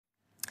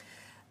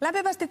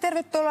Lämpimästi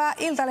tervetuloa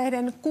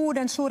Iltalehden 6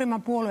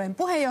 suurimman puolueen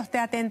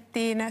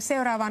puheenjohtajatenttiin.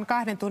 Seuraavan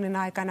 2 tunnin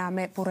aikana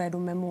me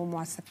pureudumme muun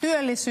muassa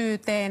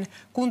työllisyyteen,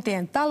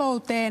 kuntien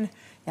talouteen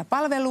ja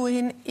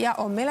palveluihin. Ja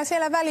on meillä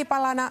siellä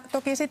välipalana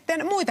toki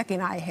sitten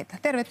muitakin aiheita.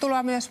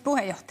 Tervetuloa myös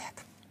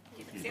puheenjohtajat.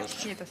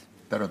 Kiitos.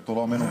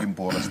 Tervetuloa minunkin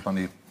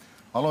puolestani.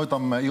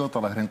 Aloitamme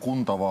Iltalehden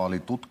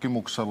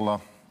kuntavaalitutkimuksella,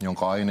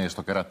 jonka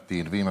aineisto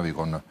kerättiin viime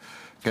viikon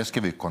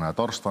keskiviikkona ja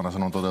torstaina.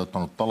 Sen on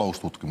toteuttanut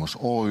Taloustutkimus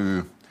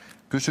Oy.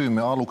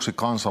 Kysyimme aluksi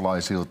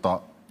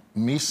kansalaisilta,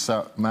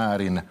 missä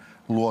määrin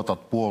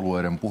luotat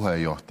puolueiden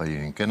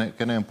puheenjohtajiin,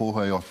 kenen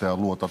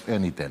puheenjohtajaan luotat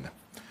eniten.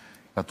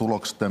 Ja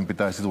tuloksen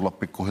pitäisi tulla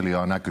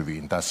pikkuhiljaa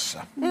näkyviin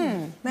tässä.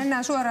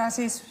 Mennään suoraan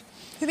siis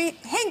hyvin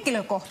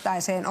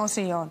henkilökohtaiseen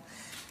osioon.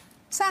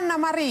 Sanna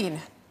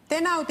Marin,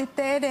 te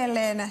nautitte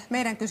edelleen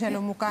meidän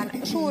kyselyn mukaan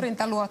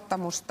suurinta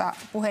luottamusta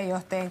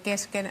puheenjohtajien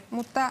kesken,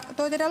 mutta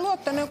tuo teidän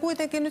luottonne on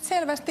kuitenkin nyt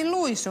selvästi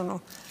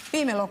luisunut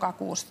viime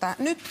lokakuusta.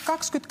 Nyt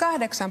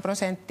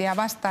 28%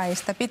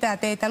 vastaajista pitää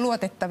teitä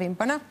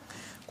luotettavimpana,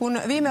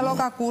 kun viime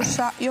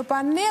lokakuussa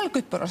jopa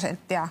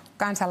 40%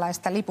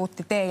 kansalaista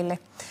liputti teille.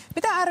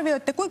 Mitä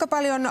arvioitte, kuinka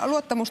paljon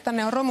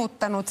luottamustanne on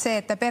romuttanut se,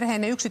 että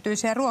perheenne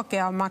yksityisiä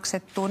ruokia on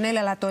maksettu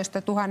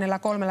 14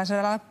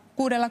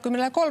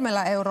 363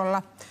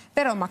 eurolla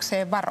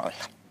veronmaksajien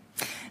varoilla?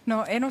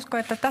 No en usko,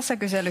 että tässä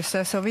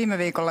kyselyssä se on viime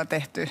viikolla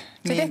tehty.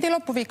 Se tehtiin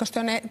loppuviikosta,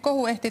 jonne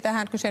kohu ehti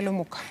tähän kyselyyn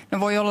mukaan. No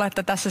voi olla,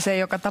 että tässä se ei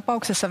joka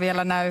tapauksessa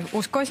vielä näy.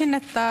 Uskoisin,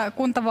 että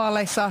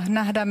kuntavaaleissa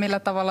nähdään millä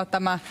tavalla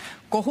tämä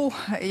kohu,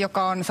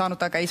 joka on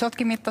saanut aika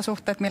isotkin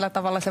mittasuhteet, millä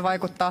tavalla se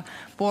vaikuttaa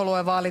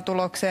puolueen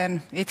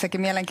vaalitulokseen.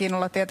 Itsekin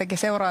mielenkiinnolla tietenkin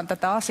seuraan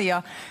tätä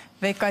asiaa.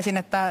 Veikkaisin,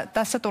 että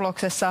tässä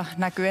tuloksessa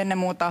näkyy ennen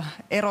muuta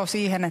ero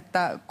siihen,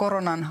 että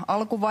koronan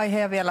alkuvaihe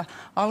ja vielä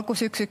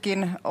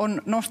alkusyksykin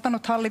on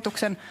nostanut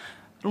hallituksen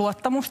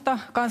luottamusta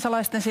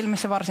kansalaisten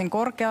silmissä varsin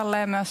korkealle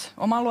ja myös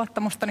omaa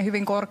luottamustani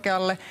hyvin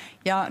korkealle.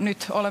 Ja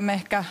nyt olemme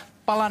ehkä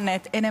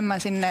palanneet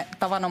enemmän sinne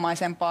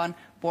tavanomaisempaan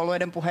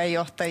puolueiden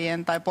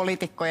puheenjohtajien tai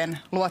poliitikkojen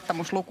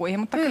luottamuslukuihin,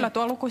 mutta kyllä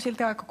tuo luku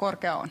silti aika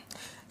korkea on.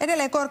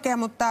 Edelleen korkea,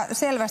 mutta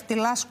selvästi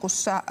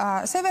laskussa.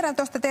 Sen verran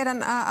tuosta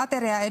teidän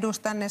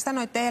ateriaedustanne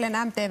sanoitte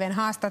eilen MTV:n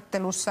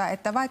haastattelussa,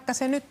 että vaikka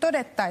se nyt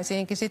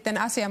todettaisiinkin sitten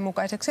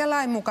asianmukaiseksi ja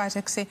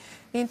lainmukaiseksi,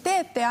 niin te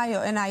ette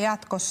aio enää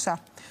jatkossa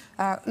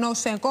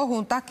nousseen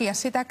kohun takia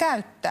sitä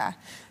käyttää.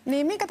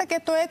 Niin minkä takia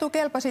tuo etu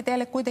kelpasi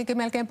teille kuitenkin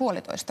melkein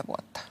 1,5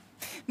 vuotta?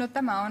 No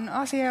tämä on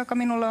asia, joka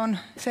minulle on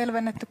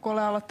selvennetty, kun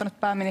olen aloittanut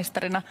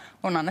pääministerinä.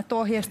 On annettu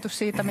ohjeistus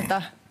siitä,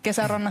 mitä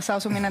kesärannassa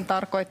asuminen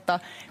tarkoittaa,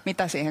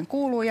 mitä siihen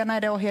kuuluu, ja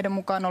näiden ohjeiden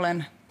mukaan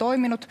olen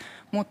toiminut,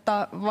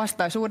 mutta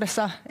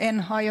vastaisuudessa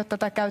en aio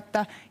tätä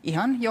käyttää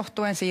ihan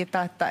johtuen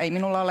siitä, että ei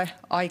minulla ole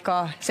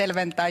aikaa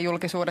selventää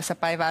julkisuudessa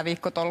päivää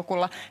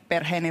viikkotolkulla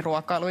perheeni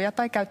ruokailuja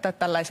tai käyttää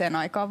tällaiseen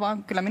aikaan,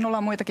 vaan kyllä minulla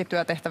on muitakin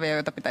työtehtäviä,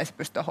 joita pitäisi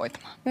pystyä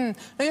hoitamaan.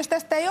 No jos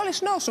tästä ei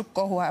olisi noussut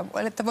kohua,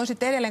 että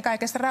voisitte edelleen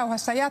kaikessa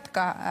rauhassa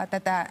jatkaa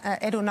tätä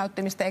edun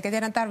nauttimista, eikä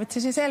teidän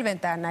tarvitsisi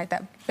selventää näitä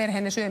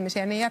perheenne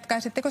syömisiä, niin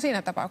jatkaisitteko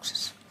siinä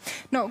tapauksessa?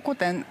 No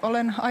kuten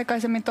olen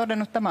aikaisemmin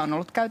todennut, tämä on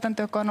ollut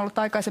käytäntö, joka on ollut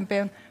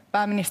aikaisempien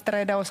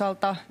pääministereiden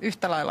osalta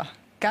yhtä lailla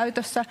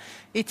käytössä.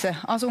 Itse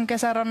asun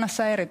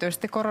kesärannassa ja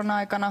erityisesti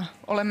korona-aikana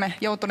olemme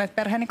joutuneet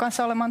perheeni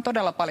kanssa olemaan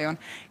todella paljon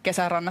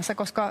kesärannassa,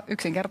 koska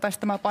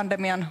yksinkertaisesti tämä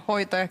pandemian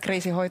hoito ja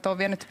kriisihoito on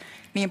vienyt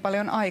niin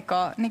paljon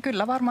aikaa, niin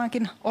kyllä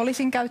varmaankin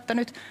olisin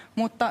käyttänyt,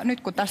 mutta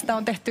nyt kun tästä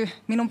on tehty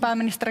minun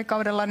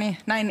pääministerikaudellani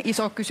näin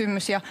iso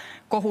kysymys ja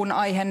kohun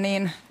aihe,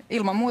 niin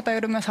ilman muuta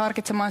joudun myös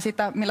harkitsemaan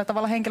sitä, millä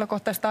tavalla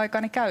henkilökohtaista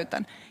aikaani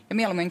käytän. Ja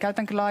mieluummin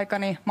käytän kyllä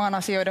aikani maan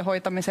asioiden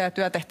hoitamiseen ja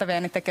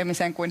työtehtävieni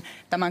tekemiseen kuin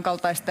tämän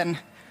kaltaisten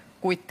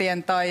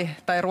kuittien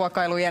tai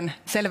ruokailujen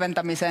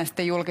selventämiseen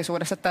sitten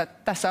julkisuudessa.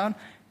 Tässä on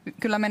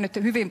kyllä mennyt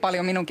hyvin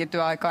paljon minunkin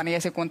työaikaani,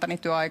 esikuntani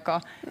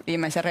työaikaa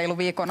viimeisen reilun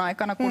viikon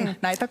aikana, kun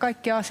näitä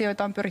kaikkia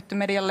asioita on pyritty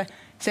medialle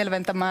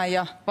selventämään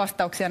ja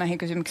vastauksia näihin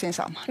kysymyksiin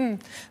saamaan.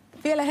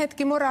 Vielä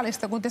hetki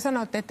moraalista, kun te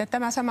sanotte, että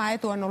tämä sama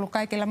etu on ollut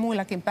kaikilla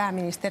muillakin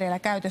pääministereillä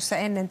käytössä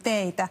ennen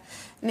teitä.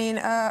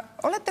 Niin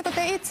oletteko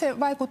te itse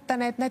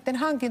vaikuttaneet näiden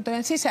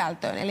hankintojen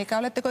sisältöön? Eli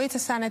oletteko itse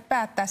saaneet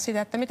päättää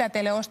sitä, että mitä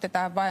teille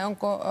ostetaan, vai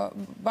onko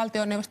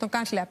valtioneuvoston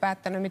kanslia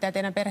päättänyt, mitä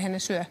teidän perheenne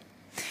syö?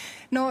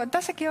 No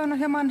tässäkin on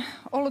hieman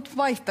ollut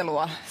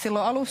vaihtelua.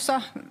 Silloin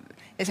alussa,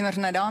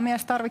 esimerkiksi näiden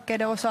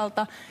aamiaistarvikkeiden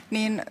osalta,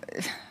 niin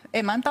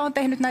emäntä on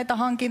tehnyt näitä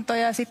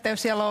hankintoja ja sitten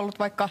jos siellä on ollut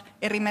vaikka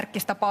eri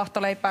merkkistä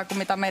paahtoleipää kuin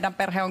mitä meidän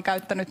perhe on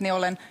käyttänyt, niin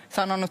olen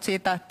sanonut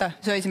siitä, että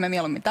söisimme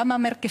mieluummin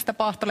tämän merkkistä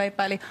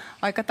paahtoleipää. Eli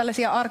aika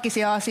tällaisia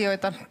arkisia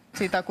asioita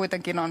siitä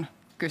kuitenkin on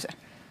kyse.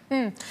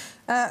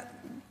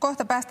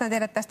 Kohta päästään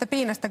tehdä tästä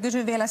piinasta.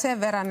 Kysyn vielä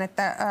sen verran,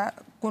 että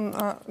kun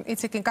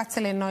itsekin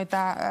katselin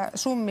noita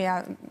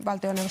summia,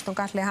 valtioneuvoston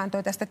kansliahan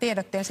antoi tästä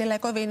tiedotteen, siellä ei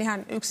kovin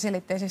ihan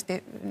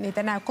yksiselitteisesti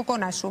niitä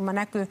kokonaissumma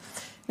näkyy.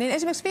 Niin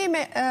esimerkiksi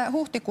viime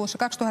huhtikuussa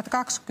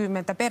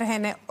 2020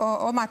 perheenne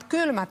omat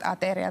kylmät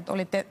ateriat,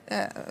 olitte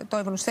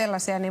toivonut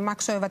sellaisia, niin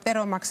maksoivat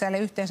veronmaksajalle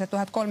yhteensä 1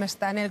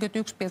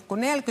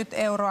 341,40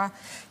 euroa.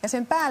 Ja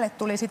sen päälle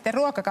tuli sitten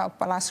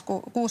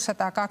ruokakauppalasku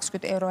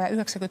 620 euroa ja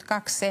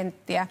 92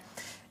 senttiä.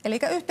 Eli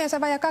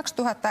yhteensä vajaa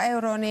 2000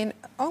 euroa, niin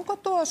onko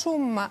tuo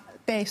summa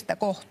teistä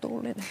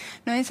kohtuullinen?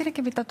 No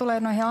ensinnäkin mitä tulee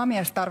noihin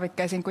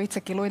aamiaistarvikkeisiin, kun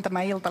itsekin luin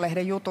tämän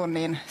Iltalehden jutun,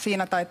 niin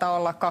siinä taitaa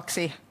olla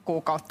 2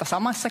 kuukautta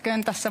samassa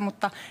köntässä,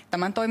 mutta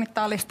tämän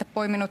toimittaja oli sitten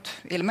poiminut,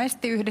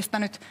 ilmeisesti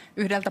yhdistänyt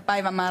yhdeltä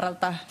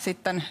päivämäärältä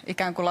sitten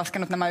ikään kuin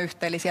laskenut nämä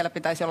yhteen, eli siellä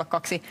pitäisi olla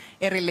 2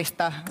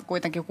 erillistä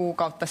kuitenkin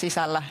kuukautta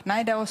sisällä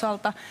näiden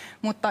osalta.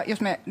 Mutta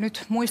jos me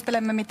nyt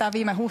muistelemme, mitä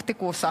viime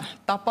huhtikuussa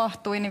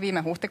tapahtui, niin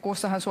viime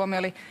huhtikuussahan Suomi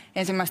oli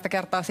ensimmäistä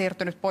kertaa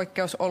siirtynyt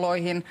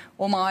poikkeusoloihin.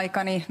 Oma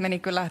aikani meni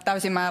kyllä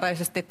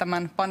täysimääräisesti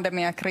tämän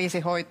pandemia- ja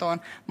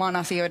kriisihoitoon, maan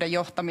asioiden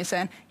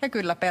johtamiseen. Ja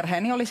kyllä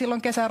perheeni oli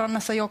silloin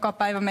kesärannassa joka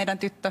päivä. Meidän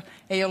tyttö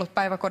ei ollut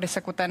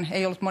päiväkodissa, kuten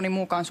ei ollut moni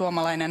muukaan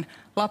suomalainen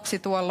lapsi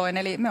tuolloin.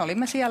 Eli me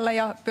olimme siellä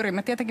ja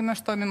pyrimme tietenkin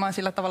myös toimimaan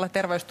sillä tavalla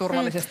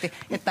terveysturvallisesti,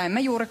 että emme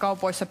juuri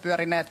kaupoissa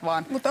pyörineet,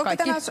 vaan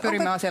kaikki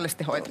pyrimme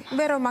asiallisesti hoitamaan.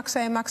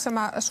 Veronmaksajien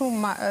maksama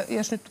summa,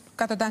 jos nyt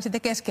katsotaan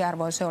sitten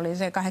keskiarvoa, se oli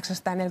se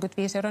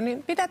 845 euroa,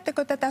 niin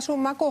pidättekö tätä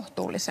summaa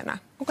kohtuullisena?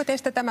 Onko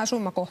teistä tämä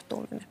summa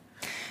kohtuullinen?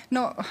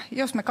 No,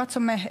 jos me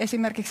katsomme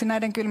esimerkiksi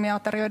näiden kylmien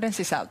aterioiden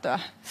sisältöä,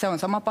 se on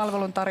sama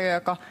palveluntarjoaja,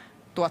 joka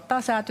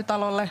tuottaa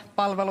Säätytalolle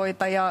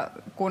palveluita ja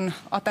kun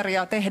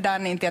ateriaa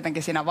tehdään, niin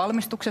tietenkin siinä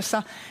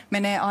valmistuksessa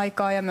menee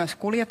aikaa ja myös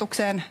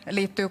kuljetukseen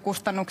liittyy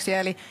kustannuksia.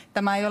 Eli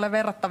tämä ei ole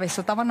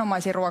verrattavissa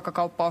tavanomaisiin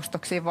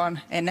ruokakauppaostoksiin, vaan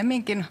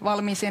ennemminkin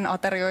valmiisiin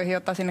aterioihin,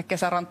 joita sinne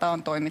kesärantaan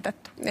on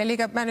toimitettu. Eli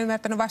mä en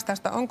ymmärtänyt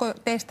vastausta. Onko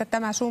teistä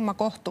tämä summa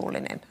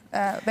kohtuullinen?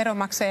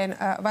 Veronmaksajien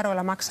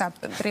varoilla maksaa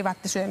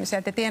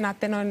privaattisyömisiä. Te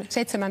tienaatte noin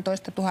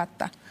 17 000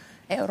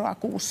 euroa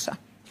kuussa.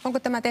 Onko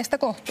tämä teistä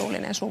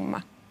kohtuullinen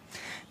summa?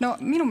 No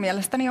minun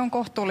mielestäni on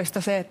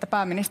kohtuullista se, että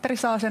pääministeri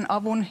saa sen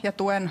avun ja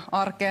tuen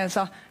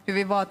arkeensa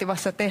hyvin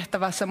vaativassa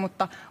tehtävässä,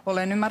 mutta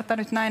olen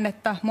ymmärtänyt näin,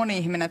 että moni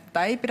ihminen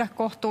tätä ei pidä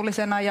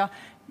kohtuullisena ja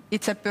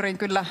itse pyrin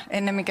kyllä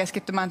ennemmin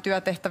keskittymään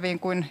työtehtäviin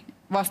kuin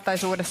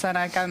vastaisuudessa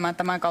enää käymään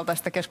tämän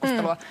kaltaista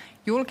keskustelua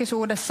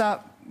julkisuudessa.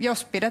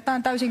 Jos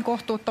pidetään täysin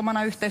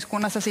kohtuuttomana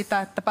yhteiskunnassa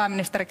sitä, että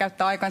pääministeri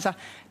käyttää aikansa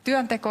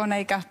työntekoon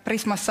eikä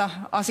Prismassa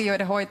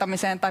asioiden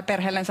hoitamiseen tai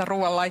perheellensä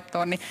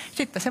ruoanlaittoon, niin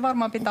sitten se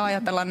varmaan pitää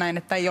ajatella näin,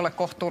 että ei ole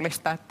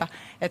kohtuullista,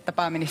 että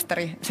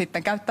pääministeri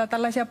sitten käyttää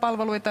tällaisia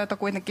palveluita, joita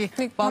kuitenkin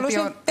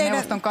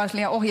valtioneuvoston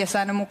kanslian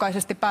ohjesäännön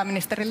mukaisesti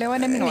pääministerille on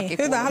ennen minuakin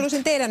kuulunut. Hyvä,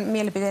 halusin teidän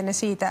mielipiteenne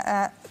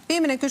siitä.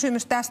 Viimeinen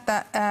kysymys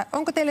tästä.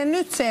 Onko teille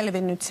nyt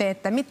selvinnyt se,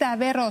 että mitä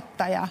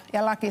verottaja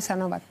ja laki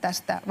sanovat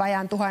tästä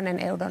vajaan 1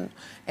 000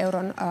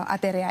 euron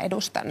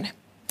ateriaedustanne?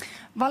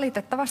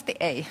 Valitettavasti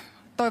ei.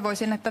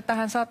 Toivoisin, että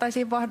tähän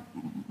saataisiin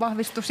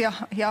vahvistus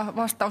ja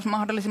vastaus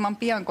mahdollisimman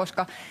pian,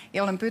 koska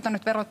olen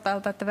pyytänyt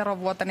verottajalta, että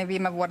verovuoteni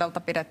viime vuodelta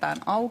pidetään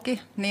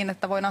auki niin,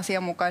 että voin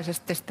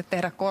asianmukaisesti sitten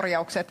tehdä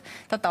korjaukset.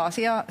 Tätä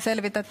asiaa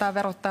selvitetään.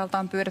 Verottajalta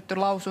on pyydetty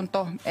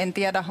lausunto. En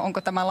tiedä,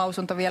 onko tämä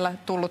lausunto vielä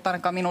tullut.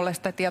 Ainakaan minulle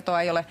sitä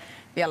tietoa ei ole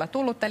vielä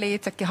tullut. Eli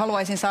itsekin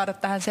haluaisin saada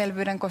tähän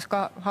selvyyden,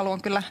 koska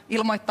haluan kyllä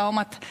ilmoittaa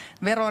omat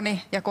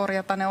veroni ja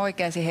korjata ne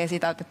oikein siihen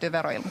esitäytettyyn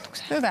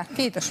veroilmoitukseen. Hyvä,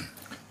 kiitos.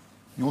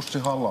 Jussi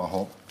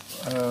Halla-aho,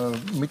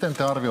 miten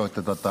te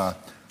arvioitte tätä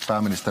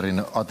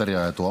pääministerin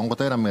ateriaetua? Onko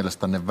teidän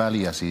mielestänne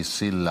väliä siis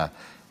sillä,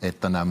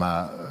 että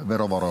nämä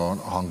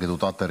verovaroin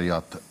hankitut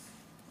ateriat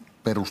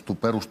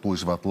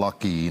perustuisivat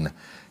lakiin?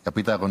 Ja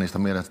pitääkö niistä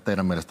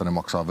teidän mielestänne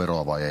maksaa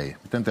veroa vai ei?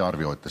 Miten te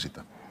arvioitte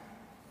sitä?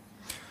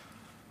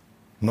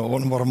 No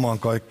on varmaan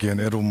kaikkien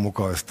edun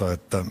mukaista,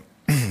 että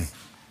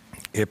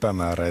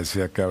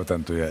epämääräisiä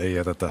käytäntöjä ei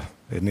jätetä.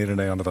 Niiden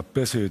ei anneta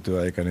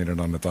pesiytyä eikä niiden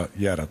anneta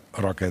jäädä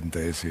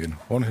rakenteisiin.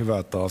 On hyvä,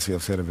 että asia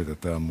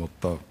selvitetään,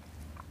 mutta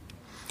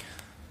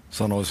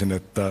sanoisin,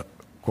 että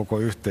koko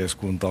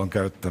yhteiskunta on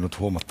käyttänyt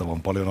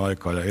huomattavan paljon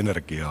aikaa ja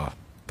energiaa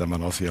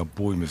tämän asian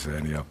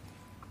puimiseen ja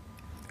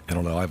en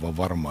ole aivan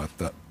varma,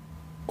 että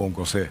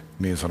onko se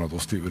niin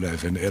sanotusti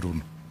yleisen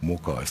edun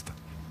mukaista.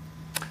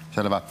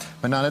 Selvä.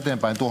 Mennään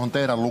eteenpäin tuohon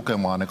teidän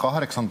lukemaanne.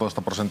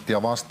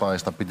 18%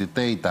 vastaajista piti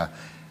teitä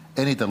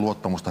eniten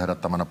luottamusta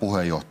herättämänä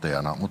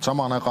puheenjohtajana, mutta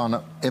samaan aikaan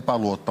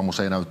epäluottamus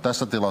ei näy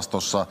tässä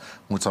tilastossa,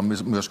 mutta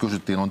myös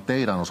kysyttiin on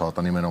teidän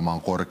osalta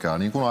nimenomaan korkea,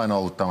 niin kuin aina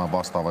ollut tämän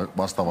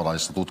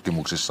vastaavalaisissa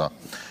tutkimuksissa.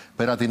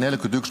 Peräti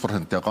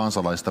 41%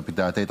 kansalaisista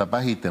pitää teitä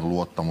vähiten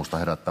luottamusta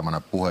herättämänä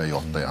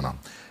puheenjohtajana.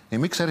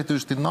 Niin miksi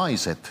erityisesti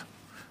naiset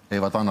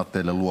eivät anna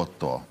teille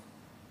luottoa?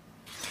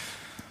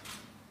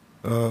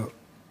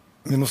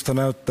 Minusta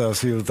näyttää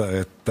siltä,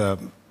 että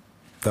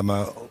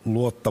tämä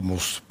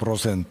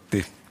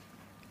luottamusprosentti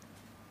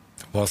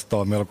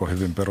vastaa melko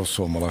hyvin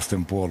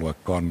perussuomalaisten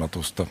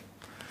puoluekannatusta.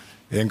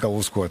 Enkä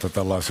usko, että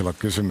tällaisilla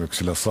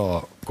kysymyksillä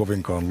saa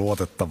kovinkaan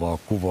luotettavaa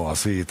kuvaa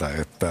siitä,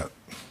 että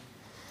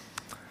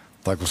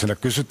tai kun siinä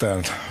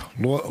kysytään,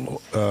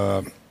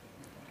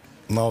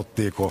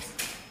 nauttiiko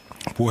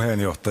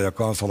puheenjohtaja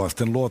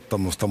kansalaisten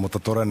luottamusta, mutta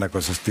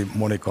todennäköisesti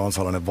moni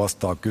kansalainen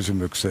vastaa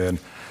kysymykseen,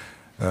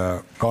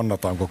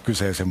 kannatanko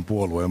kyseisen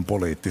puolueen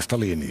poliittista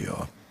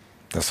linjaa.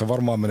 Tässä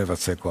varmaan menevät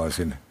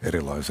sekaisin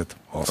erilaiset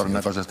asiat.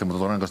 Todennäköisesti, mutta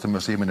todennäköisesti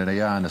myös ihminen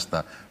ei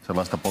äänestä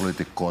sellaista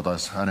poliitikkoa tai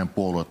hänen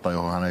puoluetta,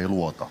 johon hän ei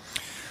luota.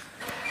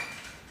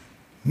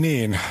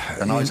 Niin.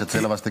 Ja naiset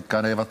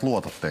selvästikään eivät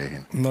luota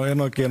teihin. No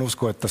en oikein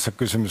usko, että tässä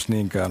kysymys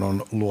niinkään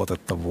on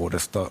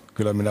luotettavuudesta.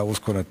 Kyllä minä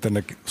uskon, että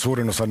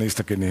suurin osa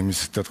niistäkin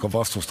ihmisistä, jotka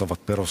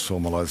vastustavat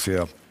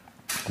perussuomalaisia,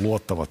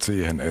 luottavat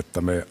siihen,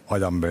 että me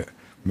ajamme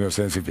myös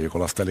ensi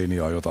viikolla sitä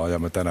linjaa, jota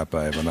ajamme tänä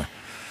päivänä.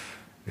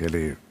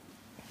 Eli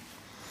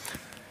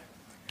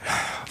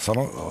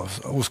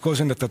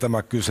uskoisin, että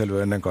tämä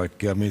kysely ennen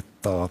kaikkea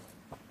mittaa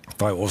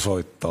tai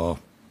osoittaa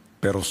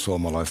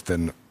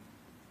perussuomalaisten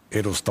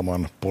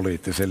edustaman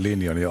poliittisen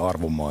linjan ja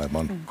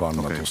arvomaailman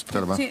kannatusta.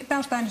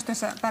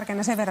 Taustaäänestössä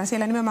tarkennan sen verran.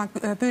 Siellä nimenomaan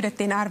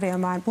pyydettiin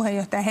arvioimaan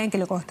puheenjohtaja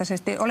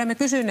henkilökohtaisesti. Olemme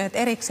kysyneet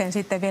erikseen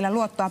sitten vielä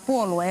luottoa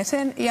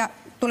puolueeseen ja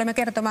tulemme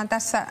kertomaan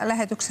tässä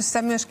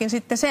lähetyksessä myöskin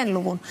sitten sen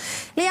luvun.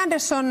 Li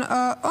Andersson,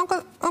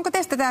 onko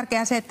teistä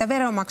tärkeää se, että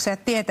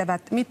veronmaksajat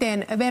tietävät,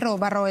 miten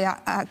verovaroja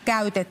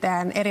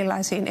käytetään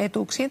erilaisiin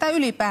etuuksiin tai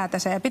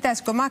ylipäätänsä? Ja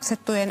pitäisikö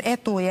maksettujen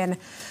etujen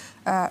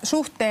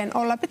suhteen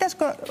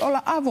pitäisikö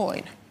olla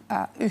avoin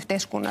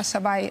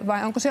yhteiskunnassa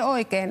vai onko se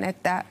oikein,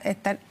 että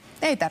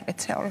ei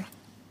tarvitse olla?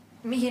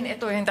 Mihin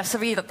etuihin tässä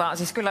viitataan?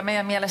 Siis kyllä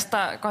meidän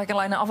mielestä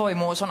kaikenlainen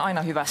avoimuus on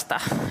aina hyvästä.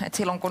 Et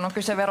silloin kun on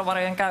kyse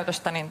verovarojen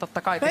käytöstä, niin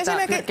totta kai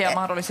pitää pyrkiä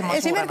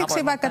mahdollisimman suuren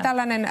esimerkiksi vaikka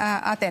tällainen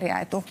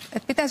ateriaetu.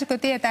 Et pitäisikö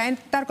tietää, en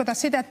tarkoita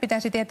sitä, että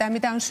pitäisi tietää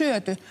mitä on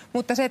syöty,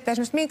 mutta se, että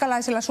esimerkiksi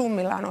minkälaisilla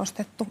summilla on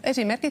ostettu,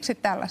 esimerkiksi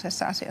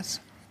tällaisessa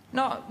asiassa.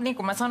 No niin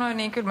kuin mä sanoin,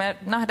 niin kyllä me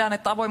nähdään,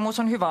 että avoimuus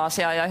on hyvä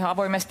asia ja ihan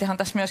avoimestihan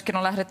tässä myöskin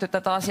on lähdetty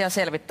tätä asiaa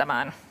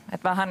selvittämään.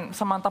 Et vähän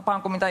saman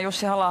tapaan kuin mitä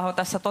Jussi Halla-aho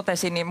tässä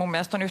totesi, niin mun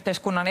mielestä on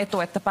yhteiskunnan etu,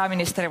 että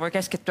pääministeri voi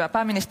keskittyä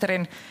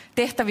pääministerin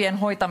tehtävien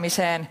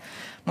hoitamiseen.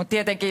 Mutta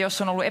tietenkin,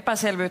 jos on ollut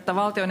epäselvyyttä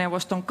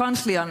valtioneuvoston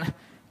kanslian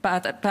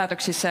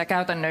päätöksissä ja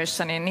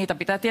käytännöissä, niin niitä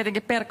pitää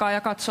tietenkin perkaa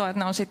ja katsoa, että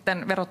ne on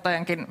sitten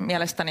verottajankin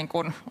mielestä niin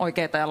kuin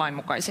oikeita ja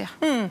lainmukaisia.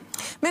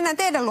 Mennään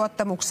teidän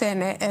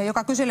luottamukseenne,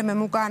 joka kyselymme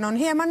mukaan on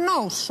hieman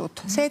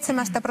noussut 7%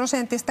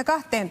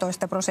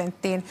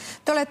 12%.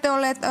 Te olette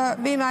olleet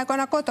viime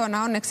aikoina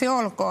kotona, onneksi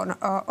olkoon.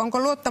 Onko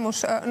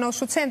luottamus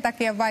noussut sen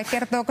takia vai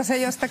kertooko se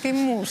jostakin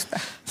muusta?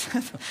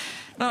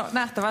 No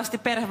nähtävästi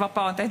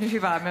perhevapaa on tehnyt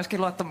hyvää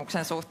myöskin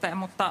luottamuksen suhteen,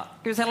 mutta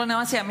kyllä sellainen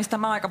asia, mistä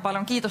mä aika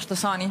paljon kiitosta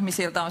saan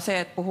ihmisiltä, on se,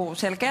 että puhuu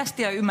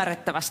selkeästi ja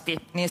ymmärrettävästi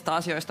niistä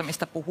asioista,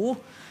 mistä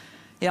puhuu.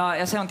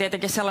 Ja se on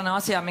tietenkin sellainen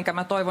asia, minkä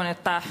mä toivon,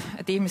 että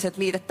ihmiset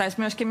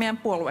liitettäisiin myöskin meidän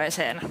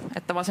puolueeseen.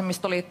 Että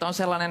Vasemmistoliitto on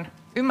sellainen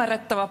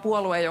ymmärrettävä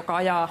puolue, joka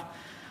ajaa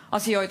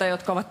asioita,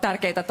 jotka ovat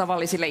tärkeitä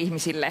tavallisille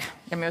ihmisille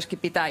ja myöskin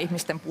pitää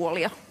ihmisten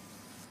puolia.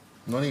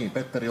 No niin,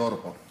 Petteri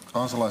Orpo.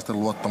 Kansalaisten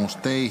luottamus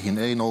teihin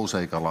ei nouse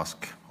eikä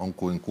laske. On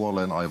kuin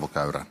kuolleen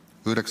aivokäyrä.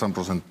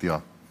 9%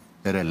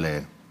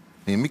 edelleen.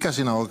 Niin mikä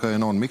siinä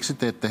oikein on? Miksi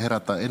te ette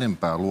herätä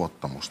enempää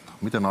luottamusta?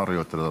 Miten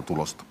arvioitte tätä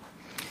tulosta?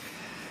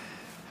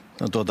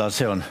 No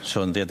se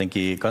on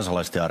tietenkin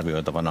kansalaisten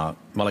arvioitavana.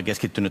 Mä olen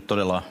keskittynyt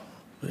todella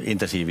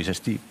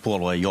intensiivisesti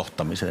puolueen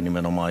johtamiseen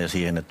nimenomaan ja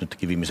siihen, että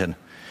nytkin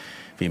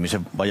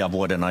viimeisen vajaan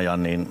vuoden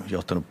ajan niin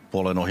johtanut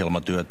puolueen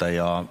ohjelmatyötä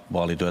ja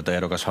vaalityötä,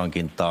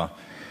 ehdokashankintaa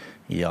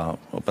ja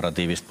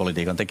operatiivista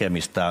politiikan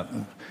tekemistä.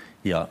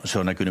 Ja se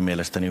on näkynyt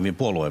mielestäni hyvin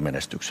puolueen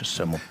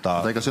menestyksessä.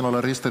 Mutta eikö siinä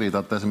ole ristiriita,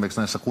 että esimerkiksi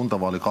näissä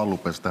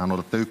kuntavaalikallupeissa tehän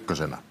olette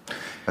ykkösenä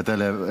ja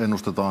teille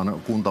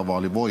ennustetaan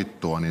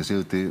kuntavaalivoittoa, niin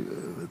silti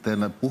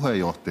teille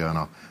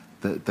puheenjohtajana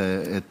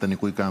te ette niin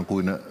kuin ikään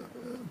kuin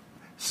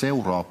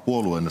seuraa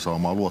puolueenne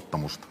saamaa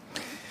luottamusta?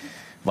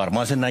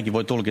 Varmaan sen näinkin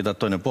voi tulkita.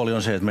 Toinen puoli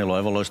on se, että meillä on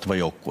aivan loistava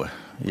joukkue.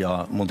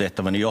 Ja mun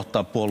tehtäväni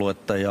johtaa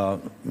puoluetta ja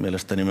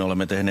mielestäni me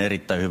olemme tehneet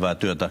erittäin hyvää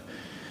työtä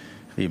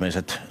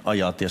viimeiset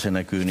ajat ja se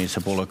näkyy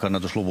niissä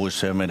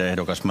puoluekannatusluvuissa ja meidän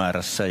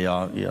ehdokasmäärässä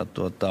ja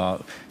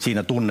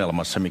siinä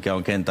tunnelmassa, mikä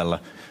on kentällä.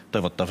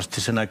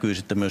 Toivottavasti se näkyy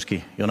sitten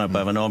myöskin jonain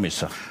päivänä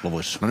omissa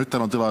luvuissa. No nyt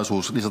teillä on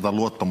tilaisuus lisätä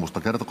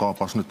luottamusta.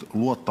 Kertokaapas nyt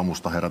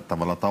luottamusta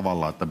herättävällä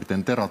tavalla, että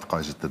miten te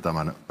ratkaisitte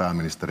tämän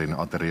pääministerin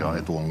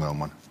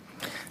ateria-etuongelman?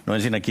 No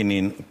ensinnäkin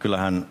niin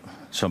kyllähän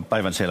se on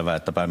päivänselvää,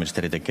 että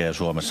pääministeri tekee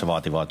Suomessa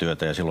vaativaa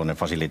työtä ja silloin ne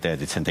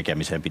fasiliteetit sen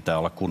tekemiseen pitää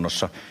olla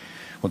kunnossa.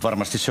 Mutta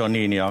varmasti se on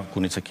niin, ja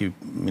kun itsekin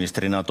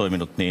ministerinä on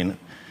toiminut, niin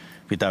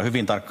pitää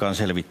hyvin tarkkaan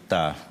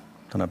selvittää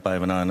tänä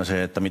päivänä aina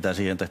se, että mitä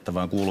siihen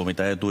tehtävään kuuluu,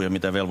 mitä etuja,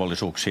 mitä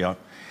velvollisuuksia,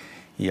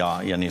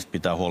 ja niistä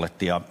pitää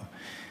huolehtia.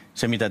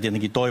 Se, mitä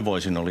tietenkin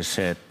toivoisin, olisi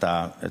se,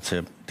 että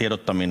se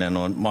tiedottaminen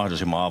on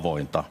mahdollisimman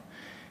avointa.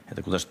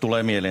 Että kun tässä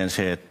tulee mieleen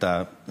se,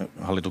 että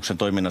hallituksen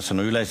toiminnassa on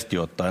yleisesti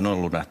ottaen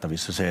ollut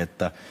nähtävissä se,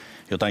 että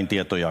jotain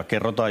tietoja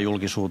kerrotaan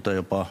julkisuuteen,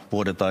 jopa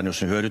vuodetaan,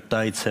 jos ne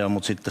hyödyttää itseään,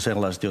 mutta sitten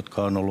sellaiset,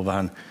 jotka on ollut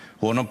vähän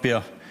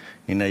huonompia,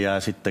 niin ne jää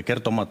sitten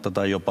kertomatta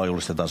tai jopa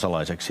julistetaan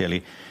salaiseksi.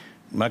 Eli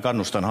mä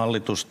kannustan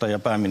hallitusta ja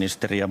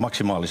pääministeriä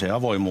maksimaaliseen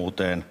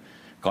avoimuuteen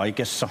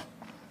kaikessa.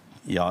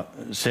 Ja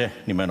se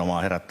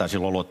nimenomaan herättää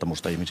silloin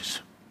luottamusta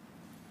ihmisissä.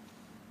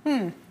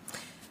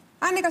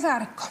 Annika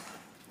Saarikko,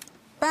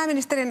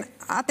 pääministerin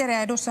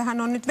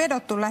ateriaedussahan on nyt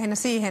vedottu lähinnä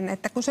siihen,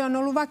 että kun se on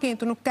ollut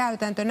vakiintunut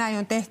käytäntö, näin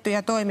on tehty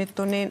ja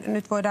toimittu, niin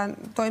nyt voidaan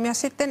toimia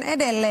sitten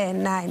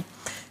edelleen näin.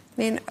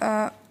 Niin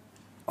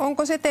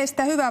onko se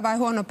teistä hyvä vai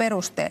huono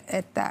peruste,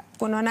 että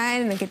kun on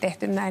näin ennenkin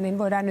tehty näin, niin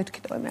voidaan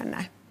nytkin toimia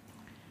näin?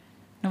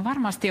 No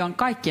varmasti on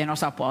kaikkien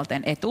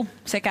osapuolten etu,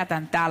 sekä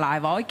tämän täällä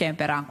aivan oikein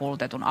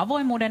peräänkuulutetun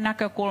avoimuuden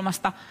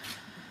näkökulmasta,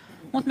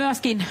 mutta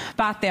myöskin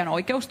päättäjän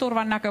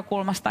oikeusturvan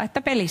näkökulmasta,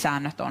 että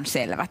pelisäännöt on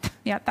selvät.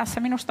 Ja tässä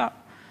minusta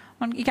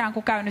on ikään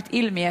kuin käynyt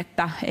ilmi,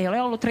 että ei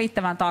ole ollut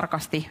riittävän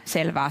tarkasti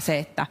selvää se,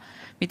 että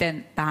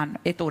miten tähän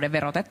etuuden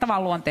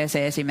verotettavaan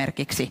luonteeseen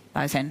esimerkiksi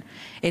tai sen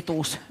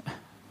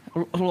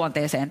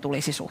etuusluonteeseen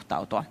tulisi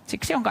suhtautua.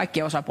 Siksi on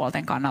kaikkien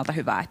osapuolten kannalta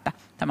hyvä, että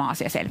tämä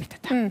asia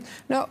selvitetään.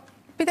 No,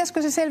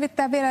 pitäisikö se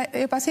selvittää vielä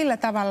jopa sillä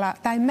tavalla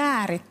tai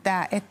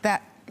määrittää, että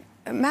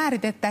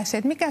määritettäisiin,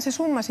 että mikä se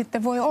summa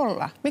sitten voi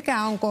olla,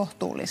 mikä on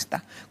kohtuullista.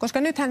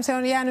 Koska nythän se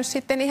on jäänyt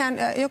sitten ihan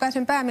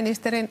jokaisen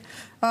pääministerin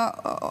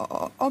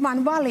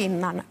oman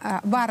valinnan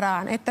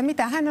varaan, että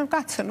mitä hän on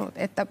katsonut,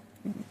 että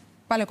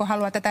paljonko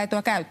haluaa tätä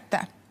etua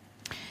käyttää.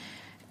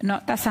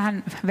 No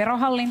tässähän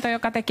Verohallinto,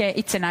 joka tekee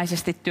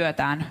itsenäisesti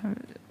työtään,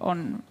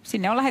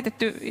 sinne on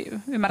lähetetty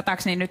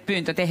ymmärtääkseni nyt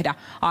pyyntö tehdä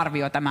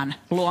arvio tämän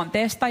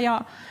luonteesta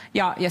ja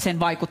sen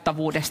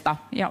vaikuttavuudesta.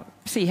 Ja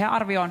siihen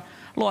arvioon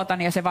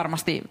luotan ja se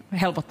varmasti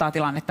helpottaa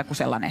tilannetta, kun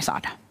sellainen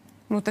saadaan.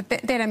 Mutta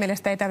teidän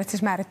mielestä ei tarvitse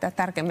määrittää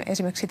tarkemmin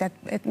esimerkiksi sitä,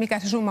 että mikä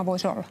se summa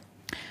voisi olla?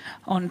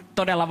 On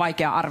todella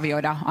vaikea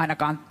arvioida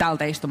ainakaan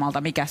tältä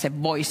istumalta, mikä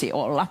se voisi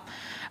olla.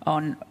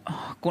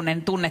 Kun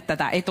en tunne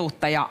tätä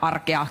etuutta ja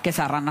arkea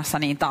Kesärannassa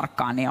niin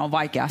tarkkaan, niin on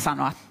vaikea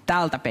sanoa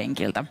tältä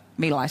penkiltä,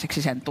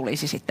 millaiseksi sen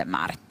tulisi sitten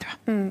määrittyä.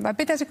 Vai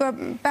pitäisikö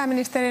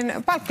pääministerin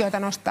palkkioita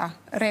nostaa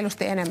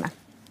reilusti enemmän?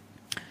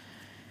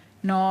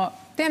 No,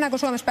 tienaako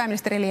Suomessa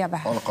pääministeri liian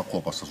vähän?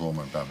 Palkkakuopassa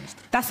Suomen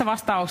pääministeri. Tässä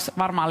vastaus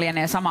varmaan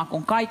lienee sama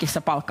kuin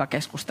kaikissa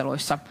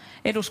palkkakeskusteluissa.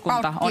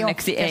 Eduskunta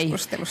onneksi ei,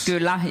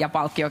 kyllä, ja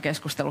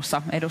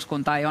palkkiokeskustelussa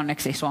eduskunta ei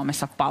onneksi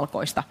Suomessa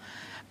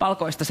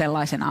palkoista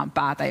sellaisenaan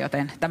päätä,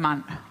 joten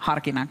tämän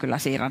harkinnan kyllä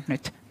siirrän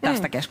nyt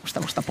tästä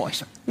keskustelusta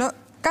pois. No,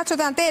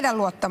 katsotaan teidän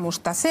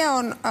luottamusta. Se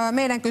on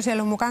meidän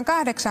kyselyn mukaan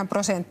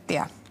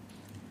 8%.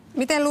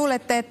 Miten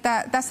luulette,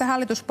 että tässä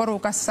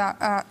hallitusporukassa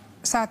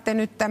saatte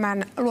nyt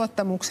tämän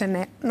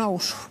luottamuksenne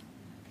nousuun?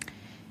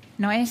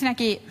 No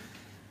ensinnäkin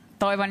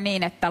toivon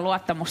niin, että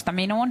luottamusta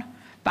minuun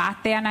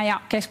päättäjänä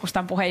ja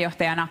keskustan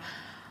puheenjohtajana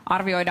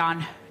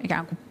arvioidaan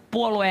ikään kuin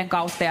puolueen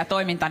kautta ja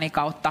toimintani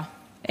kautta.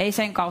 Ei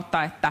sen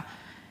kautta, että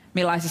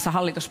millaisessa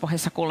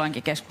hallituspohjassa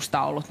kulloinkin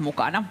keskusta on ollut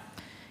mukana.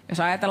 Jos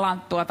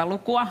ajatellaan tuota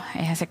lukua,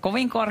 eihän se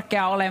kovin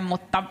korkea ole,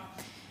 mutta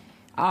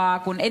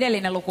kun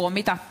edellinen luku on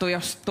mitattu,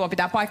 jos tuo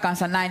pitää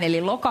paikkansa näin,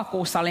 eli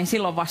lokakuussa olin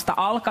silloin vasta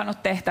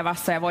alkanut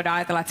tehtävässä ja voidaan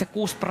ajatella, että se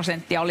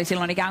 6% oli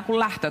silloin ikään kuin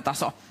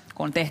lähtötaso,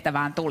 kun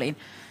tehtävään tulin.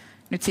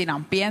 Nyt siinä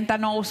on pientä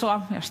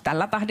nousua. Jos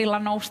tällä tahdilla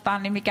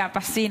noustaan, niin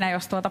mikäpä siinä,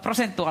 jos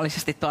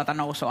prosentuaalisesti tuota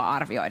nousua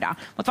arvioidaan.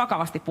 Mutta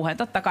vakavasti puheen,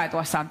 totta kai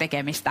tuossa on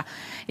tekemistä.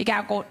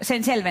 Ikään kuin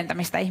sen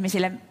selventämistä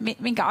ihmisille,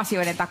 minkä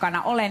asioiden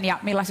takana olen ja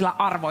millaisilla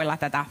arvoilla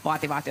tätä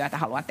vaativaa työtä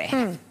haluan tehdä.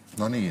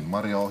 No niin,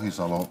 Maria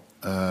Ohisalo,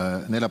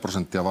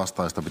 4%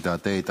 vastaajista pitää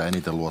teitä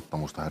eniten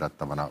luottamusta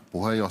herättävänä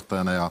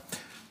puheenjohtajana ja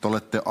te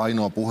olette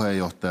ainoa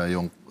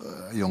puheenjohtaja,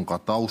 jonka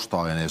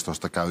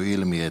tausta-aineistosta käy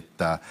ilmi,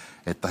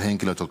 että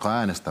henkilöt, jotka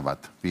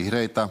äänestävät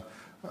vihreitä,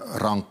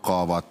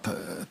 rankkaavat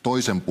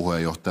toisen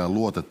puheenjohtajan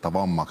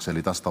luotettavammaksi,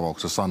 eli tässä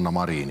tapauksessa Sanna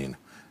Marinin.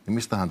 Niin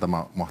mistähän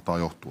tämä mahtaa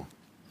johtua?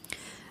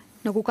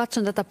 No kun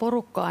katson tätä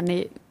porukkaa,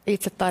 niin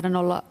itse taidan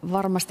olla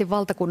varmasti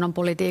valtakunnan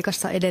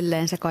politiikassa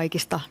edelleen se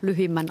kaikista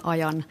lyhimmän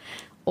ajan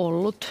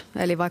ollut.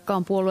 Eli vaikka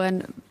on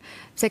puolueen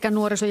sekä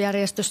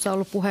nuorisojärjestössä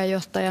ollut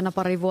puheenjohtajana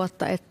 2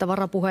 vuotta että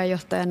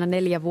varapuheenjohtajana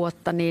 4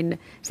 vuotta,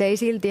 niin se ei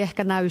silti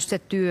ehkä näy se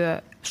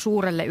työ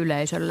suurelle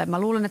yleisölle. Mä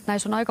luulen, että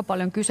näissä on aika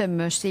paljon kyse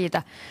myös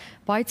siitä,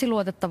 paitsi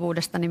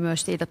luotettavuudesta, niin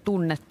myös siitä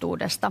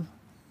tunnettuudesta.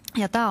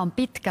 Ja tämä on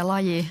pitkä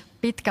laji,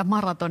 pitkä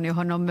maraton,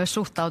 johon on myös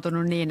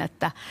suhtautunut niin,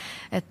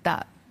 että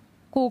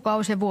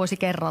kuukausi ja vuosi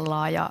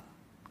kerrallaan. Ja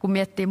kun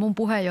miettii mun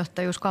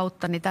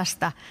puheenjohtajuuskautta, niin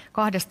tästä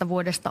 2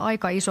 vuodesta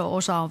aika iso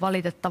osa on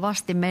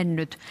valitettavasti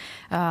mennyt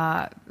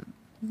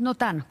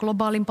tämän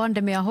globaalin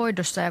pandemian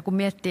hoidossa. Ja kun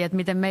miettii, että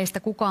miten meistä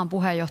kukaan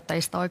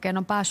puheenjohtajista oikein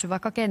on päässyt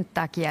vaikka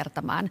kenttää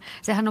kiertämään,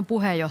 sehän on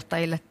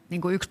puheenjohtajille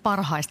niin kuin yksi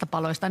parhaista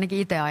paloista, ainakin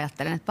itse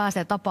ajattelen, että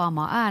pääsee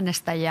tapaamaan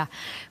äänestäjiä,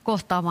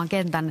 kohtaamaan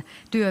kentän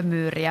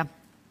työmyyriä.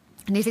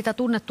 Niin sitä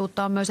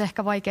tunnettuutta on myös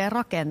ehkä vaikea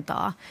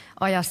rakentaa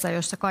ajassa,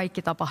 jossa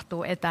kaikki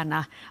tapahtuu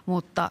etänä,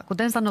 mutta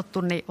kuten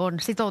sanottu, niin on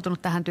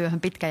sitoutunut tähän työhön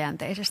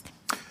pitkäjänteisesti.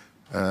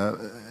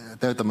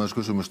 Teiltä myös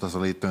kysymys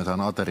tässä liittyen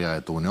tähän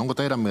ateriaetuun. Niin onko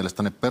teidän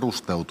mielestänne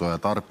perusteltua ja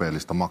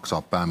tarpeellista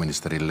maksaa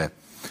pääministerille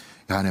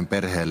ja hänen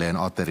perheelleen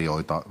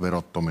aterioita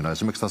verottomina?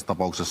 Esimerkiksi tässä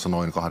tapauksessa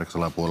noin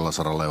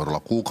 850 eurolla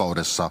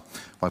kuukaudessa,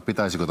 vai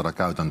pitäisikö tätä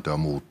käytäntöä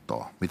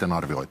muuttaa? Miten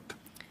arvioitte?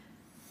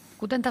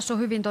 Kuten tässä on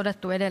hyvin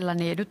todettu edellä,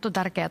 niin nyt on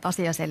tärkeää, että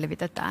asia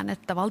selvitetään,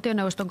 että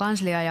valtioneuvoston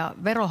kanslia ja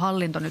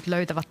verohallinto nyt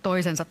löytävät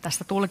toisensa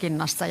tässä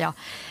tulkinnassa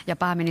ja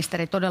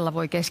pääministeri todella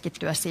voi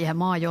keskittyä siihen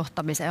maan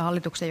johtamiseen ja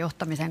hallituksen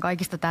johtamiseen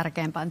kaikista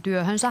tärkeimpään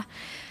työhönsä.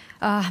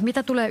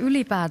 Mitä tulee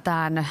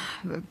ylipäätään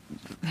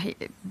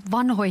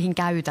vanhoihin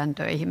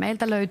käytäntöihin?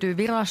 Meiltä löytyy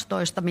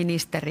virastoista,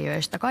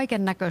 ministeriöistä,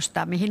 kaiken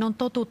näköistä, mihin on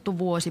totuttu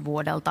vuosi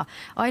vuodelta.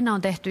 Aina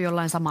on tehty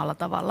jollain samalla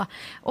tavalla.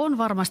 On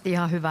varmasti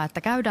ihan hyvä,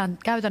 että käydään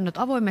käytännöt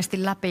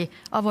avoimesti läpi.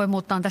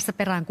 Avoimuutta on tässä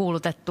perään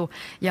kuulutettu.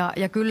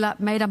 Ja kyllä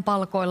meidän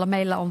palkoilla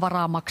meillä on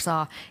varaa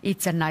maksaa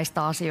itse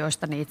näistä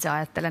asioista, niin itse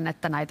ajattelen,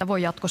 että näitä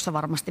voi jatkossa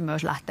varmasti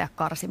myös lähteä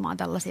karsimaan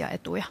tällaisia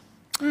etuja.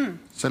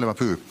 Selvä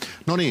pyy.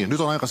 No niin, nyt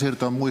on aika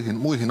siirtyä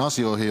muihin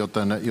asioihin,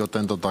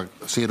 joten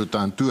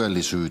siirrytään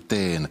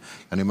työllisyyteen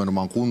ja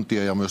nimenomaan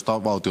kuntien ja myös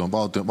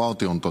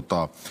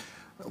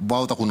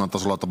valtakunnan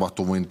tasolla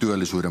tapahtuviin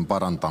työllisyyden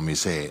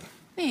parantamiseen.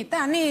 Niin,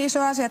 tämä on niin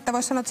iso asia, että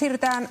voisi sanoa,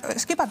 että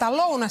skipataan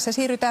lounas ja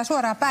siirrytään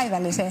suoraan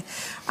päivälliseen.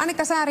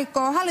 Annika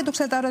Saarikko,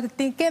 hallitukselta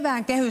odotettiin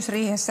kevään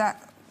kehysriihessä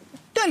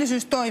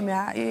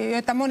työllisyystoimia,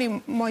 joita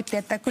moni moitti,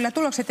 että kyllä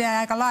tulokset jää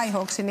aika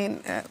laihoiksi,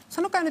 niin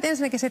sanokaa nyt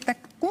ensinnäkin se, että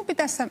kumpi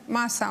tässä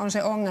maassa on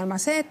se ongelma?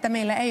 Se, että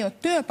meillä ei ole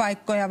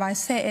työpaikkoja vai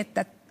se,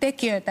 että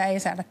tekijöitä ei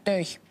saada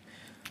töihin?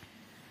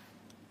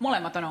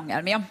 Molemmat on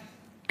ongelmia.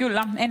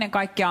 Kyllä, ennen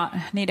kaikkea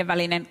niiden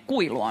välinen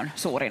kuilu on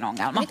suurin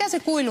ongelma. Mikä se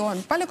kuilu on?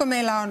 Paljonko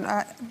meillä on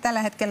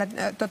tällä hetkellä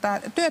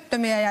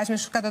työttömiä ja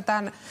esimerkiksi jos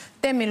katsotaan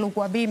TEMin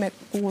lukua viime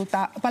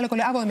kuulta, paljonko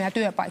oli avoimia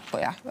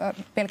työpaikkoja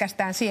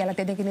pelkästään siellä?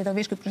 Tietenkin niitä on 50%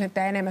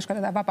 enemmän, jos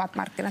katsotaan vapaat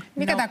markkinat.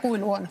 Mikä tämä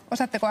kuilu on?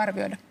 Osaatteko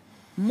arvioida?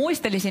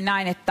 Muistelisin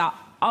näin, että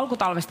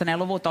alkutalvesta ne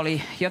luvut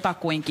oli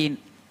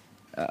jotakuinkin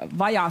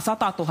vajaa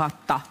 100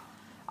 000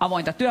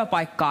 avointa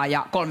työpaikkaa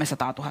ja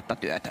 300 000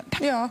 työtöntä.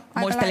 Joo,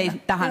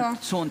 muistelin tähän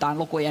suuntaan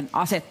lukujen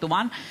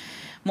asettuvan.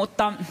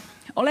 Mutta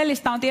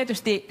oleellista on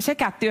tietysti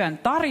sekä työn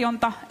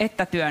tarjonta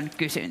että työn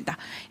kysyntä.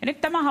 Ja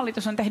nyt tämä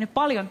hallitus on tehnyt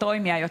paljon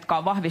toimia, jotka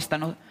on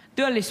vahvistanut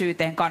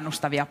työllisyyteen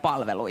kannustavia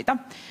palveluita.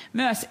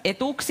 Myös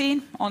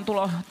etuuksiin on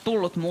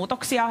tullut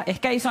muutoksia.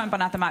 Ehkä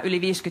isoimpana tämä yli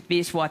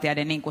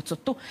 55-vuotiaiden niin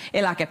kutsuttu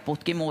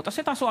eläkeputkimuutos,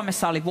 jota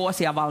Suomessa oli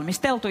vuosia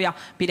valmisteltu ja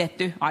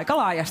pidetty aika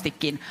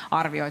laajastikin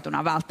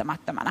arvioituna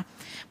välttämättömänä.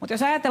 Mutta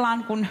jos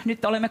ajatellaan, kun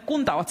nyt olemme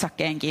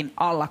kuntaotsakkeenkin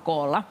alla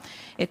koolla,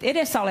 että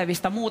edessä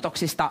olevista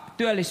muutoksista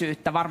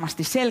työllisyyttä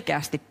varmasti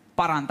selkeästi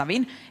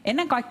parantavin,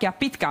 ennen kaikkea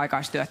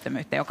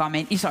pitkäaikaistyöttömyyttä, joka on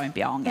meidän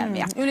isoimpia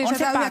ongelmia. Yli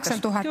 109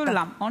 000.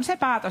 Kyllä, on se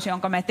päätös,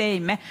 jonka me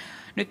teimme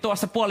nyt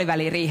tuossa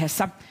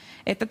puoliväliriihessä,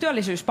 että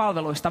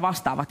työllisyyspalveluista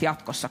vastaavat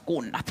jatkossa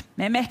kunnat.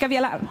 Me emme ehkä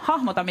vielä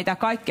hahmota, mitä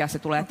kaikkea se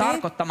tulee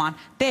tarkoittamaan.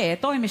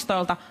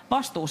 TE-toimistoilta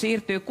vastuu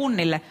siirtyy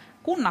kunnille.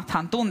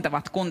 Kunnathan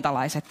tuntevat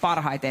kuntalaiset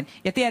parhaiten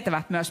ja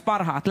tietävät myös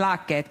parhaat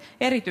lääkkeet,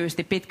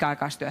 erityisesti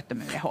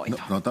pitkäaikaistyöttömyyden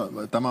hoitoon.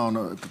 Tämä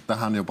on,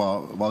 tähän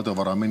jopa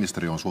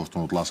valtiovarainministeriö on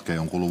suostunut laskemaan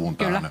jonkun luvun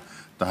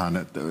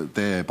tähän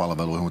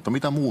TE-palveluihin, mutta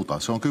mitä muuta?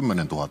 Se on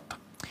 10 000.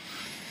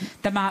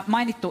 Tämä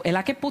mainittu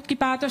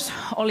eläkeputkipäätös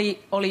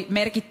oli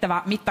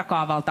merkittävä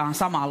mittakaavaltaan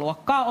samaa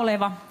luokkaa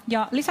oleva.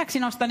 Ja lisäksi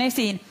nostan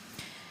esiin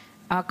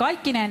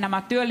kaikkineen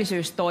nämä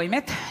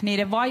työllisyystoimet,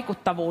 niiden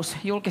vaikuttavuus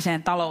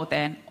julkiseen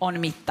talouteen on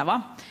mittava.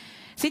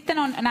 Sitten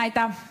on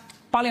näitä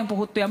paljon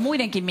puhuttuja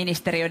muidenkin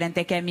ministeriöiden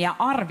tekemiä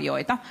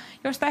arvioita,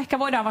 joista ehkä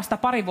voidaan vasta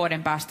parin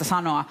vuoden päästä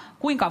sanoa,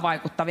 kuinka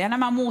vaikuttavia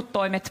nämä muut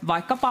toimet,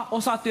 vaikkapa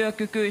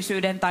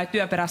osatyökykyisyyden tai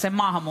työperäisen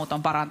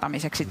maahanmuuton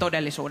parantamiseksi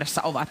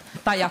todellisuudessa ovat,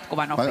 tai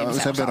jatkuvan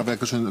oppimisen sen verran vielä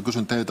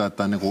kysyn teiltä,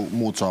 että ennen kuin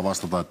muut saa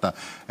vastata,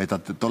 että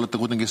te olette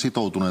kuitenkin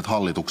sitoutuneet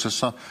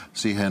hallituksessa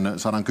siihen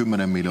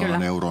 110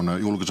 miljoonan euron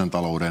julkisen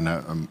talouden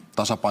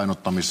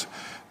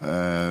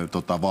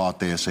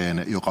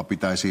tasapainottamисvaateeseen, joka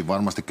pitäisi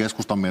varmasti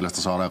keskustan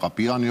mielestä saada aika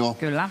pian jo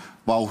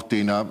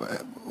vauhtiin. Ja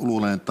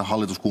luulen, että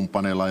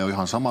hallituskumppaneilla ei ole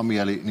ihan sama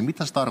mieli. Niin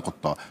mitä se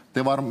tarkoittaa?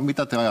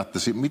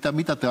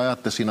 Mitä te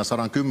ajatte siinä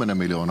 110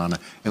 miljoonan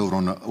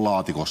euron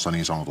laatikossa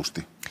niin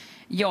sanotusti?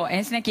 Joo,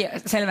 ensinnäkin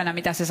selvänä,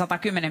 mitä se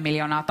 110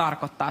 miljoonaa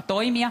tarkoittaa.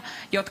 Toimia,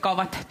 jotka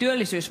ovat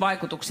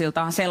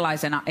työllisyysvaikutuksiltaan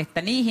sellaisena,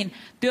 että niihin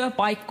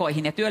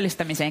työpaikkoihin ja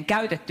työllistämiseen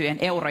käytettyjen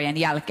eurojen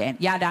jälkeen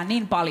jäädään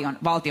niin paljon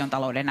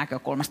valtiontalouden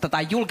näkökulmasta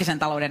tai julkisen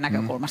talouden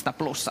näkökulmasta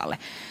plussalle.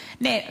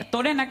 Ne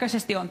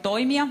todennäköisesti on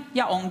toimia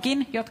ja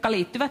onkin, jotka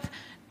liittyvät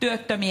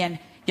työttömien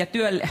ja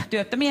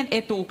työttömien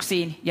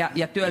etuuksiin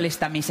ja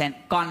työllistämisen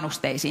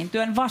kannusteisiin,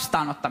 työn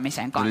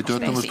vastaanottamisen kannusteisiin. Eli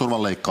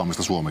työttömyysturvan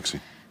leikkaamista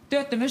suomeksi.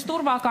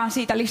 Työttömyysturvaakaan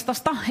siitä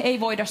listasta ei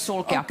voida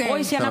sulkea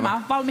pois, ja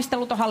nämä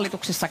valmistelut on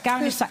hallituksessa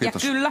käynnissä, ja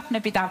kyllä ne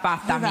pitää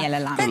päättää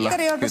mielellään.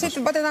 Petteri Orpo,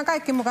 sitten otetaan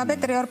kaikki mukaan.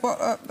 Petteri Orpo,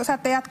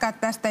 saatte jatkaa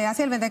tästä ja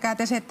selventäkää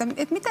te se, että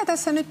mitä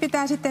tässä nyt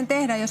pitää sitten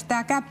tehdä, jos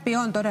tämä käppi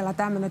on todella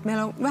tämmöinen, että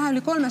meillä on vähän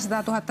yli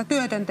 300 000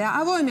 työtöntä ja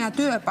avoimia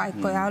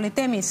työpaikkoja oli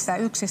TEMissä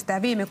yksistä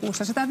ja viime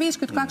kuussa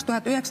 152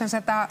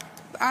 900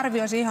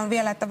 arvio siihen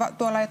vielä, että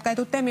tuolla, jotka ei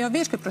tule TEMiin, on 50%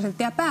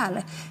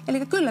 päälle.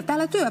 Eli kyllä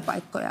täällä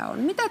työpaikkoja on.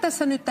 Mitä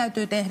tässä nyt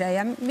täytyy tehdä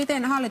ja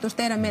miten hallitus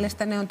teidän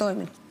mielestänne on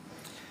toiminut?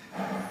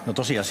 No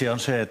tosiasia on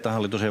se, että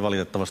hallitus ei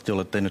valitettavasti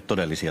ole tehnyt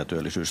todellisia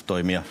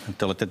työllisyystoimia.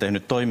 Te olette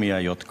tehnyt toimia,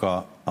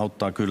 jotka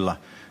auttaa kyllä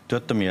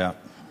työttömiä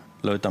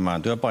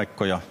löytämään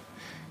työpaikkoja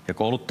ja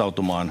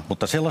kouluttautumaan,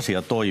 mutta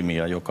sellaisia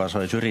toimia, joka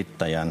saisi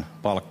yrittäjän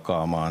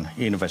palkkaamaan,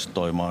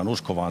 investoimaan,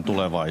 uskovaan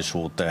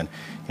tulevaisuuteen,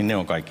 niin ne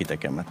on kaikki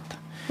tekemättä.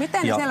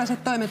 Mitä ne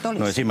sellaiset toimet olisivat?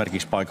 No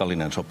esimerkiksi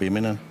paikallinen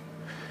sopiminen,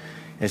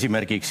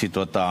 esimerkiksi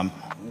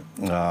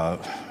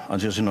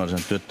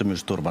ansiosidonnaisen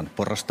työttömyysturvan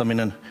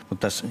porrastaminen,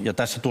 ja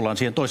tässä tullaan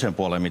siihen toiseen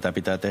puoleen, mitä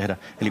pitää tehdä.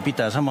 Eli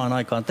pitää samaan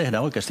aikaan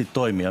tehdä oikeasti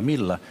toimia,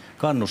 millä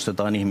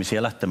kannustetaan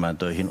ihmisiä lähtemään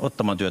töihin,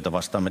 ottamaan työtä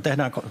vastaan. Me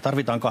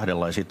tarvitaan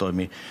kahdenlaisia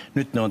toimia,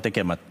 nyt ne on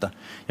tekemättä.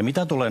 Ja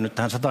mitä tulee nyt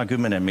tähän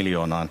 110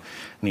 miljoonaan,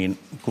 niin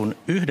kun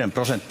 1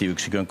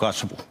 prosenttiyksikön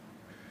kasvu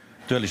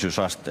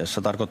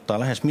työllisyysasteessa tarkoittaa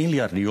lähes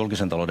miljardin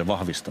julkisen talouden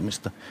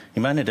vahvistamista,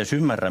 niin mä en edes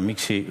ymmärrä,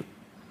 miksi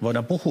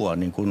voidaan puhua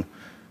niin kuin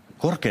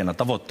korkeana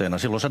tavoitteena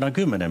silloin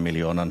 110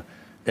 miljoonan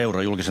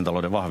euron julkisen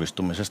talouden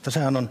vahvistumisesta.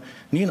 Sehän on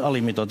niin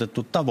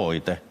alimitoitettu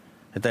tavoite,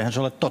 että eihän se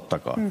ole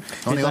tottakaan.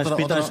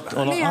 Pitäisi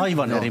olla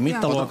aivan eri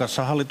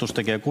mittaluokassa. Hallitus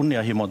tekee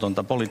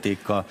kunnianhimotonta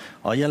politiikkaa,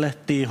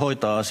 ajelehtii,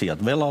 hoitaa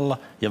asiat velalla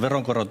ja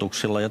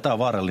veronkorotuksilla, ja tämä on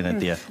vaarallinen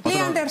tie.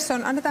 Li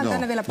Andersson, annetaan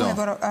tänne vielä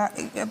puheenvuoro.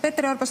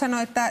 Petteri Orpo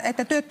sanoi,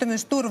 että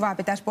työttömyysturvaa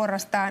pitäisi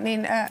porrastaa,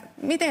 niin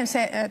miten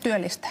se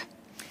työllistää?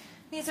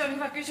 Niin, se on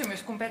hyvä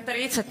kysymys, kun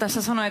Petteri itse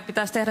tässä sanoi, että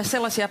pitäisi tehdä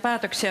sellaisia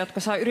päätöksiä, jotka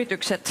saa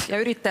yritykset ja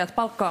yrittäjät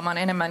palkkaamaan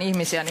enemmän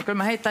ihmisiä, niin kyllä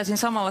mä heittäisin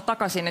samalla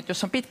takaisin, että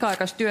jos on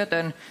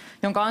pitkäaikaistyötön,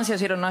 jonka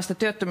ansiosidonnaista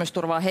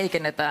työttömyysturvaa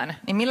heikennetään,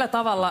 niin millä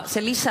tavalla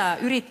se lisää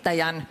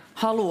yrittäjän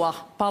halua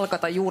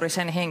palkata juuri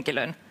sen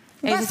henkilön?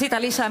 Ei se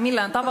sitä lisää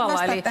millään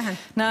tavalla. Eli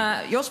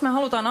jos me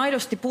halutaan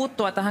aidosti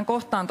puuttua tähän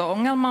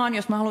kohtaanto-ongelmaan,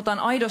 jos me halutaan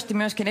aidosti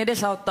myöskin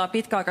edesauttaa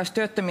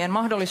pitkäaikaistyöttömien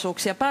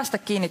mahdollisuuksia päästä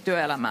kiinni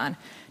työelämään,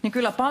 niin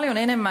kyllä paljon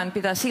enemmän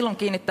pitää silloin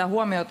kiinnittää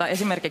huomiota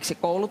esimerkiksi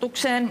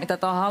koulutukseen, mitä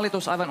tämä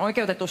hallitus aivan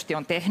oikeutetusti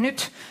on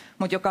tehnyt,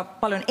 mutta joka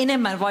paljon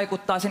enemmän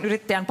vaikuttaa sen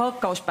yrittäjän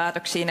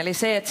palkkauspäätöksiin, eli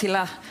se, että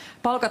sillä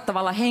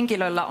palkattavalla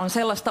henkilöllä on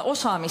sellaista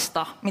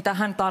osaamista, mitä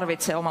hän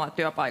tarvitsee omalla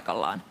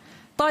työpaikallaan.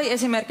 Tai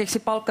esimerkiksi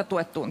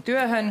palkkatuettuun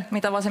työhön,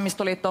 mitä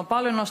vasemmistoliitto on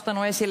paljon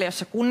nostanut esille,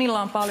 jossa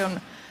kunnilla on paljon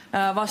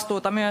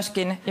vastuuta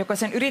myöskin, joka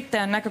sen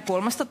yrittäjän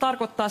näkökulmasta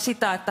tarkoittaa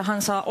sitä, että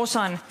hän saa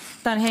osan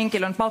tämän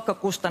henkilön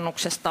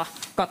palkkakustannuksesta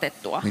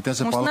katettua. Miten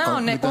se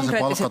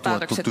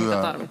palkkatuettu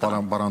työ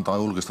parantaa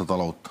julkista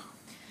taloutta?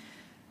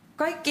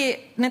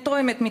 Kaikki ne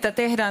toimet, mitä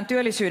tehdään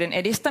työllisyyden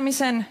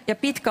edistämisen ja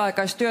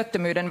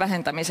pitkäaikaistyöttömyyden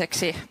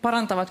vähentämiseksi,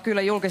 parantavat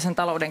kyllä julkisen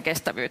talouden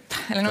kestävyyttä.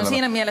 Eli ne on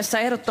siinä mielessä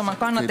ehdottoman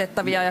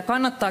kannatettavia ja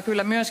kannattaa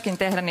kyllä myöskin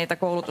tehdä niitä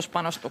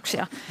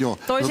koulutuspanostuksia.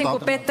 Toisin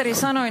kuin Petteri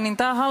sanoi, niin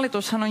tämä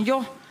hallitushan on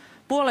jo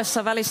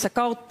puolessa välissä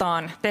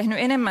kauttaan tehnyt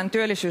enemmän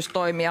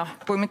työllisyystoimia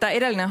kuin mitä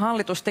edellinen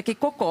hallitus teki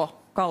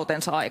koko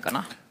kautensa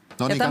aikana.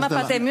 No niin, ja tämä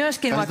pätee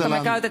myöskin, vaikka me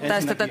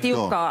käytettäisiin tätä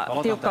tiukkaa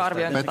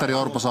arviointia. Petteri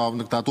Orpo saa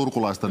nyt tämä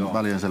turkulaisten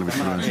välien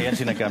selvittelyä. Ei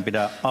ensinnäkään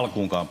pidä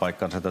alkuunkaan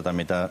paikkansa tätä,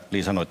 mitä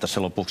Li sanoi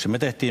tässä lopuksi. Me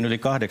tehtiin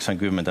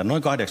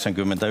noin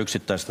 80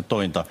 yksittäistä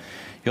tointa,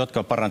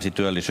 jotka paransi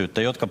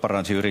työllisyyttä, jotka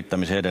paransi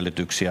yrittämisen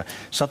edellytyksiä.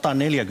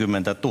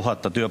 140 000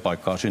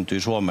 työpaikkaa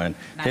syntyi Suomeen.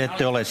 Te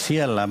ette ole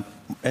siellä,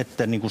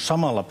 ette niin kuin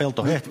samalla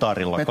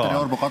peltohehtaarillakaan.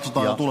 Petteri Orpo,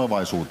 katsotaan jo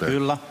tulevaisuuteen.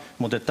 Kyllä,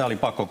 mutta tämä oli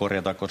pakko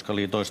korjata, koska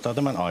Li toistaa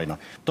tämän aina.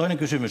 Toinen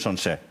kysymys on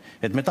se,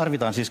 että me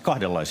tarvitaan siis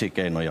kahdenlaisia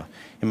keinoja.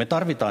 Ja me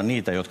tarvitaan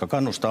niitä, jotka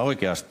kannustaa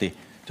oikeasti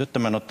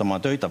työttömän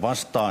ottamaan töitä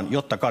vastaan,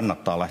 jotta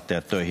kannattaa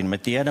lähteä töihin. Me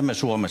tiedämme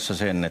Suomessa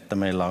sen, että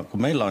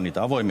kun meillä on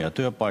niitä avoimia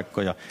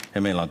työpaikkoja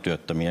ja meillä on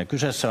työttömiä.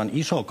 Kyseessä on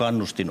iso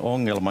kannustin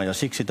ongelma ja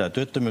siksi tämä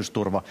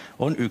työttömyysturva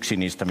on yksi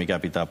niistä, mikä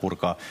pitää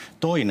purkaa.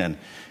 Toinen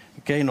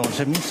keino on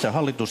se, missä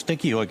hallitus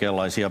teki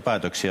oikeanlaisia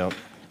päätöksiä,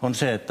 on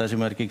se, että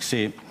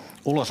esimerkiksi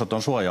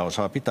ulosoton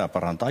suojaosaa pitää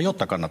parantaa,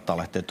 jotta kannattaa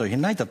lähteä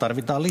töihin. Näitä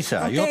tarvitaan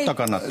lisää, jotta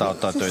kannattaa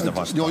ottaa töitä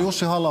vastaan. Joo,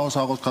 Jussi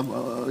Halla-osaa, koska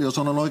jos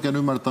olen oikein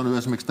ymmärtänyt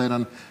esimerkiksi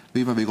teidän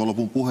viime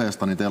viikonlopun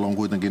puheesta, niin teillä on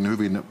kuitenkin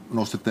hyvin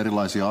nostitte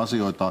erilaisia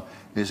asioita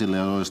esille,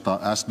 joista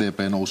SDP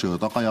nousi jo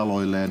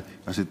takajaloilleen.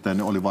 Ja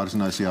sitten oli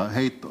varsinaisia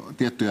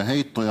tiettyjä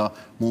heittoja,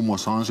 muun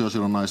muassa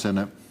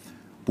ansiosidonnaisen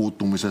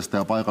puuttumisesta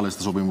ja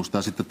paikallisesta sopimusta.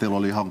 Ja sitten teillä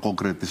oli ihan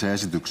konkreettisia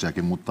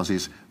esityksiäkin, mutta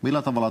siis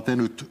millä tavalla te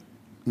nyt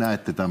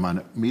näette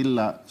tämän,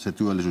 millä se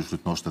työllisyys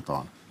nyt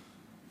nostetaan?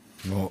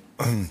 No,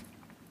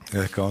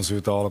 ehkä on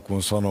syytä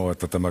alkuun sanoa,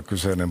 että tämä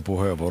kyseinen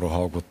puheenvuoro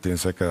haukuttiin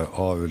sekä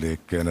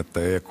AY-liikkeen että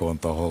EK:n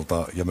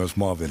taholta ja myös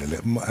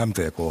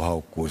MTK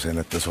haukkui sen,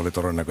 että se oli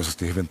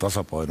todennäköisesti hyvin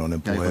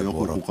tasapainoinen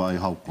puheenvuoro. Kukaan ei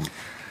haukkunut.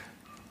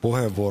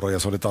 Puheenvuoro ja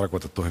se oli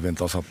tarkoitettu hyvin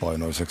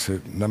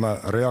tasapainoiseksi. Nämä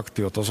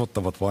reaktiot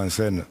osoittavat vain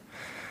sen,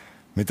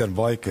 miten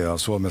vaikeaa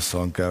Suomessa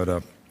on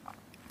käydä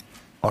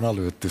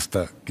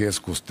analyyttistä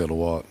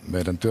keskustelua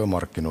meidän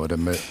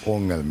työmarkkinoidemme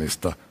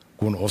ongelmista,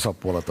 kun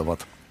osapuolet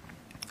ovat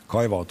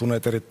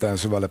kaivautuneet erittäin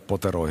syvälle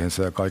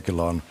poteroihinsa ja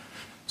kaikilla on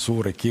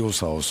suuri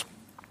kiusaus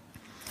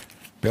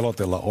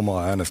pelotella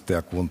omaa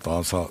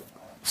äänestäjäkuntaansa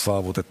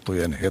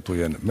saavutettujen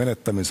etujen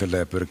menettämiselle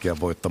ja pyrkiä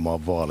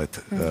voittamaan vaalit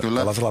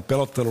tällaisella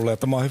pelottelulla, ja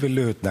tämä on hyvin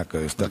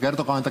lyhytnäköistä.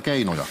 Kertokaa niitä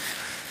keinoja.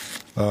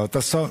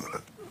 Tässä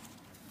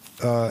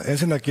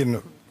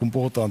ensinnäkin, kun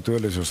puhutaan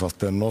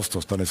työllisyysasteen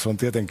nostosta, niin se on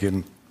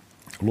tietenkin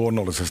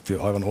luonnollisesti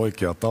aivan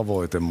oikea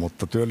tavoite,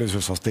 mutta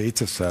työllisyysaste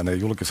itsessään ei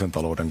julkisen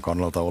talouden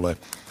kannalta ole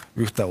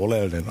yhtä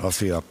oleellinen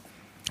asia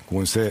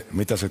kuin se,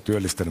 mitä se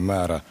työllisten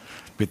määrä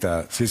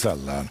pitää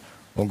sisällään.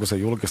 Onko se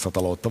julkista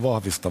taloutta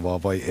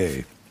vahvistavaa vai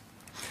ei?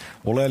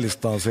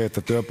 Oleellista on se,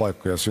 että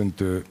työpaikkoja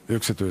syntyy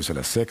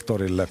yksityiselle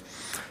sektorille.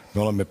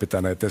 Me olemme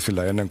pitäneet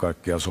esillä ennen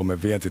kaikkea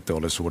Suomen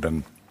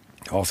vientiteollisuuden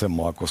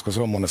asemaa, koska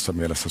se on monessa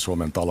mielessä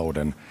Suomen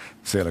talouden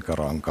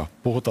selkäranka.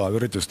 Puhutaan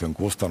yritysten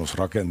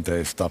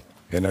kustannusrakenteista,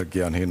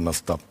 energian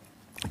hinnasta,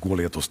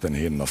 kuljetusten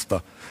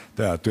hinnasta,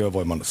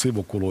 työvoiman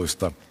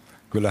sivukuluista.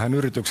 Kyllähän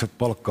yritykset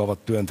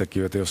palkkaavat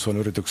työntekijöitä, jos on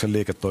yrityksen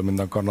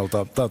liiketoiminnan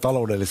kannalta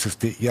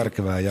taloudellisesti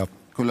järkevää ja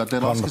Kyllä te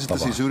laskisitte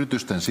siis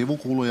yritysten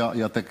sivukuluja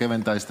ja te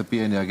keventäisitte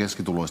pieniä ja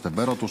keskituloisten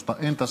verotusta.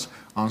 Entäs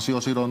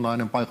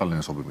ansiosidonnainen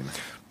paikallinen sopiminen?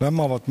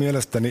 Nämä ovat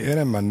mielestäni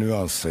enemmän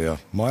nyansseja.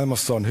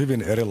 Maailmassa on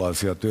hyvin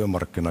erilaisia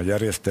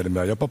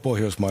työmarkkinajärjestelmiä, jopa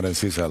Pohjoismaiden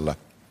sisällä.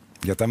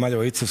 Ja tämä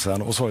jo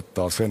itsessään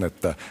osoittaa sen,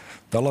 että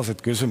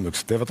tällaiset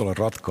kysymykset eivät ole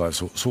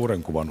ratkaisu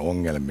suuren kuvan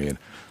ongelmiin.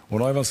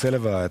 On aivan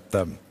selvää,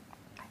 että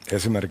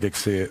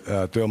esimerkiksi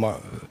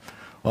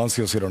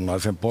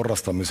ansiosidonnaisen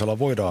porrastamisella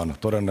voidaan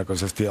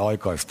todennäköisesti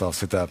aikaistaa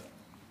sitä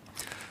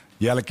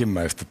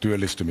jälkimmäistä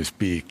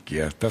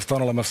työllistymispiikkiä. Tästä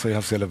on olemassa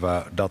ihan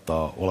selvää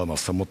dataa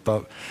olemassa,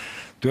 mutta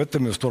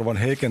työttömyysturvan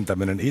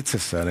heikentäminen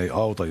itsessään ei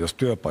auta, jos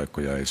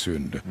työpaikkoja ei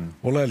synny.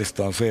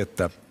 Oleellista on se,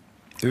 että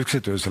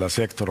yksityisellä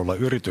sektorilla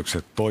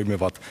yritykset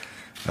toimivat.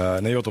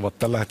 Ne joutuvat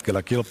tällä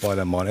hetkellä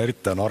kilpailemaan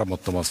erittäin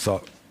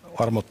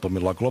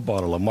armottomilla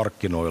globaalilla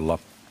markkinoilla.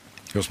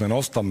 Jos me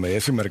nostamme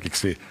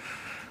esimerkiksi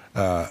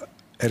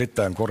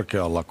erittäin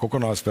korkealla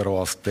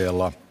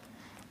kokonaisveroasteella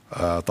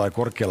tai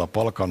korkealla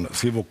palkan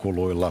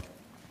sivukuluilla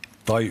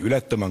tai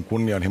ylettömän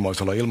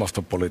kunnianhimoisella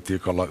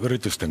ilmastopolitiikalla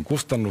yritysten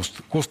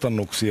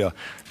kustannuksia,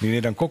 niin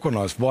niiden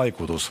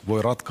kokonaisvaikutus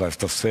voi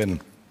ratkaista sen,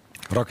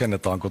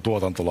 rakennetaanko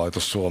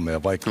tuotantolaitos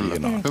Suomeen vai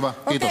Kiinaan. Hyvä,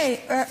 kiitos.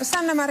 Okei,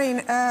 Sanna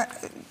Marin,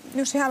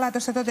 Jussi Halla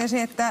tuossa totesi,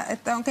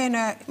 että on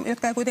keinoja,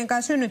 jotka ei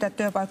kuitenkaan synnytä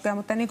työpaikkoja,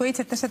 mutta niin kuin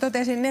itse tässä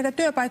totesin, näitä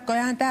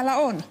työpaikkojahan täällä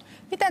on.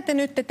 Mitä te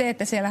nyt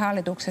teette siellä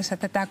hallituksessa,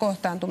 että tämä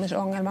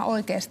kohtaantumisongelma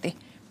oikeasti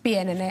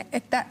pienenee,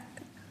 että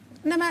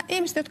nämä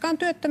ihmiset, jotka on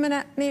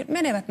työttömänä, niin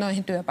menevät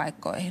noihin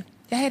työpaikkoihin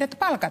ja heidät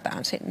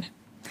palkataan sinne?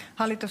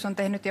 Hallitus on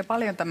tehnyt jo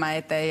paljon tämän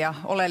eteen ja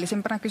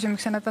oleellisimpana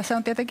kysymyksenä tässä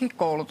on tietenkin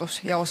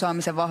koulutus ja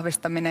osaamisen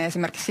vahvistaminen.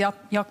 Esimerkiksi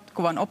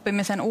jatkuvan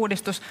oppimisen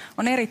uudistus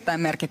on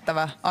erittäin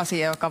merkittävä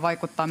asia, joka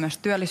vaikuttaa myös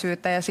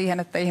työllisyyteen ja siihen,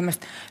 että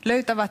ihmiset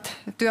löytävät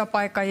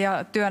työpaikan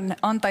ja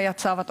työnantajat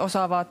saavat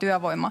osaavaa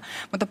työvoimaa.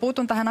 Mutta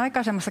puutun tähän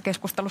aikaisemmassa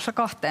keskustelussa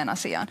kahteen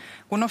asiaan.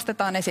 Kun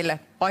nostetaan esille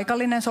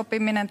paikallinen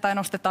sopiminen tai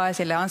nostetaan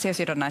esille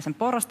ansiosidonnaisen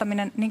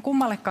porrastaminen, niin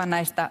kummallekaan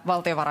näistä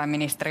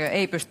valtiovarainministeriö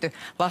ei pysty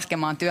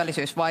laskemaan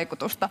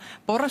työllisyysvaikutusta.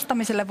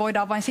 Porrastamiselle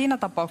voidaan vain siinä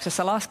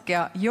tapauksessa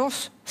laskea,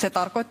 jos se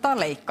tarkoittaa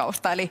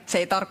leikkausta. Eli se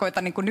ei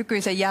tarkoita niin kuin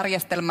nykyisen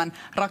järjestelmän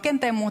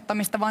rakenteen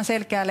muuttamista, vaan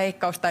selkeää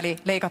leikkausta, eli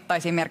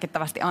leikattaisiin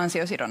merkittävästi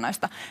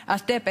ansiosidonnaista.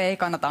 SDP ei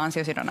kannata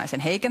ansiosidonnaisen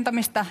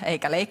heikentämistä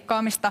eikä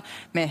leikkaamista.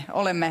 Me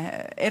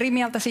olemme eri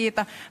mieltä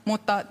siitä,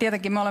 mutta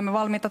tietenkin me olemme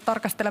valmiita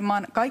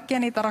tarkastelemaan kaikkia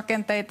niitä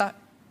rakenteita,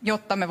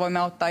 jotta me voimme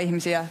auttaa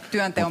ihmisiä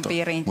työnteon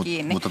piiriin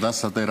kiinni. Mutta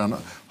tässä teidän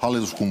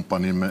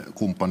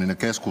hallituskumppaninne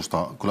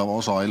keskusta kyllä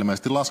osaa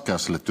ilmeisesti laskea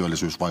sille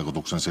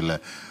työllisyysvaikutuksen sille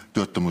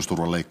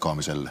työttömyysturvan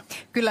leikkaamiselle.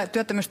 Kyllä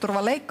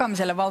työttömyysturvan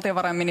leikkaamiselle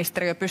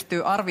valtiovarainministeriö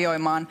pystyy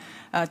arvioimaan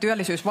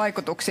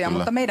työllisyysvaikutuksia,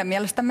 mutta meidän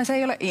mielestämme se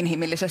ei ole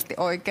inhimillisesti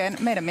oikein.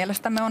 Meidän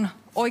mielestämme on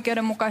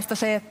oikeudenmukaista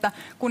se, että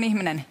kun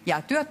ihminen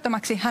jää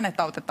työttömäksi, hänet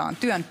autetaan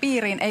työn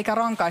piiriin, eikä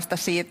rankaista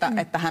siitä,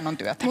 että hän on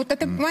työtön. Mutta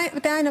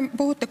te aina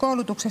puhutte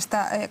koulutuksesta,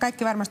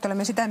 kaikki varmasti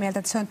olemme sitä mieltä,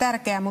 että se on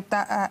tärkeää,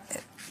 mutta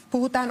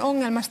puhutaan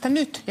ongelmasta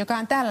nyt, joka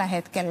on tällä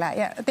hetkellä.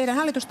 Ja teidän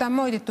hallitusta on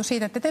moitittu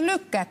siitä, että te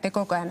lykkäätte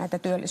koko ajan näitä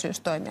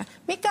työllisyystoimia.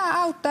 Mikä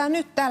auttaa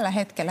nyt tällä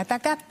hetkellä? Tämä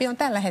käppi on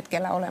tällä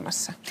hetkellä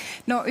olemassa.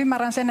 No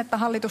ymmärrän sen, että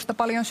hallitusta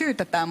paljon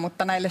syytetään,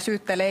 mutta näille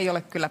syytteille ei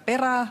ole kyllä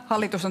perää.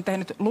 Hallitus on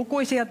tehnyt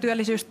lukuisia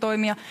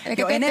työllisyystoimia.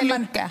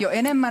 Jo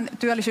enemmän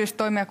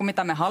työllisyystoimia kuin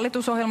mitä me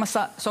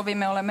hallitusohjelmassa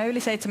sovimme. Olemme yli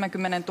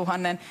 70 000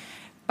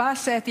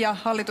 päässeet ja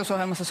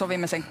hallitusohjelmassa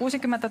sovimme sen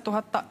 60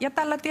 000 ja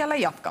tällä tiellä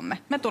jatkamme.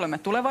 Me tulemme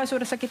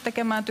tulevaisuudessakin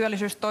tekemään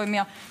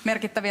työllisyystoimia,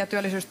 merkittäviä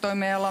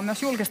työllisyystoimia, joilla on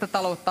myös julkista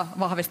taloutta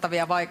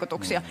vahvistavia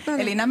vaikutuksia.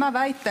 Eli nämä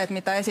väitteet,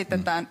 mitä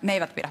esitetään, ne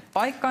eivät pidä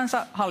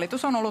paikkaansa.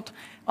 Hallitus on ollut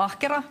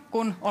ahkera,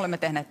 kun olemme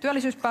tehneet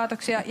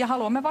työllisyyspäätöksiä ja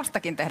haluamme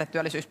vastakin tehdä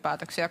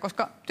työllisyyspäätöksiä,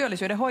 koska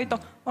työllisyyden hoito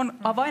on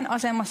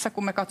avainasemassa,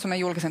 kun me katsomme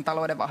julkisen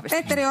talouden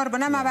vahvistamista. Petteri Orpo,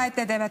 nämä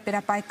väitteet eivät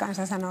pidä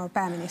paikkaansa, sanoo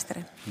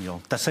pääministeri.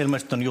 Joo, tässä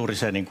ilmeisesti on juuri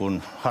se niin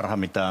kuin harha,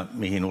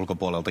 mihin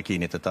ulkopuolelta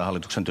kiinnitetään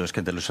hallituksen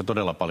työskentelyssä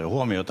todella paljon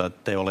huomiota, että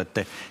te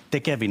olette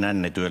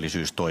tekevinänne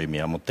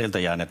työllisyystoimia, mutta teiltä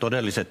jää ne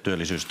todelliset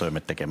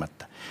työllisyystoimet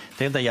tekemättä.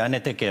 Teiltä jää ne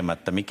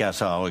tekemättä, mikä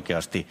saa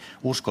oikeasti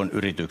uskon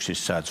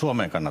yrityksissä, että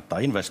Suomeen kannattaa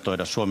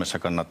investoida, Suomessa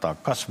kannattaa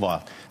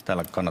kasvaa,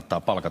 täällä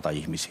kannattaa palkata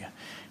ihmisiä.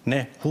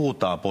 Ne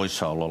huutaa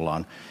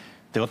poissaolollaan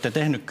Te olette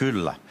tehnyt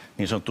kyllä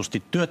niin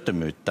sanotusti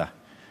työttömyyttä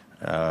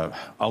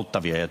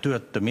auttavia ja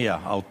työttömiä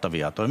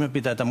auttavia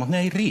toimenpiteitä, mutta ne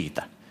ei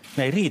riitä.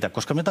 Ne ei riitä,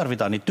 koska me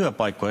tarvitaan niitä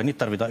työpaikkoja, niitä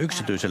tarvitaan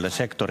yksityiselle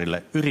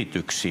sektorille,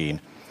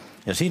 yrityksiin.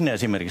 Ja sinne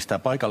esimerkiksi tämä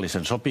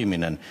paikallisen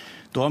sopiminen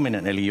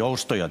tuominen, eli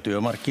joustoja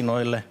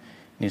työmarkkinoille,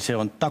 niin se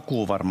on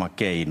takuuvarma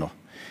keino.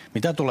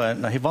 Mitä tulee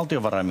näihin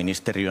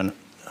valtiovarainministeriön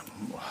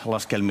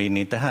laskelmiin,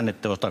 niin tehän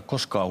ette ota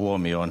koskaan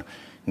huomioon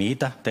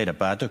niitä teidän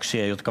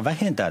päätöksiä, jotka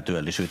vähentää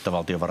työllisyyttä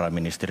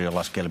valtiovarainministeriön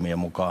laskelmien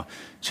mukaan.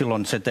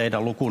 Silloin se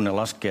teidän lukunne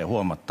laskee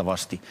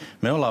huomattavasti.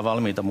 Me ollaan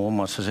valmiita muun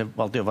muassa se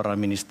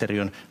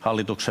valtiovarainministeriön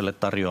hallitukselle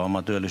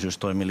tarjoama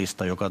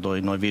työllisyystoimilista, joka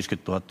toi noin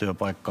 50 000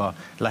 työpaikkaa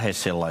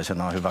lähes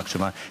sellaisenaan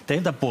hyväksymään.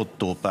 Teiltä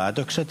puuttuu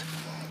päätökset.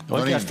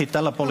 Oikeasti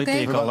tällä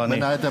politiikalla...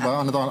 Mennään eteenpäin.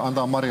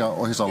 Antaa Maria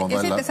Ohisalon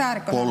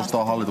välillä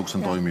puolustaa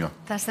hallituksen toimia.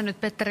 Tässä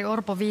nyt Petteri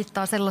Orpo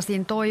viittaa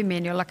sellaisiin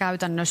toimiin, joilla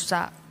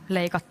käytännössä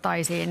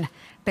leikattaisiin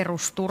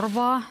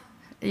perusturvaa.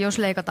 Jos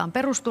leikataan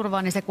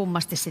perusturvaa, niin se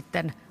kummasti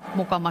sitten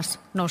mukamas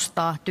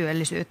nostaa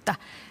työllisyyttä.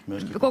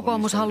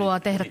 Kokoomus haluaa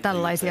tehdä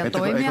tällaisia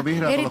toimia,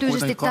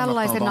 erityisesti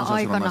tällaisena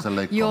aikana,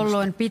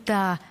 jolloin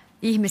pitää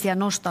ihmisiä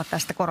nostaa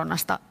tästä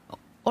koronasta.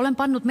 Olen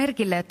pannut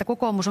merkille, että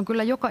kokoomus on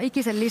kyllä joka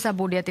ikisen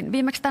lisäbudjetin,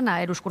 viimeksi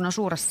tänään eduskunnan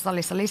suuressa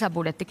salissa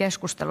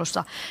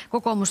lisäbudjettikeskustelussa,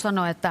 kokoomus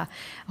sanoi, että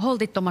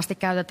holtittomasti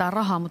käytetään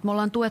rahaa, mutta me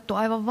ollaan tuettu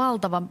aivan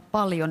valtavan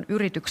paljon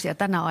yrityksiä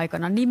tänä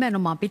aikana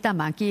nimenomaan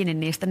pitämään kiinni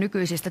niistä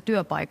nykyisistä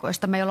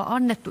työpaikoista. Me ei olla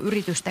annettu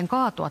yritysten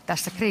kaatua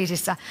tässä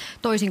kriisissä,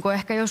 toisin kuin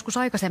ehkä joskus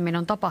aikaisemmin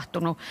on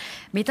tapahtunut.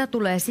 Mitä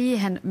tulee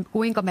siihen,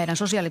 kuinka meidän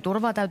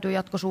sosiaaliturvaa täytyy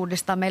jatkossa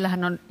uudistaa,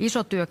 meillähän on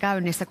iso työ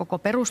käynnissä koko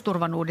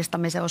perusturvan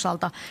uudistamisen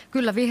osalta.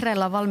 Kyllä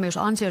vihreillä on valmius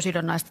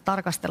ansiosidonnaista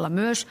tarkastella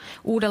myös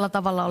uudella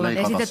tavalla. Ollaan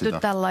esitetty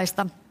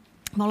tällaista.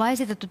 Me ollaan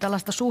esitetty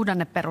tällaista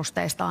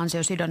suhdanneperusteista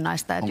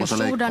ansiosidonnaista. Että jos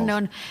suhdanne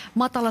on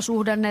matala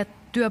suhdanne,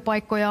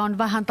 työpaikkoja on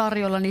vähän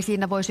tarjolla, niin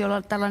siinä voisi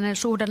olla tällainen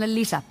suhdanne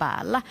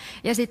lisäpäällä.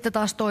 Ja sitten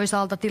taas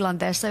toisaalta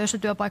tilanteessa, jossa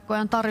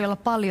työpaikkoja on tarjolla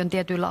paljon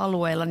tietyillä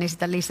alueilla, niin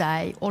sitä lisää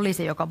ei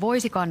olisi, joka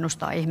voisi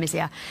kannustaa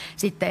ihmisiä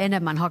sitten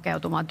enemmän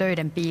hakeutumaan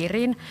töiden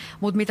piiriin.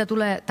 Mutta mitä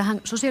tulee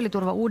tähän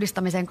sosiaaliturvan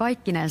uudistamiseen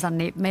kaikkinensa,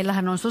 niin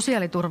meillähän on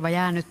sosiaaliturva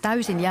jäänyt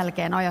täysin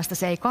jälkeen ajasta.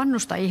 Se ei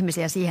kannusta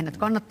ihmisiä siihen, että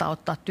kannattaa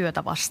ottaa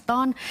työtä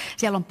vastaan.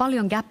 Siellä on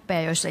paljon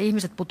gäppejä, joissa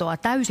ihmiset putoaa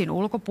täysin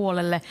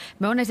ulkopuolelle.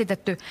 Me on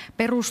esitetty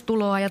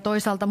perustuloa ja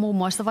toisaalta muun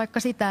muassa vaikka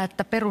sitä,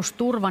 että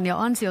perusturvan ja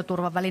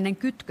ansioturvan välinen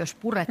kytkös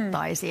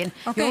purettaisiin,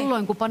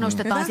 jolloin kun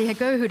panostetaan siihen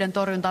köyhyyden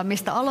torjuntaan,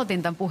 mistä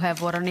aloitin tämän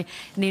puheenvuoron,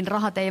 niin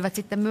rahat eivät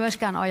sitten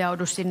myöskään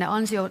ajaudu sinne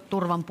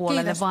ansioturvan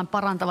puolelle, vaan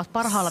parantavat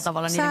parhaalla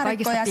tavalla niiden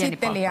kaikista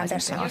pienipalkkaisempien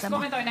asemaa. Jos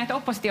kommentoin näitä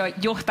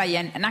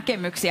oppositiojohtajien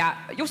näkemyksiä,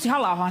 Jussi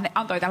Halla-aho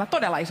antoi täällä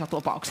todella isot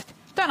lupaukset.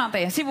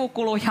 Työnantajien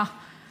sivukuluja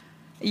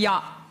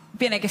ja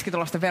pienen ja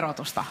keskituloisten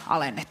verotusta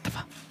alennettava.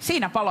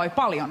 Siinä paloi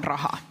paljon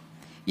rahaa.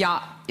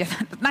 Ja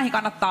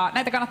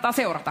näitä kannattaa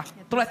seurata.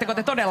 Tuletteko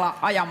te todella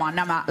ajamaan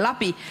nämä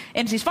läpi?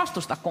 En siis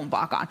vastusta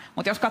kumpaakaan,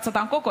 mutta jos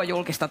katsotaan koko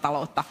julkista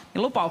taloutta,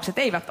 niin lupaukset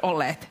eivät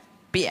olleet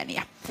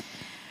pieniä.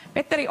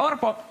 Petteri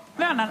Orpo,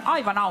 myönnän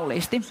aivan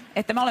auliisti,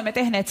 että me olemme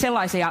tehneet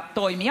sellaisia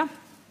toimia,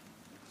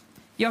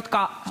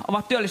 jotka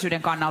ovat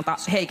työllisyyden kannalta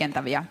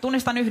heikentäviä.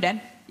 Tunnistan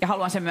yhden ja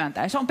haluan sen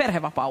myöntää, ja se on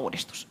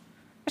perhevapaa-uudistus.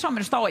 Ja se on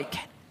minusta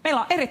oikein.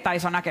 Meillä on erittäin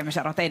iso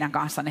näkemysero teidän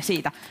kanssanne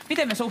siitä,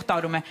 miten me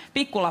suhtaudumme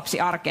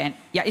pikkulapsiarkeen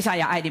ja isän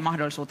ja äidin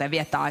mahdollisuuteen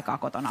viettää aikaa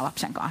kotona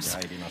lapsen kanssa.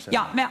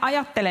 Ja me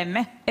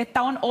ajattelemme,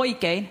 että on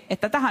oikein,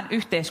 että tähän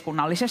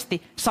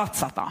yhteiskunnallisesti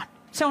satsataan.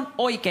 Se on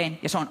oikein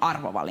ja se on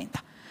arvovalinta.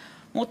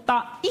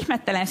 Mutta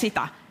ihmettelen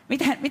sitä,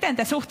 miten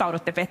te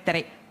suhtaudutte,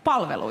 Petteri,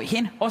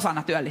 palveluihin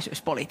osana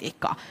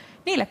työllisyyspolitiikkaa.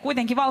 Niille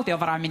kuitenkin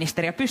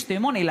valtiovarainministeriö pystyy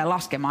monille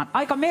laskemaan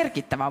aika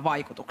merkittävän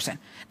vaikutuksen.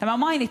 Tämä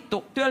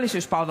mainittu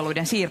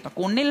työllisyyspalveluiden siirto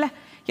kunnille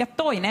ja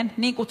toinen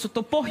niin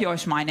kutsuttu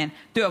pohjoismainen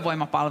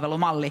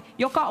työvoimapalvelumalli,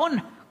 joka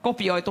on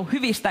kopioitu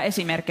hyvistä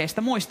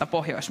esimerkkeistä muista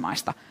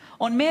Pohjoismaista,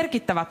 on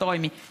merkittävä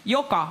toimi,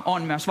 joka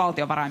on myös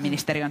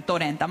valtiovarainministeriön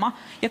todentama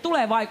ja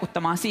tulee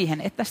vaikuttamaan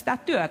siihen, että sitä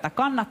työtä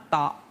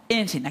kannattaa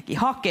ensinnäkin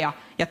hakea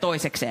ja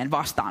toisekseen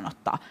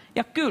vastaanottaa.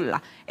 Ja kyllä,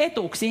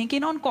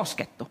 etuuksiinkin on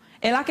koskettu.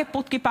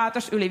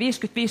 Eläkeputkipäätös yli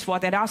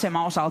 55-vuotiaiden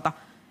aseman osalta,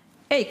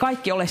 ei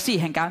kaikki ole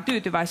siihenkään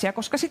tyytyväisiä,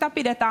 koska sitä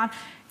pidetään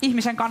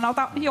ihmisen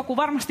kannalta joku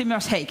varmasti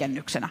myös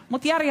heikennyksenä.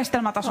 Mutta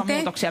järjestelmätason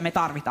muutoksia me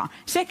tarvitaan.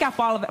 Sekä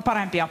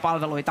parempia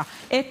palveluita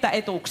että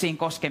etuuksiin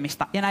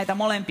koskemista. Ja näitä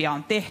molempia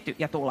on tehty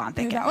ja tullaan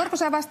tekemään. Orpo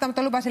saa vastaan,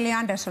 mutta lupasin Li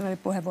Anderssonille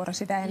puheenvuoro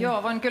sitä ennen.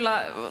 Joo, voin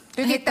kyllä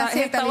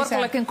heittää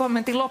Orpollekin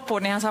kommentin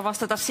loppuun, niin hän saa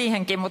vastata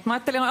siihenkin. Mutta mä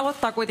ajattelin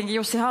aloittaa kuitenkin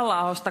Jussi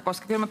Halla-ahosta,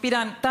 koska kyllä mä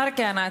pidän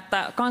tärkeänä,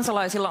 että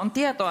kansalaisilla on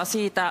tietoa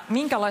siitä,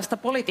 minkälaista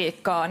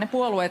politiikkaa ne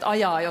puolueet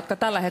ajaa, jotka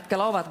tällä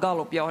hetkellä ovat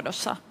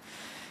Gallup-johdossa.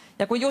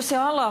 Ja kun Jussi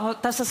Halla-aho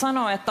tässä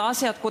sanoo, että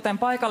asiat kuten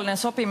paikallinen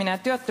sopiminen ja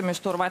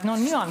työttömyysturva, että ne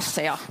on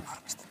nyansseja,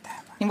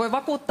 niin voi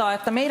vakuuttaa,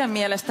 että meidän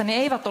mielestä ne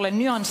eivät ole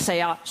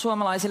nyansseja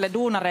suomalaisille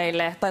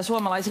duunareille tai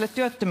suomalaisille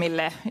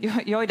työttömille,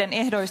 joiden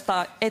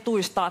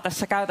etuista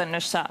tässä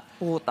käytännössä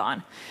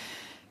puhutaan.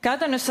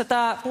 Käytännössä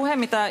tämä puhe,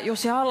 mitä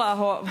Jussi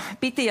Halla-aho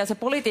piti ja se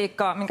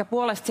politiikka, minkä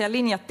puolesta siellä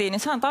linjattiin, niin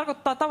sehän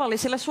tarkoittaa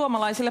tavallisille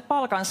suomalaisille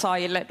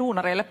palkansaajille,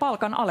 duunareille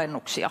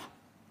palkanalennuksia.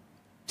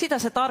 Sitä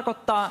se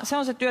tarkoittaa. Se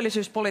on se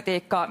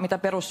työllisyyspolitiikka, mitä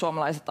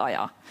perussuomalaiset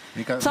ajaa.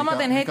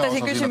 Samaten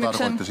heittäisin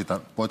kysymyksen,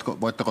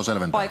 voitteko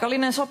selventää?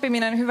 Paikallinen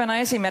sopiminen hyvänä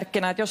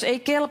esimerkkinä, että jos ei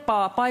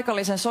kelpaa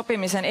paikallisen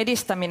sopimisen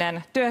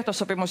edistäminen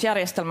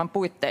työehtosopimusjärjestelmän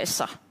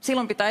puitteissa,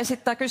 silloin pitää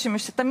esittää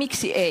kysymys, että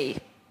miksi ei?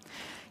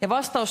 Ja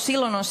vastaus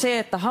silloin on se,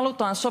 että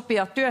halutaan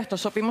sopia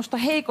työehtosopimusta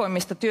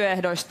heikoimmista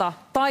työehdoista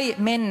tai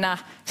mennä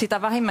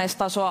sitä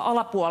vähimmäistasoa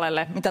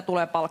alapuolelle, mitä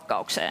tulee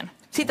palkkaukseen.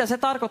 Sitä se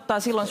tarkoittaa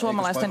silloin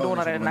suomalaisten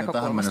duunareiden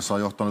näkökulmasta. Tähän mennessä on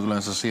johtanut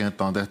yleensä siihen,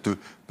 että on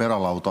tehty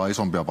perälautaa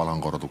isompia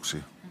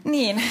palkankorotuksia.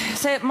 Niin,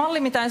 se malli,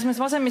 mitä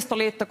esimerkiksi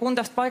vasemmistoliitto, kun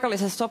tästä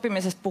paikallisesta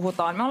sopimisesta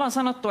puhutaan, me ollaan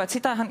sanottu, että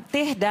sitähän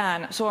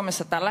tehdään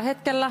Suomessa tällä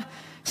hetkellä.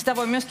 Sitä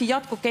voi myöskin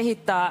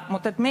jatkokehittää,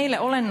 mutta että meille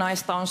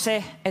olennaista on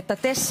se, että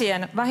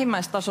TESien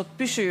vähimmäistasot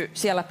pysyy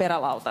siellä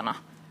perälautana.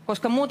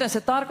 Koska muuten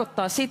se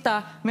tarkoittaa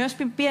sitä, myös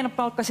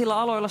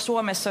pienipalkkaisilla aloilla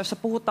Suomessa, jossa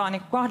puhutaan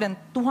niin 2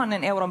 000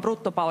 euron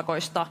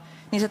bruttopalkoista,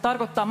 niin se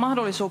tarkoittaa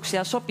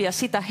mahdollisuuksia sopia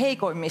sitä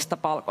heikoimmista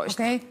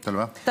palkoista. Okay.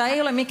 Tämä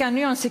ei ole mikään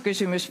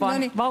nyanssikysymys,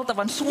 vaan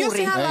valtavan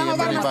suuri.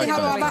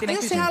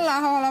 Jussi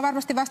Halla-aho haluaa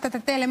varmasti vastata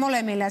teille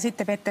molemmille ja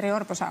sitten Petteri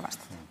Orpo saa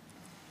vastata.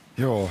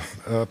 Joo,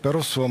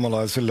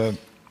 perussuomalaisille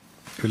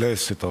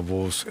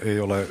yleissitovuus ei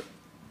ole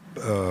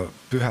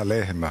pyhä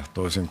lehmä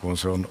toisin kuin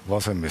se on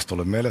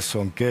vasemmistolle. Meille se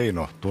on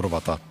keino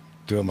turvata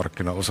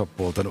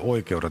työmarkkinaosapuolten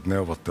oikeudet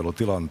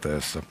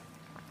neuvottelutilanteessa.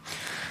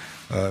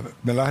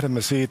 Me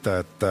lähdemme siitä,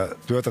 että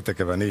työtä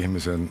tekevän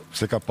ihmisen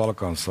sekä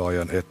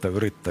palkansaajan että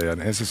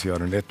yrittäjän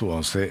ensisijainen etu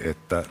on se,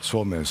 että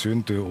Suomeen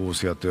syntyy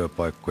uusia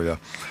työpaikkoja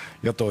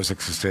ja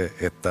toiseksi se,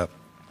 että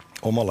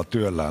omalla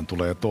työllään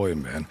tulee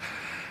toimeen.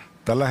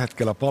 Tällä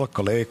hetkellä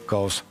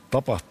palkkaleikkaus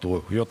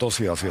tapahtuu jo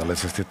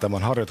tosiasiallisesti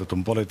tämän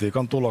harjoitetun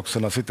politiikan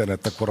tuloksena siten,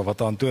 että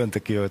korvataan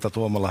työntekijöitä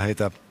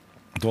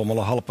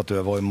tuomalla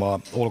halpatyövoimaa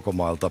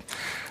ulkomailta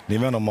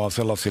nimenomaan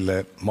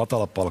sellaisille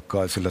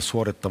matalapalkkaisille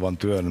suorittavan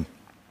työn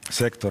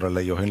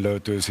sektoreille, joihin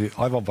löytyisi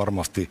aivan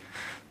varmasti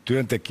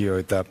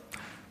työntekijöitä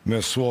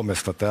myös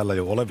Suomesta täällä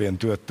jo olevien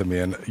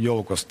työttömien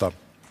joukosta,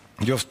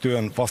 jos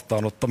työn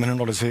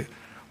vastaanottaminen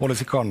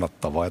olisi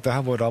kannattavaa. Ja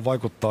tähän voidaan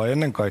vaikuttaa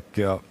ennen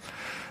kaikkea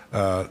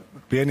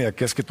pieni- ja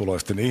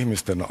keskituloisten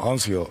ihmisten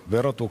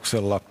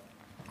ansioverotuksella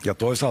ja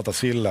toisaalta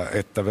sillä,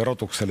 että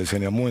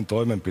verotuksellisen ja muin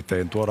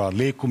toimenpitein tuodaan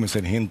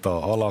liikkumisen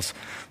hintaa alas.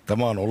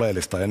 Tämä on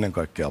oleellista ennen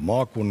kaikkea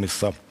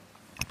maakunnissa,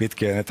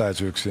 pitkien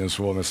etäisyyksien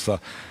Suomessa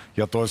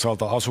ja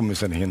toisaalta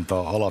asumisen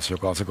hintaa alas,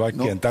 joka on se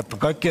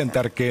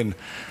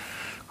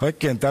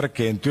kaikkein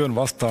tärkein työn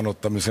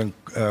vastaanottamisen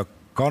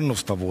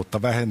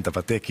kannustavuutta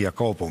vähentävä tekijä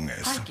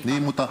kaupungeissa.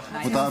 Niin, mutta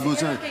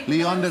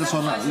Li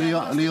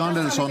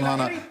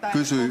Anderssonhan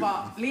kysyi...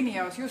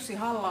 linjaus Jussi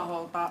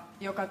Halla-aholta,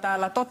 joka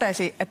täällä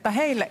totesi, että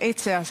heille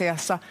itse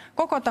asiassa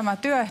koko tämä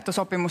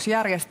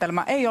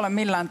työehtosopimusjärjestelmä ei ole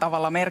millään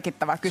tavalla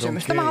merkittävä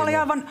kysymys. Tämä oli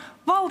aivan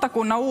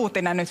valtakunnan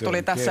uutinen nyt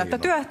tuli tässä, että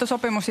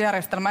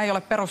työehtosopimusjärjestelmä ei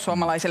ole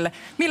perussuomalaisille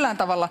millään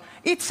tavalla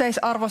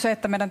itseisarvo se,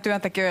 että meidän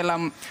työntekijöillä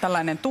on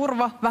tällainen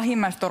turva,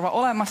 vähimmäisturva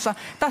olemassa.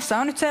 Tässä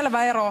on nyt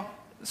selvä ero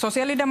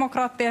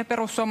sosiaalidemokraattien ja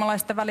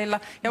perussuomalaisten välillä,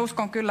 ja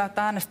uskon kyllä,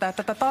 että äänestäjät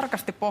tätä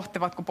tarkasti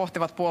pohtivat, kun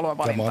pohtivat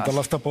puoluevalintaa. Tämä on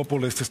tällaista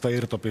populistista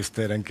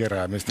irtopisteiden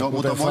keräämistä. No,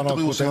 mutta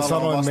voitteko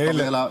vastata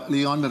vielä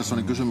Li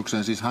Anderssonin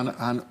kysymykseen? Siis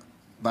hän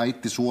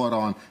väitti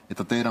suoraan,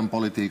 että teidän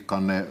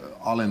politiikkanne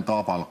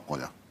alentaa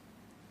palkkoja,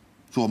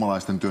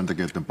 suomalaisten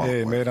työntekijöiden palkkoja.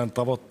 Ei, meidän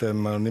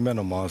tavoitteemme on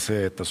nimenomaan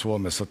se, että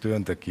Suomessa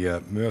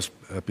työntekijä myös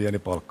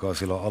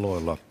pienipalkkaisilla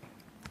aloilla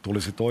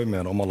tulisi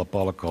toimeen omalla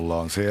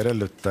palkallaan. Se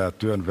edellyttää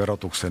työn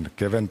verotuksen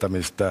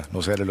keventämistä.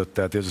 No se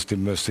edellyttää tietysti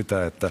myös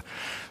sitä, että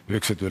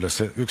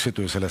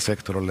yksityiselle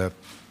sektorille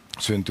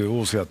syntyy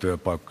uusia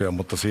työpaikkoja,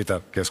 mutta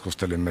siitä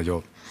keskustelimme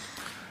jo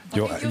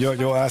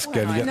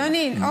äsken. No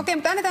niin, okei,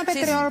 mutta annetaan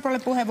Petteri Orpolle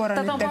puheenvuoro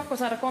nyt. Tätä on pakko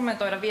saada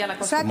kommentoida vielä,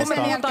 koska kun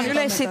puhutaan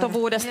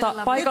yleissitovuudesta,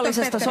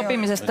 paikallisesta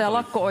sopimisesta ja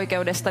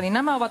lakko-oikeudesta, niin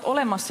nämä ovat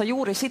olemassa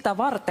juuri sitä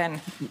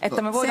varten,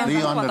 että me voidaan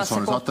turvata se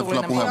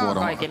kohtuullinen palkka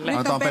kaikille.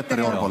 Annetaan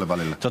Petteri Orpolle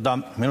välillä.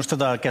 Minusta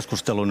tämä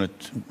keskustelu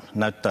nyt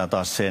näyttää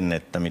taas sen,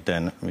 että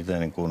miten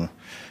niin kuin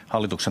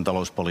hallituksen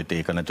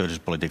talouspolitiikan ja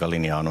työllisyyspolitiikan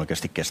linja on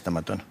oikeasti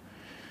kestämätön.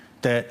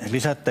 Te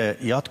lisäätte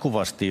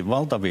jatkuvasti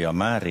valtavia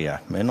määriä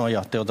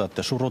menoja, te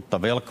otatte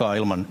surutta velkaa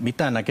ilman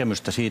mitään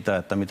näkemystä siitä,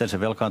 että miten se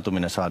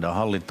velkaantuminen saadaan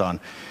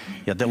hallintaan.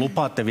 Ja te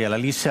lupaatte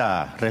vielä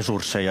lisää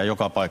resursseja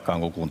joka paikkaan,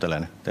 kun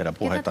kuuntelen teidän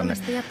puheitanne.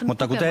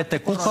 Mutta kun te ette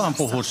kukaan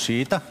puhu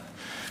siitä,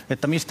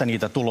 että mistä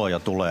niitä tuloja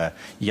tulee.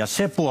 Ja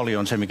se puoli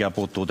on se, mikä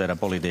puuttuu teidän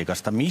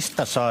politiikasta.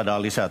 Mistä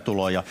saadaan lisää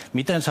tuloja?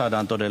 Miten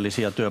saadaan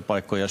todellisia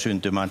työpaikkoja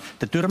syntymään?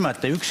 Te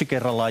tyrmäätte yksi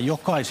kerrallaan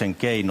jokaisen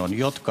keinon,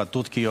 jotka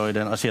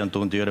tutkijoiden,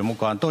 asiantuntijoiden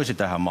mukaan toisi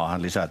tähän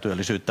maahan lisää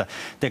työllisyyttä.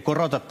 Te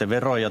korotatte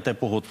veroja, te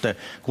puhutte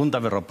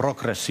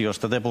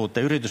kuntaveroprogressiosta, te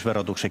puhutte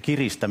yritysverotuksen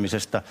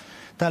kiristämisestä.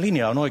 Tämä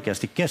linja on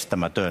oikeasti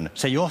kestämätön.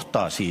 Se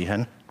johtaa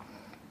siihen,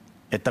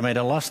 että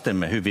meidän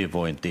lastemme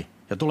hyvinvointi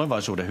Ja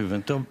tulevaisuuden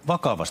hyvinvointi on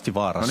vakavasti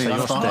vaarassa, No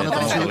niin, jos te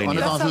ette ole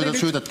linjalla. annetaan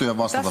syytettyjen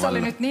vastata Tässä oli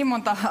välillä. nyt niin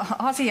monta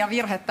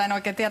asiavirhettä, en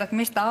oikein tiedä, että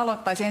mistä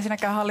aloittaisi.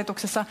 Ensinnäkään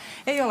hallituksessa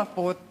ei ole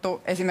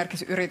puhuttu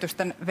esimerkiksi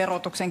yritysten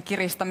verotuksen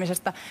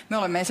kiristämisestä. Me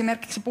olemme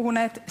esimerkiksi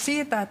puhuneet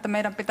siitä, että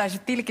meidän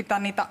pitäisi tilkitä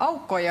niitä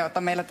aukkoja,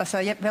 joita meillä tässä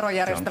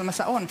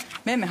verojärjestelmässä on.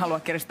 Me emme halua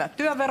kiristää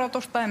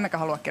työverotusta, emmekä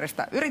halua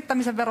kiristää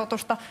yrittämisen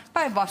verotusta.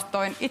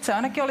 Päinvastoin, itse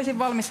ainakin olisin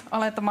valmis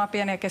alentamaan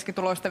pieni- ja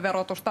keskituloisten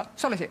verotusta.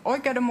 Se olisi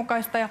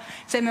oikeudenmukaista ja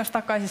se myös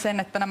takaisi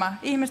sen, että nämä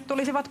ihmiset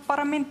tulisivat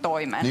paremmin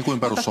toimeen. Niin kuin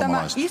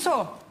perussuomalaiset.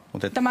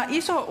 Tämä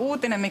iso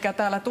uutinen, mikä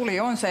täällä tuli,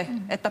 on se,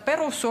 että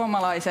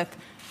perussuomalaiset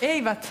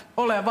eivät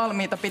ole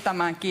valmiita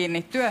pitämään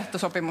kiinni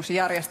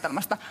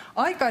työehtosopimusjärjestelmästä.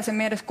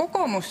 Aikaisemmin edes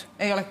kokoomus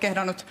ei ole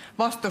kehdannut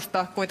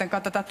vastustaa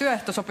kuitenkaan tätä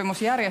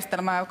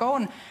työehtosopimusjärjestelmää, joka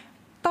on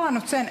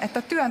taannut sen,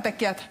 että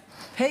työntekijät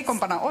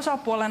heikompana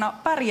osapuolena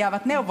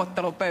pärjäävät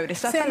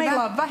neuvottelupöydissä, että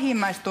meillä on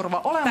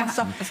vähimmäisturva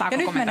olemassa. Ja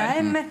nyt me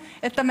näemme,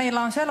 että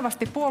meillä on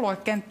selvästi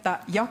puoluekenttä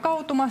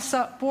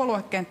jakautumassa,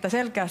 puoluekenttä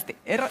selkeästi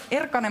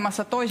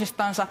erkanemassa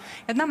toisistansa.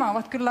 Ja nämä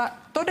ovat kyllä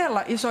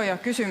todella isoja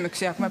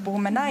kysymyksiä, kun me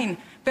puhumme näin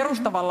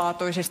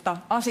perustavanlaatuisista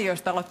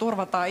asioista, joilla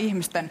turvataan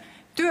ihmisten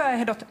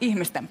työehdot,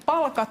 ihmisten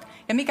palkat,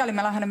 ja mikäli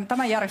me lähdemme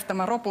tämän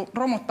järjestelmän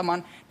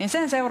romuttamaan, niin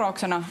sen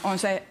seurauksena on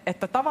se,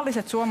 että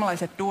tavalliset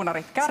suomalaiset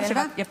duunarit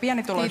kärsivät ja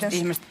pienituloiset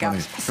ihmiset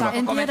kärsivät.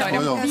 Saanko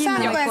kommentoida?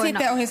 Saanko ja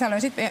sitten Ohisalo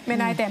ja sitten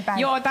mennään eteenpäin.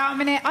 Joo, tämä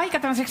menee aika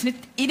tämmöiseksi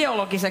nyt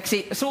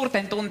ideologiseksi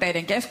suurten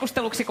tunteiden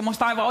keskusteluksi, kun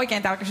musta aivan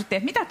oikein täällä kysyttiin,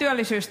 että mitä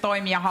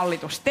työllisyystoimia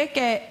hallitus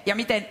tekee ja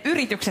miten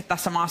yritykset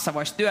tässä maassa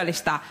voisi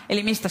työllistää,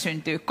 eli mistä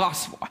syntyy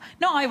kasvua.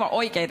 Ne on aivan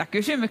oikeita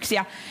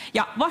kysymyksiä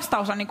ja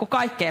vastaus on niin kuin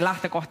kaikkeen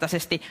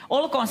lähtökohtaisesti.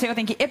 Olkoon se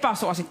jotenkin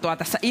epäsuosittua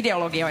tässä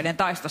ideologioiden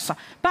taistossa.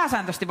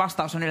 Pääsääntöisesti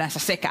vastaus on yleensä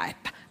sekä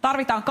että.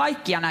 Tarvitaan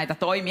kaikkia näitä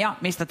toimia,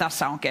 mistä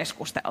tässä on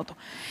keskusteltu.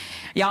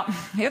 Ja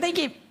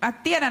jotenkin mä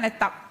tiedän,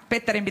 että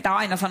Petterin pitää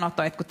aina sanoa,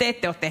 että kun te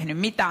ette ole tehnyt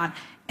mitään,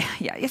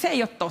 ja se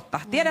ei ole totta.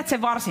 Tiedät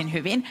sen varsin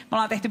hyvin. Me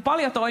ollaan tehty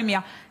paljon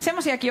toimia,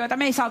 semmoisiakin, joita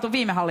me ei saatu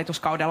viime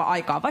hallituskaudella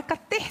aikaan, vaikka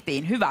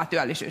tehtiin hyvää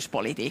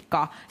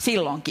työllisyyspolitiikkaa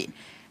silloinkin.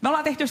 Me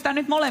ollaan tehty sitä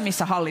nyt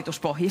molemmissa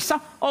hallituspohjissa,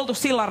 oltu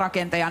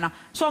sillanrakentajana,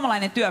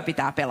 suomalainen työ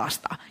pitää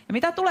pelastaa. Ja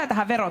mitä tulee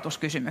tähän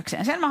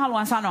verotuskysymykseen, sen mä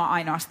haluan sanoa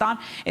ainoastaan,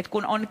 että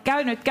kun on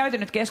käyty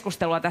nyt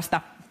keskustelua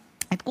tästä,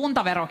 että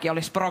kuntaverokin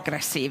olisi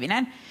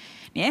progressiivinen,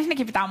 niin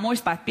ensinnäkin pitää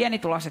muistaa, että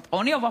pienituloiset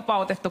on jo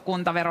vapautettu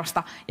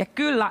kuntaverosta. Ja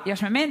kyllä,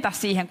 jos me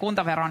mentäisiin siihen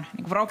kuntaveron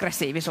niin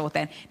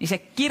progressiivisuuteen, niin se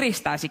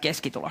kiristäisi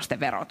keskitulosten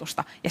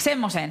verotusta. Ja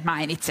semmoiseen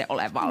mä en itse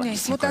ole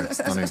valmis. Niin, mutta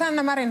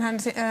Sanna Marinhan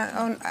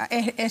on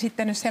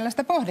esittänyt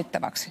sellaista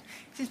pohdittavaksi.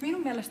 Siis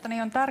minun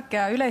mielestäni on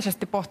tärkeää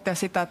yleisesti pohtia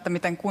sitä, että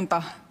miten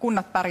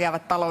kunnat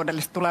pärjäävät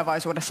taloudellisesti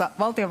tulevaisuudessa.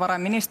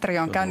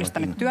 Valtiovarainministeriö on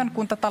käynnistänyt työn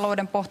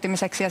kuntatalouden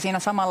pohtimiseksi ja siinä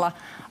samalla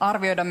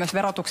arvioida myös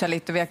verotukseen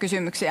liittyviä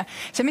kysymyksiä.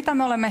 Se, mitä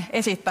me olemme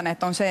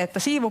esittäneet, on se, että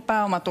siivu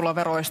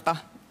pääomatuloveroista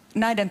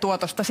näiden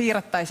tuotosta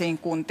siirrettäisiin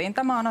kuntiin.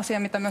 Tämä on asia,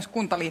 mitä myös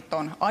Kuntaliitto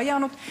on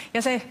ajanut,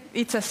 ja se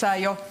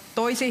itsessään jo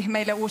toisi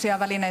meille uusia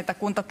välineitä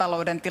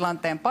kuntatalouden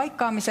tilanteen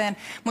paikkaamiseen,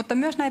 mutta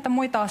myös näitä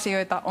muita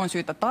asioita on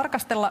syytä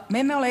tarkastella. Me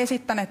emme ole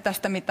esittäneet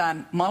tästä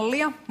mitään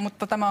mallia,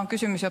 mutta tämä on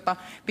kysymys, jota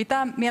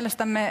pitää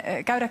mielestämme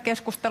käydä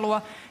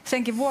keskustelua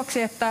senkin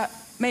vuoksi, että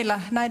meillä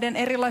näiden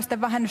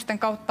erilaisten vähennysten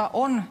kautta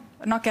on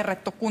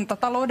nakerrettu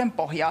kuntatalouden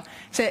pohjaa.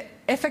 Se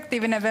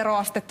efektiivinen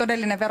veroaste,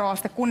 todellinen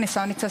veroaste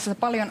kunnissa on itse asiassa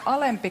paljon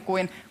alempi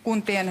kuin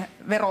kuntien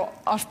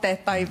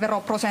veroasteet tai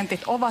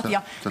veroprosentit ovat.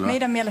 Ja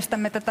meidän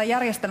mielestämme tätä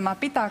järjestelmää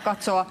pitää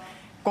katsoa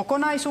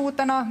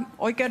kokonaisuutena,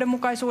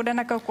 oikeudenmukaisuuden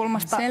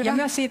näkökulmasta ja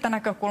myös siitä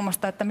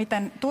näkökulmasta, että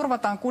miten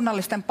turvataan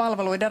kunnallisten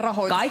palveluiden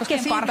rahoitus.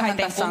 Kaikkein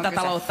parhaiten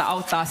kuntataloutta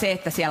auttaa se,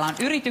 että siellä on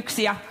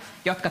yrityksiä,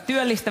 jotka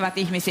työllistävät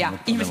ihmisiä,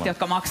 ihmiset,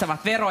 jotka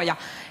maksavat veroja.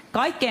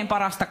 Kaikkein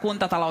parasta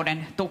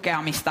kuntatalouden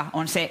tukeamista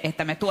on se,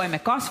 että me tuemme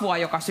kasvua,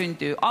 joka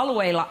syntyy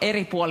alueilla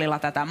eri puolilla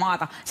tätä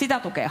maata. Sitä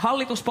tukee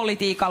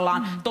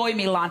hallituspolitiikallaan,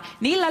 toimillaan,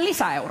 niillä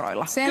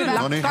lisäeuroilla. Selvä.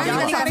 Kyllä. No niin,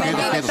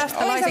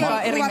 Tästä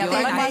laisinkaan eri mieltä.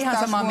 Olemme ihan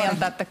samaa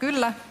mieltä, että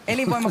kyllä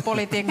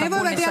elinvoimapolitiikka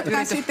kunnissa,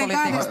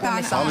 yrityspolitiikka kunnissa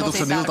on tosi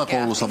Hallituksen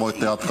iltakoulussa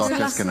voitte jatkaa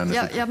keskenään.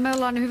 Ja me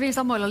ollaan hyvin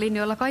samoilla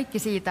linjoilla kaikki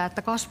siitä,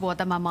 että kasvua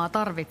tämä maa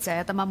tarvitsee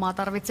ja tämä maa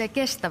tarvitsee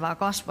kestävää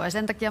kasvua. Ja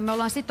sen takia me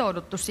ollaan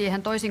sitouduttu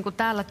siihen, toisin kuin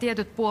täällä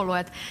tietyt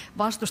puolueet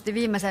vastusti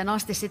viimeiseen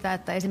asti sitä,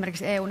 että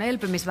esimerkiksi EUn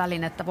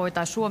elpymisvälinettä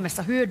voitaisiin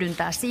Suomessa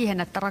hyödyntää siihen,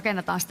 että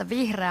rakennetaan sitä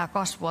vihreää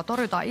kasvua,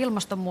 torjutaan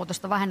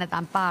ilmastonmuutosta,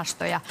 vähennetään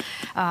päästöjä,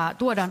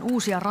 tuodaan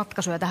uusia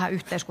ratkaisuja tähän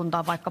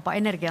yhteiskuntaan vaikkapa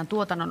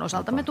energiantuotannon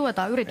osalta. Me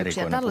tuetaan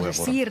yrityksiä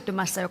tällaisessa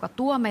siirtymässä, joka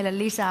tuo meille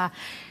lisää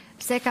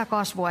sekä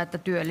kasvua että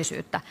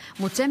työllisyyttä.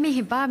 Mutta se,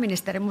 mihin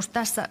pääministeri musta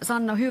tässä,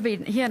 Sanna,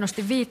 hyvin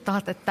hienosti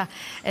viittaat,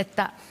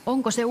 että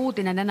onko se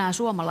uutinen enää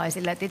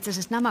suomalaisille, että itse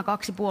asiassa nämä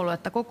kaksi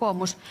puoluetta,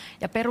 kokoomus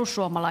ja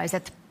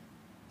perussuomalaiset,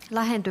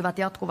 lähentyvät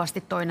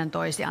jatkuvasti toinen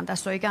toisiaan.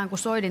 Tässä on ikään kuin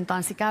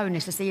soidintanssi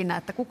käynnissä siinä,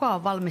 että kuka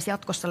on valmis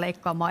jatkossa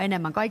leikkaamaan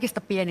enemmän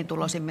kaikista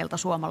pienituloisimmilta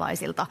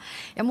suomalaisilta.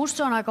 Ja musta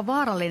se on aika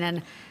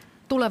vaarallinen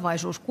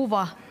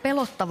tulevaisuuskuva,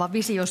 pelottava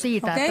visio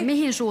siitä, että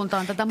mihin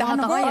suuntaan tätä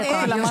maata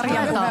ajetaan. Kyllä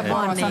Marian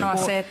puheenvuoro sanoa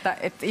niin se, että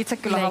itse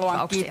kyllä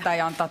haluan kiittää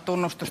ja antaa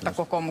tunnustusta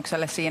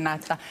kokoomukselle siinä,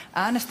 että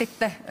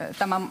äänestitte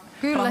tämän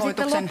kyllä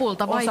rahoituksen sitten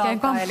lopulta vaikean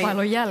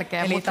kamppailun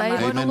jälkeen, mutta ei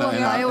voinut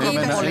luottaa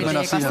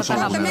europolitiikasta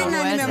tähän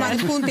mennään nimenomaan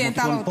kuntien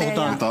talouteen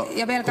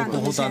ja velkaantumiseen. Kun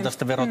puhutaan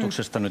tästä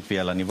verotuksesta nyt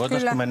vielä, niin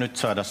voitaisiinko me nyt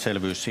saada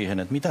selvyys siihen,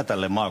 että mitä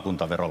tälle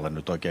maakuntaverolle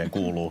nyt oikein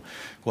kuuluu?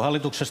 Kun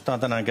hallituksesta on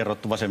tänään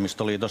kerrottu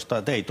vasemmistoliitosta,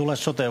 että ei tule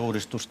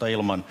sote-uudistusta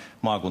ilman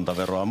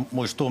maakuntaveroa.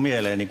 Muistuu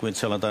mieleen, niin kuin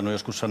itse olen tainnut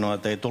joskus sanoa,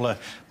 että ei tule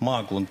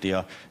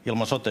maakuntia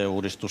ilman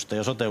sote-uudistusta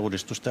ja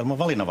sote-uudistusta ilman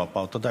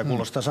valinnanvapautta. Tämä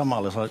kuulostaa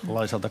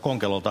samanlaiselta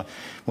konkelolta,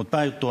 mutta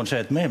pääjuttu on se,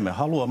 että me emme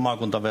halua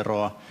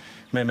maakuntaveroa.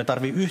 Me emme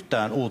tarvitse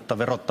yhtään uutta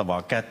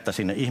verottavaa kättä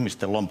sinne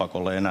ihmisten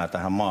lompakolle enää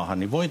tähän maahan,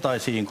 niin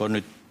voitaisiinko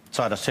nyt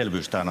saada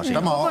selvyys tähän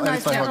asiaan? Tämä on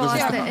erittäin hyvä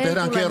kysymys.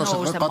 Tehdään kierros,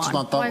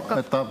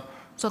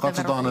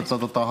 katsotaan,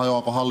 että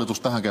hajoaako hallitus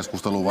tähän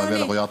keskusteluun vai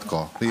vieläkö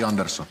jatkaa? Li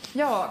Andersson.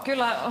 Joo,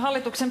 kyllä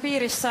hallituksen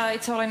piirissä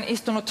itse olen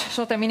istunut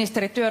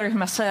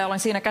sote-ministerityöryhmässä ja olen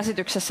siinä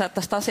käsityksessä, että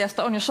tästä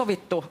asiasta on jo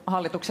sovittu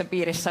hallituksen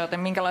piirissä, joten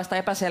minkälaista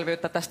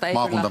epäselvyyttä tästä ei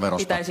kyllä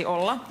pitäisi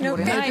olla.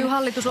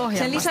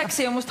 Sen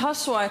lisäksi on musta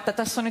hassua, että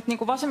tässä on nyt niin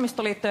kuin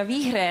vasemmistoliitto ja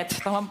vihreät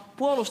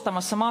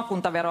puolustamassa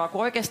maakuntaveroa,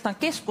 kun oikeastaan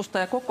keskusta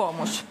ja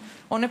kokoomus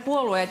on ne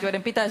puolueet,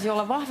 joiden pitäisi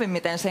olla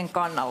vahvimmiten sen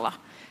kannalla.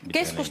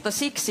 Keskusta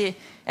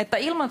siksi, että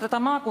ilman tätä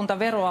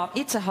maakuntaveroa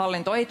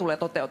itsehallinto ei tule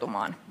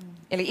toteutumaan.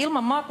 Eli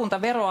ilman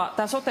maakuntaveroa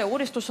tämä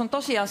sote-uudistus on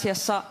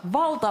tosiasiassa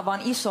valtavan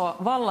iso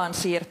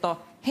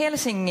vallansiirto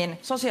Helsingin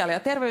sosiaali- ja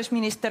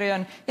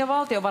terveysministeriön ja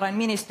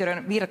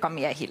valtiovarainministeriön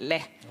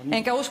virkamiehille.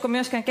 Enkä usko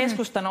myöskään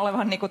keskustan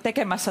olevan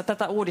tekemässä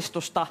tätä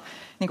uudistusta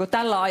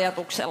tällä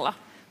ajatuksella.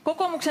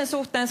 Kokoomuksen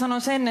suhteen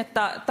sanon sen,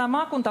 että tämä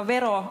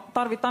maakuntavero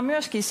tarvitaan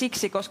myöskin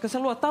siksi, koska se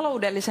luo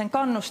taloudellisen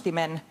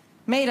kannustimen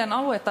meidän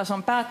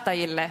aluetason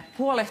päättäjille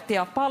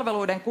huolehtia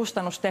palveluiden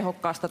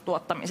kustannustehokkaasta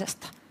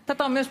tuottamisesta.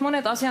 Tätä on myös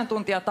monet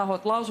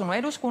asiantuntijatahot lausunut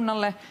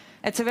eduskunnalle,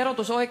 että se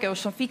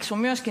verotusoikeus on fiksu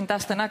myöskin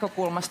tästä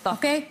näkökulmasta.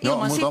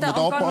 Ilman sitä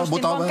on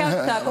kannustin vaan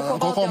käyttää koko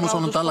kokoomus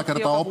on tällä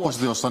kertaa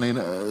oppositiossa, niin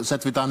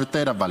setvitään nyt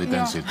teidän välit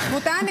ensin.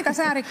 Mutta Annika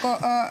Saarikko,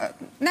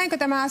 näinkö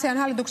tämä asia on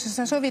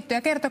hallituksessa sovittu?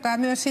 Ja kertokaa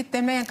myös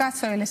sitten meidän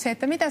katsojille se,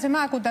 että mitä se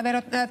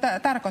maakuntavero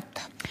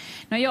tarkoittaa.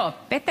 No joo,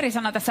 Petteri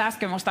sanoi tässä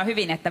äsken musta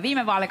hyvin, että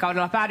viime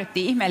vaalikaudella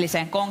päädyttiin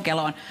ihmeelliseen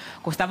konkeloon,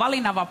 kun sitä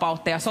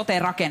valinnanvapautta ja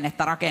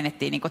sote-rakennetta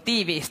rakennettiin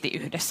tiiviisti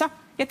yhdessä.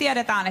 Ja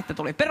tiedetään, että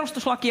tuli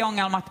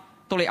perustuslakiongelmat,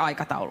 tuli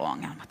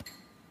aikatauluongelmat.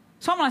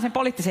 Suomalaisen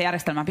poliittisen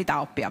järjestelmän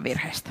pitää oppia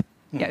virheistä.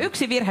 Ja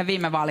yksi virhe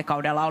viime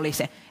vaalikaudella oli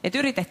se, että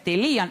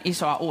yritettiin liian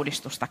isoa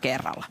uudistusta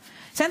kerralla.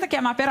 Sen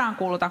takia mä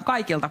peräänkuulutan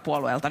kaikilta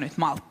puolueilta nyt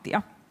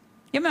malttia.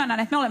 Ja myönnän,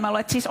 että me olemme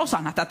olleet siis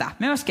osana tätä,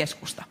 myös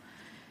keskusta.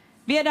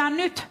 Viedään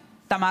nyt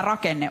tämä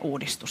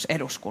rakenneuudistus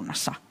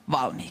eduskunnassa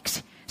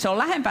valmiiksi. Se on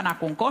lähempänä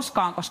kuin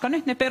koskaan, koska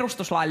nyt ne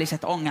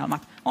perustuslailliset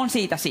ongelmat on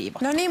siitä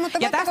siivottu. No niin, mutta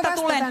ja tästä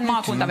tulen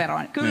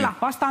maakuntaveroon. Kyllä, niin.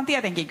 vastaan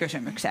tietenkin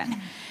kysymykseen.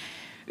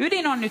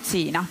 Ydin on nyt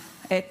siinä,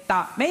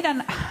 että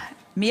meidän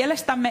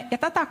mielestämme, ja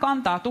tätä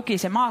kantaa tuki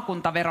se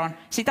maakuntaveron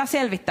sitä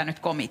selvittänyt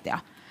komitea,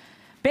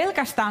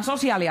 pelkästään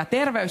sosiaali- ja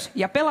terveys-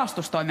 ja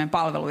pelastustoimen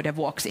palveluiden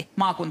vuoksi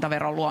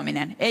maakuntaveron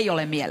luominen ei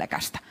ole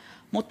mielekästä.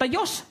 Mutta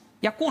jos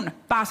ja kun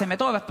pääsemme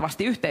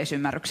toivottavasti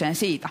yhteisymmärrykseen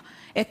siitä,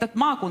 että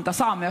maakunta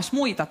saa myös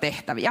muita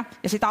tehtäviä,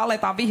 ja sitä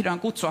aletaan vihdoin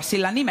kutsua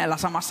sillä nimellä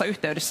samassa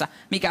yhteydessä,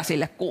 mikä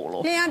sille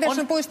kuuluu. Li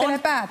Andersson puistelee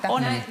päätä.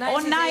 On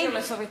näin.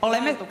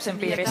 Olemme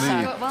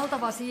piirissä.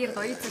 Valtava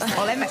siirto itsestään.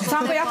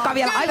 Saanko jatkaa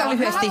vielä aivan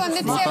lyhyesti?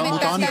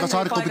 Mutta Annika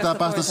Saarikko pitää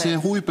päästä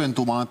siihen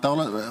huipentumaan, että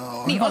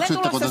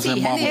hyväksyttekö te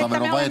sen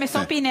maakuntaveron vai olemme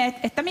sopineet,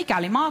 että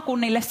mikäli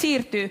maakunnille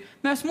siirtyy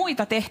myös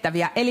muita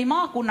tehtäviä, eli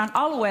maakunnan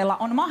alueella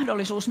on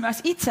mahdollisuus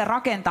myös itse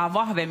rakentaa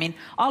vahvemmin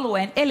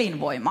alueen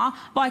elinvoimaa,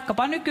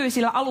 vaikkapa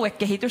nykyisillä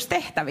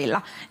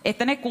aluekehitystehtävillä,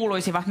 että ne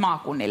kuuluisivat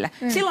maakunnille.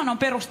 Silloin on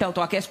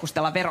perusteltua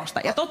keskustella verosta.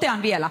 Ja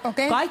totean vielä,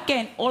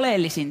 kaikkein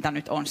oleellisinta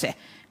nyt on se,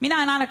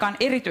 minä en ainakaan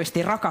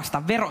erityisesti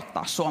rakasta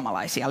verottaa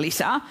suomalaisia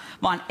lisää,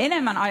 vaan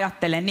enemmän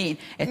ajattelen niin,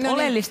 että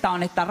oleellista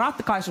on, että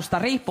ratkaisusta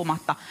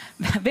riippumatta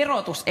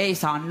verotus ei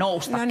saa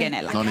nousta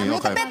kenelläkään.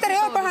 Mutta Petteri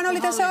Orpohan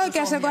oli tässä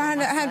oikeassa, kun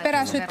hän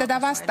peräsi nyt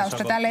tätä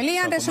vastausta tälle. Li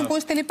Andersson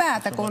puisteli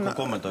päätä, kun...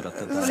 kommentoida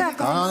tätä?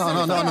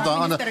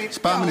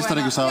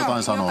 Pääministerikin saa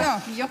jotain sanoa.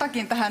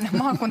 Jotakin tähän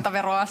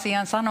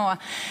maakuntaveroasiaan sanoa.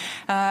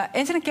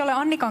 Ensinnäkin olen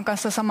Annikan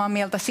kanssa samaa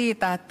mieltä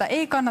siitä, että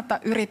ei kannata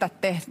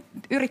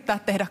yrittää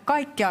tehdä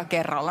kaikkea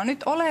kerralla.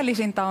 Nyt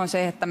oleellisinta on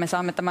se, että me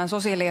saamme tämän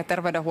sosiaali- ja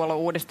terveydenhuollon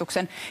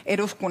uudistuksen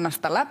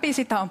eduskunnasta läpi.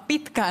 Sitä on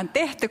pitkään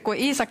tehty kuin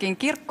Iisakin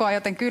kirkkoa,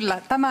 joten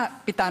kyllä tämä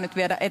pitää nyt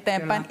viedä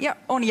eteenpäin. Kyllä. Ja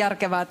on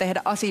järkevää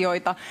tehdä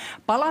asioita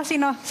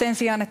palasina sen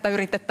sijaan, että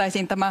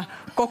yritettäisiin tämä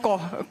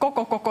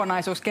koko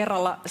kokonaisuus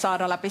kerralla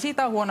saada läpi.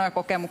 Siitä on huonoja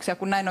kokemuksia,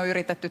 kun näin on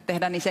yritetty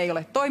tehdä, niin se ei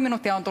ole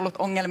toiminut ja on tullut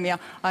ongelmia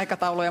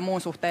aikatauluja ja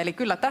muun suhteen. Eli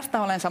kyllä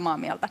tästä olen samaa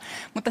mieltä.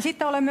 Mutta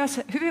sitten olen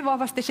myös hyvin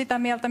vahvasti sitä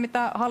mieltä,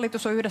 mitä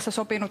hallitus on yhdessä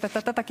sopinut,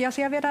 että tätäkin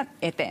asiaa viedään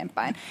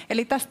eteenpäin.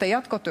 Eli tästä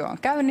jatkotyö on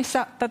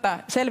käynnissä, tätä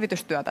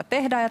selvitystyötä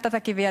tehdään ja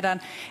tätäkin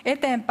viedään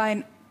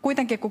eteenpäin.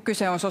 kuitenkin kun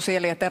kyse on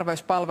sosiaali- ja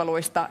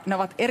terveyspalveluista, ne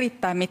ovat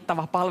erittäin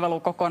mittava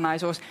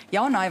palvelukokonaisuus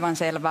ja on aivan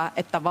selvää,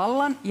 että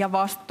vallan ja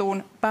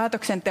vastuun,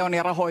 päätöksenteon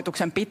ja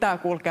rahoituksen pitää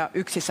kulkea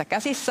yksissä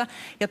käsissä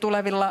ja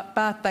tulevilla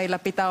päättäjillä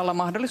pitää olla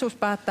mahdollisuus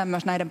päättää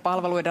myös näiden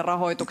palveluiden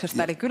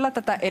rahoituksesta. Eli kyllä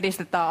tätä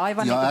edistetään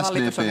aivan niin kuin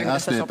hallitus on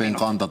yhdessä sopinut.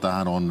 SDP:n kanta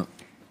tähän on...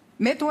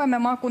 Me tuemme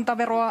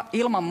maakuntaveroa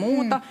ilman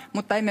muuta,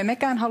 mutta emme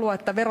mekään halua,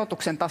 että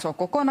verotuksen taso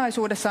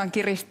kokonaisuudessaan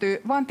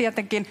kiristyy, vaan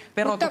tietenkin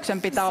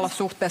verotuksen pitää olla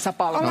suhteessa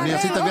palveluihin. No niin,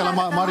 ja sitten vielä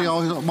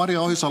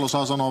Maria Ohisalo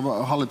saa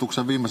sanoa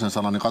hallituksen viimeisen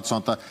sanan, niin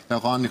katsotaan, että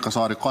joka Annikka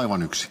Saarikko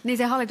aivan yksi. Niin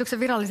se hallituksen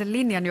virallisen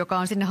linjan, joka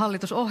on sinne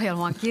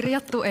hallitusohjelmaan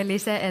kirjattu, eli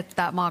se,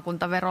 että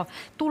maakuntavero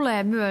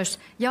tulee myös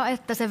ja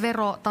että se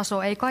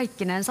verotaso ei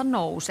kaikkinensa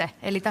nouse.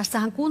 Eli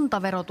tässähän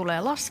kuntavero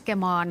tulee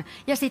laskemaan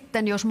ja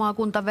sitten jos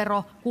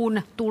maakuntavero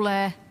kun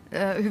tulee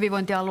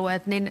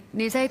hyvinvointialueet,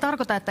 niin se ei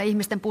tarkoita, että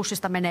ihmisten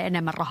pussista menee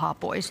enemmän rahaa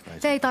pois.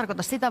 Se ei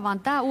tarkoita sitä, vaan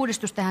tämä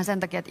uudistus tehdään sen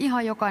takia, että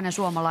ihan jokainen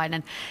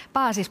suomalainen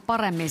pääsisi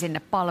paremmin sinne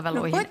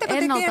palveluihin,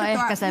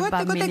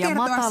 ennaltaehkäisevämmin ja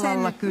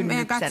matalalla kynnyksellä.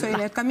 Meidän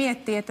katsojille, jotka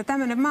miettii, että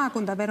tämmöinen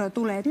maakuntavero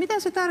tulee, että mitä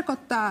se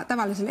tarkoittaa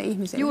tavalliselle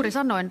ihmiselle? Juuri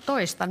sanoin,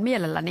 toistan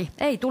mielelläni,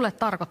 ei tule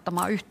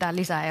tarkoittamaan yhtään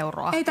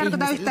lisäeuroa. Ei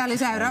tarkoita yhtään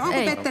lisäeuroa.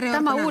 Onko Petteri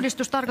Orponen? Tämä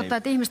uudistus tarkoittaa,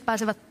 että ihmiset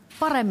pääsevät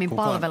paremmin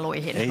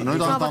palveluihin. No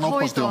nyt annetaan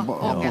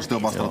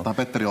opposition vastata tähän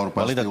Petteri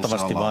Orpoon.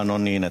 Valitettavasti vaan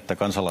on niin, että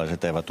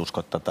kansalaiset eivät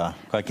usko tätä.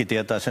 Kaikki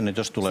tietää sen, että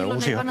jos tulee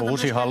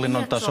uusi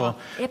hallinnon taso,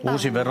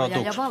 uusi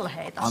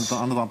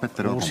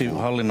uusi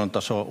hallinnon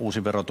taso,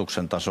 uusi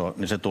verotuksen taso,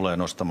 niin se tulee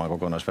nostamaan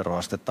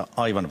kokonaisveroastetta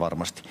aivan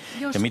varmasti.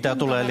 Jos ja mitä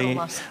tulee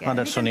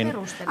Anderssonin...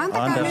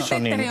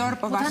 Petteri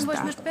Orpo mutta hän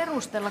voisi myös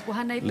perustella, kun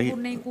hän ei puhu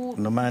niin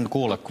kuin... No mä en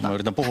kuule, kun mä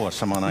yritän puhua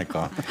samaan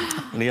aikaan.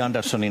 Li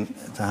Anderssonin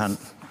tähän...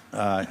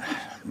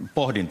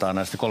 pohdintaa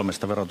näistä 3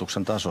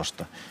 verotuksen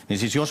tasosta. Niin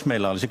siis jos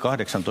meillä olisi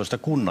 18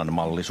 kunnan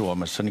malli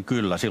Suomessa, niin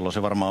kyllä, silloin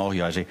se varmaan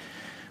ohjaisi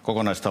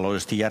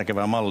kokonaistaloudellisesti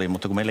järkevää malliin,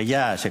 mutta kun meille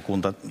jää se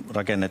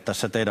kuntarakenne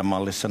tässä teidän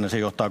mallissa, niin se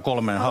johtaa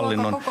 3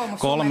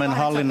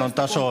 hallinnon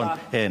tasoon.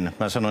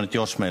 Mä sanoin, että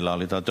jos meillä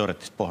oli tämä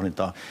teoreettista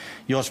pohdintaa,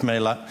 jos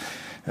meillä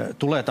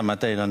tulee tämä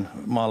teidän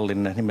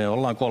mallinne, niin me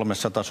ollaan 3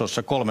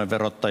 tasossa, 3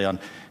 verottajan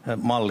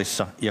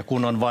mallissa, ja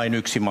kun on vain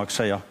yksi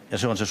maksaja, ja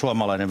se on se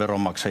suomalainen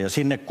veronmaksaja,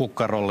 sinne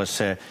kukkarolle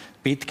se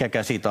pitkä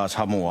käsi taas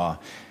hamuaa.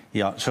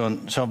 Ja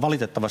se on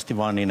valitettavasti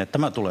vaan niin, että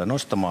tämä tulee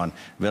nostamaan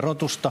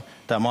verotusta.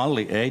 Tämä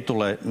malli ei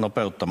tule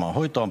nopeuttamaan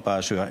hoitoon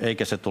pääsyä,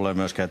 eikä se tule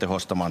myöskään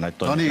tehostamaan näitä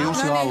toimia. No niin,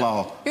 Jussi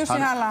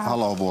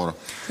Halla-aho vuoro.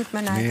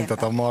 Niin,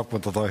 tätä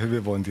maakunta- tai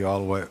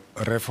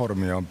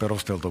hyvinvointialuereformia on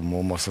perusteltu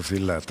muun muassa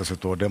sillä, että se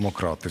tuo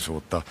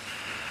demokraattisuutta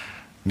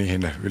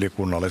niihin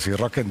ylikunnallisiin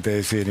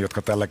rakenteisiin,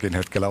 jotka tälläkin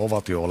hetkellä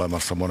ovat jo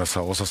olemassa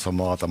monessa osassa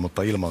maata,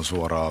 mutta ilman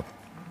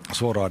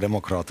suoraa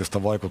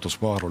demokraattista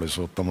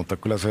vaikutusmahdollisuutta. Mutta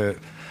kyllä se,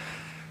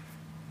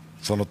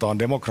 sanotaan,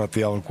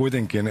 demokratia on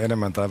kuitenkin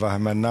enemmän tai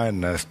vähemmän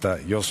näennäistä,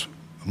 jos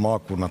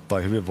maakunnat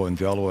tai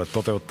hyvinvointialueet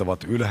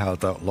toteuttavat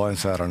ylhäältä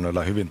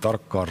lainsäädännöllä hyvin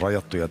tarkkaan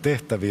rajattuja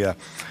tehtäviä,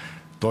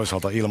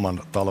 toisaalta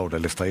ilman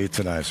taloudellista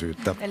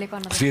itsenäisyyttä. Eli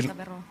kannattaa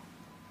veroa.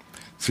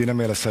 Siinä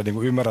mielessä niin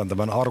kuin ymmärrän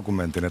tämän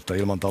argumentin, että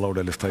ilman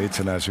taloudellista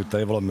itsenäisyyttä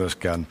ei voi olla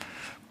myöskään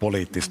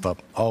poliittista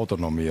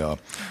autonomiaa.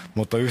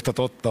 Mutta yhtä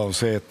totta on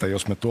se, että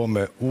jos me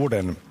tuomme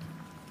uuden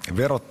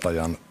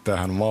verottajan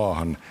tähän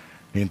maahan,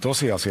 niin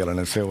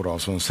tosiasiallinen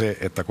seuraus on se,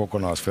 että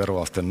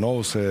kokonaisveroaste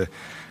nousee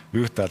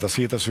yhtäältä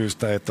siitä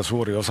syystä, että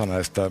suuri osa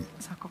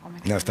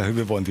näistä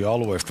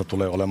hyvinvointialueista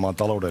tulee olemaan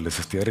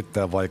taloudellisesti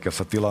erittäin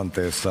vaikeassa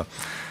tilanteessa,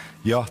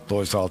 ja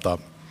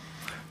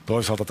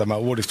toisaalta tämä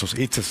uudistus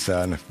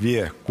itsessään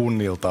vie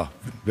kunnilta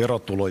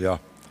verotuloja,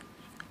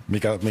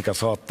 mikä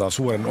saattaa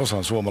suuren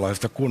osan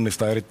suomalaisista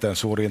kunnista erittäin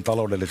suuriin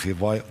taloudellisiin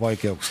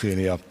vaikeuksiin,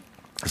 ja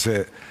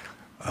se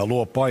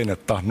luo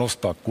painetta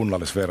nostaa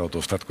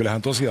kunnallisverotusta. Että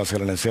kyllähän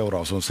tosiasiallinen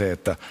seuraus on se,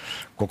 että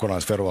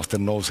kokonaisveroaste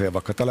nousee,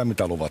 vaikka tällä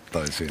mitä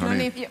luvattaisiin. No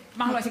niin,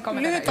 mä haluaisin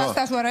kommentoida. Lyhyt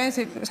vastausvuoro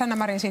ensin,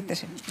 Sanna-Marin sitten.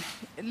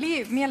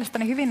 Li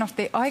mielestäni hyvin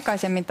nosti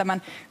aikaisemmin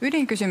tämän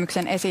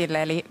ydinkysymyksen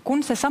esille, eli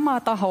kun se sama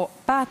taho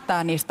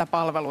päättää niistä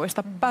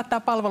palveluista, päättää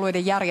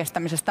palveluiden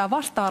järjestämisestä ja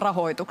vastaa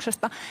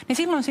rahoituksesta, niin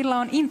silloin sillä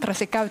on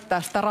intressi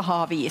käyttää sitä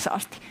rahaa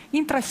viisaasti.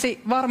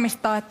 Intressi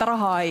varmistaa, että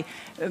rahaa ei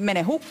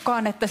mene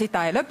hukkaan, että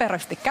sitä ei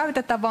löperösti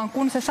käytetä, vaan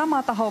kun se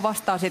sama taho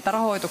vastaa siitä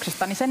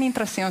rahoituksesta, niin sen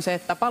intressi on se,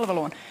 että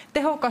palvelu on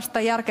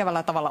tehokasta,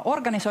 järkevällä tavalla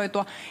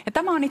organisoitua. Ja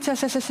tämä on itse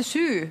asiassa se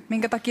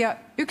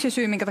yksi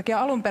syy, minkä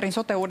takia alun perin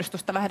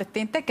sote-uudistusta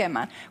lähdettiin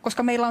tekemään.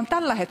 Koska meillä on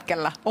tällä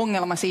hetkellä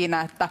ongelma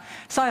siinä, että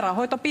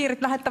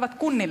sairaanhoitopiirit lähettävät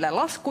kunnille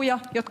laskuja,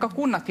 jotka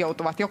kunnat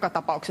joutuvat joka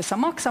tapauksessa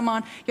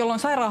maksamaan, jolloin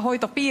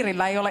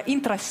sairaanhoitopiirillä ei ole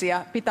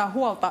intressiä pitää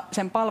huolta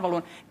sen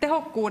palvelun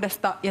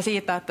tehokkuudesta ja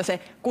siitä, että se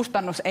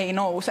kustannus ei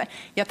nouse.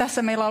 Ja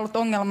tässä meillä on ollut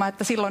ongelma,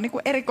 että silloin niin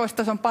kuin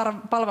erikoistason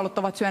palvelut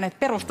ovat syöneet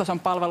perustason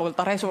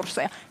palveluilta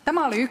resursseja.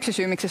 Tämä oli yksi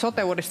syy, miksi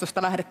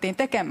sote-uudistusta lähdettiin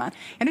tekemään.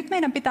 Ja nyt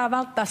meidän pitää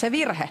välttää se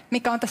virhe,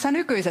 mikä on tässä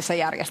nykyisessä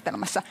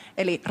järjestelmässä.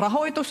 Eli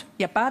rahoitus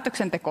ja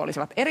päätöksenteko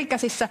olisivat eri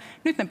käsissä.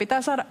 Nyt ne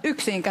pitää saada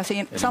yksin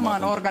käsiin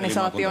samaan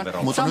organisaatioon,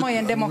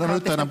 samojen demokraattisten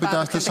nyt teidän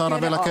pitää sitten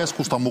saada vielä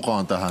keskustan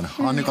mukaan tähän.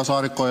 Annika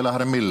Saarikko ei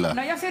lähde millään.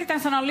 No jos yritän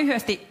sanoa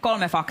lyhyesti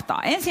 3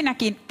 faktaa.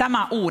 Ensinnäkin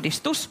tämä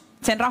uudistus,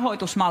 sen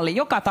rahoitusmalli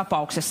joka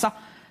tapauksessa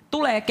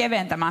tulee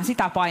keventämään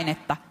sitä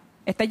painetta,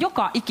 että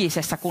joka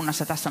ikisessä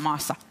kunnassa tässä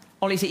maassa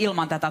olisi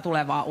ilman tätä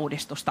tulevaa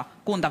uudistusta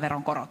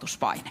kuntaveron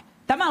korotuspaine.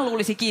 Tämän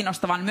luulisi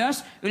kiinnostavan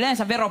myös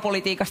yleensä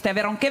veropolitiikasta ja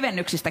veron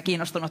kevennyksistä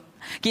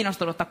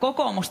kiinnostunutta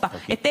kokoomusta,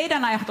 että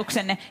teidän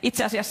ajatuksenne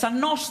itse asiassa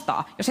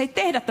nostaa, jos ei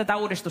tehdä tätä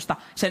uudistusta,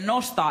 se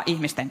nostaa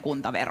ihmisten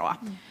kuntaveroa.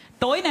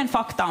 Toinen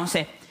fakta on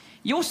se,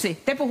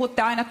 Jussi, te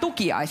puhutte aina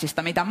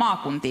tukiaisista, mitä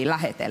maakuntiin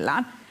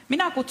lähetellään.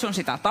 Minä kutsun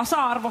sitä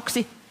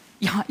tasa-arvoksi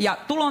ja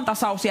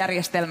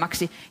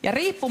tulontasausjärjestelmäksi, ja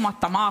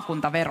riippumatta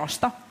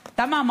maakuntaverosta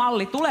tämä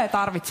malli tulee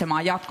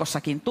tarvitsemaan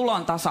jatkossakin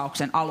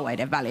tulontasauksen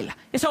alueiden välillä.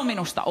 Ja se on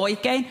minusta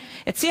oikein,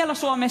 että siellä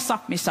Suomessa,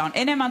 missä on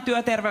enemmän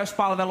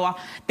työterveyspalvelua,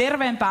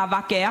 terveempää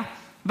väkeä,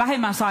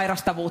 vähemmän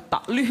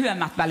sairastavuutta,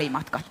 lyhyemmät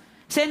välimatkat,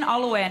 sen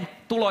alueen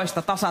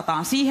tuloista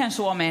tasataan siihen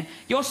Suomeen,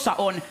 jossa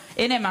on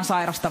enemmän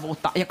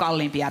sairastavuutta ja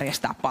kalliimpi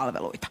järjestää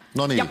palveluita.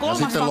 No niin, ja kolmas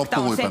fakta on se,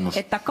 loppuhuipennus.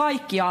 että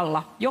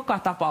kaikkialla, joka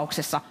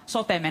tapauksessa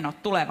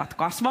sote-menot tulevat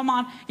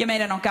kasvamaan ja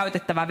meidän on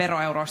käytettävä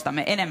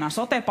veroeuroistamme enemmän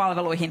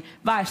sote-palveluihin.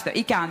 Väestö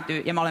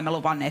ikääntyy ja me olemme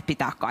luvanneet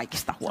pitää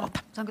kaikista huolta.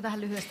 Saanko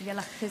tähän lyhyesti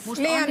vielä?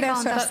 Musta Annika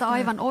on tässä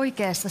aivan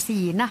oikeassa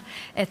siinä,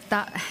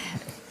 että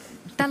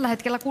tällä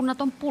hetkellä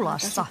kunnat on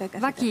pulassa.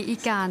 Väki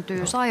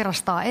ikääntyy,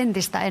 sairastaa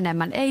entistä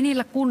enemmän. Ei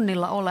niillä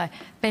kunnilla ole,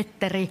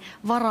 Petteri,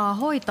 varaa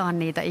hoitaa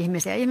niitä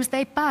ihmisiä. Ihmiset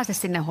ei pääse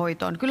sinne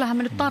hoitoon. Kyllähän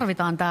me nyt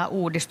tarvitaan tämä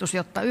uudistus,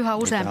 jotta yhä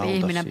useampi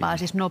ihminen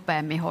pääsisi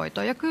nopeammin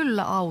hoitoon. Ja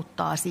kyllä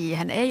auttaa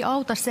siihen. Ei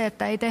auta se,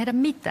 että ei tehdä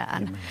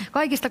mitään.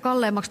 Kaikista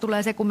kalleimmaksi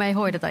tulee se, kun me ei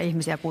hoideta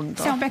ihmisiä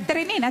kuntoon. Se on,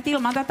 Petteri, niin, että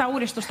ilman tätä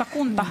uudistusta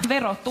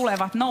kuntaverot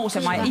tulevat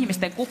nousemaan ja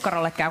ihmisten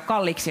kukkarolle käy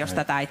kalliiksi, jos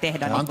tätä ei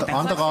tehdä.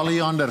 Antakaa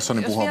Li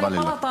Anderssonin puhua välillä. Jos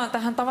vielä palataan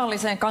tähän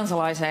tavalliseen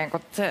kansalaiseen, kun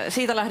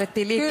siitä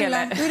lähdettiin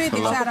liikkeelle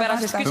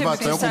alkuperäisessä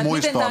kysymyksessä,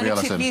 miten tämä nyt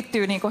sitten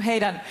liittyy niin kuin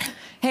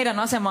heidän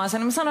asemaansa.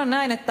 Niin mä sanon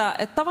näin,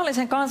 että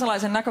tavallisen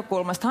kansalaisen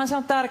näkökulmastahan se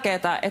on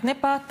tärkeää, että ne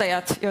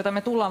päättäjät, joita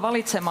me tullaan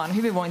valitsemaan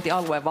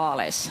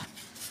hyvinvointialuevaaleissa,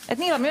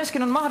 että niillä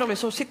myöskin on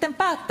mahdollisuus sitten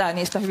päättää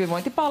niistä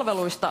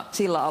hyvinvointipalveluista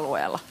sillä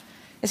alueella.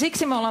 Ja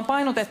siksi me ollaan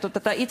painotettu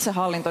tätä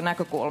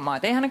itsehallintonäkökulmaa.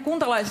 Että eihän ne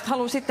kuntalaiset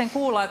halua sitten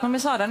kuulla, että no me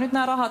saadaan nyt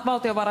nämä rahat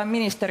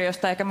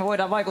valtiovarainministeriöstä, eikä me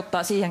voidaan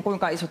vaikuttaa siihen,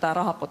 kuinka iso tämä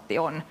rahapotti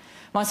on.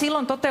 Vaan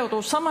silloin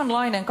toteutuu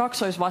samanlainen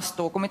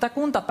kaksoisvastuu kuin mitä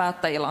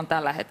kuntapäättäjillä on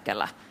tällä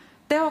hetkellä.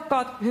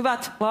 Tehokkaat,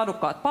 hyvät,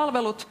 laadukkaat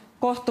palvelut,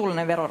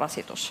 kohtuullinen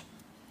verorasitus.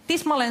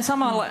 Tismalleen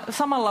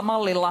samalla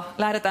mallilla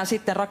lähdetään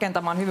sitten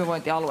rakentamaan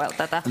hyvinvointialueella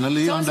tätä.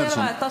 Se on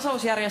selvää, että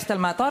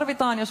tasausjärjestelmää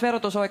tarvitaan, jos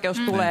verotusoikeus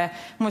tulee.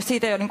 Mielestäni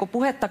siitä ei ole niin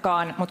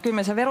puhettakaan, mutta kyllä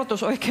me se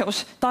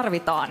verotusoikeus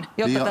tarvitaan,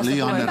 jotta tästä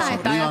tulee.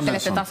 Mitä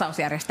ajattelette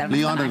tasausjärjestelmästä?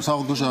 Li Andersson,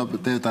 saanko kysyä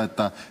teiltä,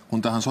 että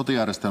kun tähän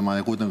sote-järjestelmään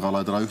ei kuitenkaan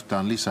laiteta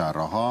yhtään lisää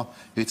rahaa,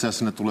 itse asiassa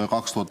sinne tulee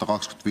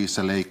 2025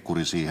 se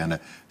leikkuri siihen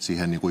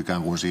niin kuin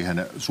ikään kuin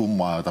siihen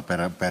summaan, jota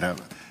per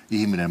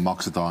ihminen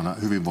maksetaan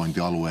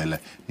hyvinvointialueelle,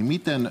 niin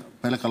miten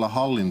pelkällä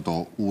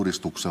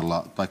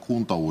hallintouudistuksella tai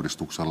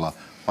kuntauudistuksella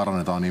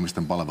parannetaan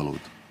ihmisten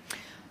palveluita?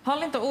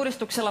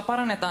 Hallintouudistuksella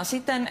parannetaan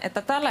siten,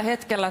 että tällä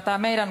hetkellä tämä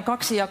meidän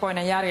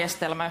kaksijakoinen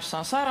järjestelmä, jossa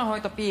on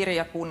sairaanhoitopiiri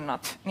ja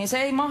kunnat, niin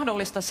se ei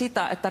mahdollista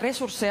sitä, että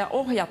resursseja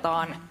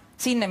ohjataan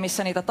sinne,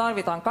 missä niitä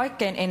tarvitaan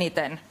kaikkein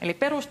eniten. Eli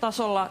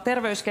perustasolla,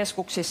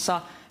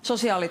 terveyskeskuksissa,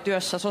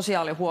 sosiaalityössä,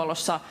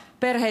 sosiaalihuollossa,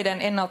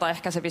 perheiden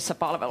ennaltaehkäisevissä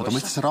palveluissa.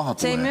 Mutta mistä se raha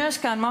tulee? Se ei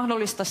myöskään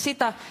mahdollista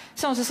sitä.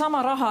 Se on se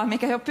sama raha,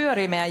 mikä jo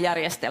pyörii meidän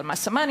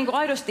järjestelmässä. Mä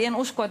aidosti en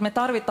usko, että me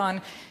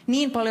tarvitaan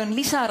niin paljon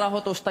lisää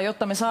rahoitusta,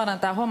 jotta me saadaan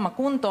tämä homma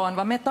kuntoon,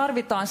 vaan me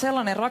tarvitaan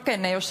sellainen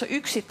rakenne, jossa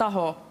yksi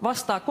taho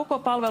vastaa koko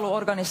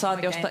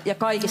palveluorganisaatiosta ja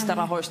kaikista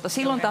rahoista.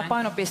 Silloin tämä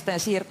painopisteen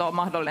siirto on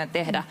mahdollinen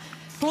tehdä.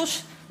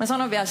 Plus mä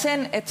sanon vielä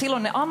sen, että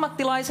silloin ne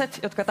ammattilaiset,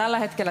 jotka tällä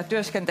hetkellä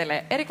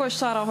työskentelee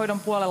erikoissairaanhoidon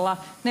puolella,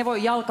 ne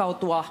voi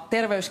jalkautua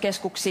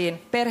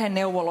terveyskeskuksiin,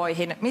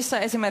 perheneuvoloihin, missä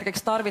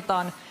esimerkiksi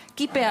tarvitaan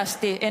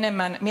kipeästi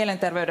enemmän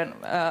mielenterveyden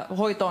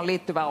hoitoon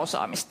liittyvää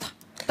osaamista.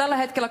 Tällä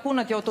hetkellä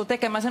kunnat joutuu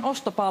tekemään sen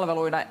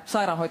ostopalveluina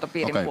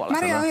sairaanhoitopiirin puolella.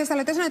 Maria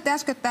Ohisalo, te sanoitte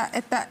äsken,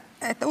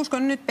 että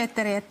uskon nyt,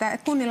 Petteri, että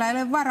kunnilla ei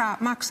ole varaa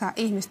maksaa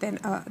ihmisten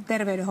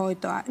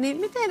terveydenhoitoa. Niin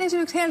miten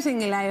esimerkiksi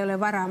Helsingillä ei ole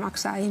varaa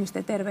maksaa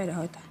ihmisten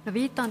terveydenhoitoa? No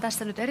viittaan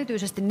tässä nyt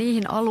erityisesti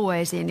niihin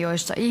alueisiin,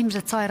 joissa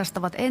ihmiset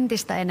sairastavat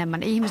entistä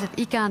enemmän. Ihmiset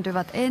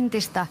ikääntyvät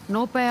entistä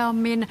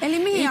nopeammin.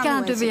 Eli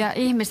ikääntyviä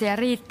alueisiin? Ihmisiä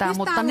riittää,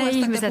 Mistä mutta ne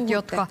ihmiset,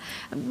 jotka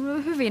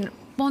hyvin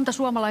monta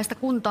suomalaista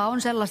kuntaa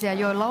on sellaisia,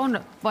 joilla on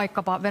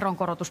vaikkapa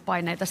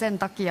veronkorotuspaineita sen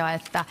takia,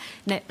 että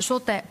ne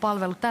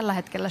sote-palvelut tällä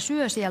hetkellä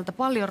syö sieltä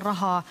paljon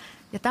rahaa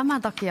Ja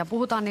tämän takia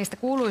puhutaan niistä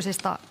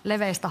kuuluisista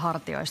leveistä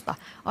hartioista,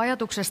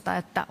 ajatuksesta,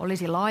 että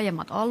olisi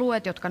laajemmat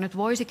alueet, jotka nyt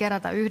voisi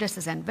kerätä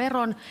yhdessä sen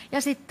veron,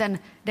 ja sitten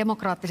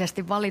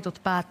demokraattisesti valitut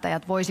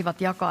päättäjät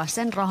voisivat jakaa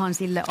sen rahan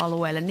sille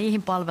alueelle,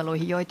 niihin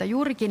palveluihin, joita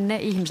juurikin ne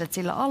ihmiset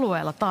sillä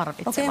alueella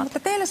tarvitsevat. Okei, mutta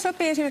teille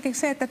sopii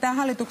esimerkiksi se, että tämä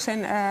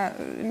hallituksen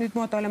nyt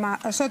muotoilema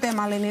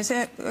sote-malli, niin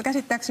se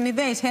käsittääkseni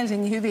veisi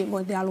Helsingin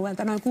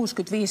hyvinvointialueelta noin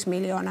 65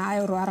 miljoonaa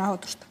euroa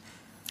rahoitusta.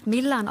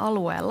 Millään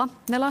alueella.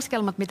 Ne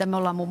laskelmat, mitä me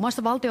ollaan muun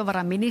muassa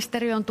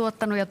valtiovarainministeriö on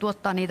tuottanut ja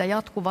tuottaa niitä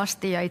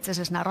jatkuvasti, ja itse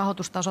asiassa nämä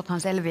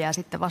rahoitustasothan selviää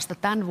sitten vasta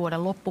tämän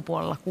vuoden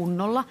loppupuolella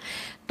kunnolla.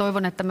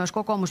 Toivon, että myös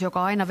kokoomus,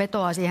 joka aina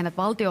vetoaa siihen,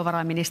 että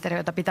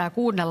valtiovarainministeriötä pitää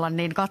kuunnella,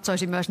 niin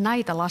katsoisi myös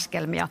näitä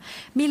laskelmia.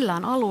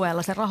 Millään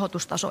alueella se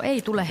rahoitustaso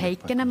ei tule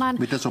heikkenemään.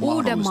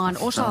 Uudenmaan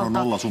osalta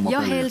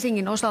ja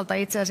Helsingin osalta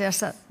itse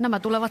asiassa nämä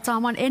tulevat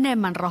saamaan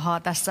enemmän rahaa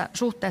tässä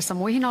suhteessa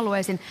muihin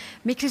alueisiin.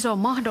 Miksi se on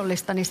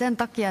mahdollista? Niin sen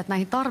takia, että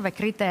näihin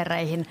tarvekriteereihin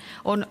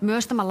on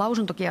myös tämän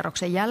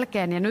lausuntokierroksen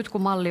jälkeen, ja nyt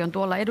kun malli on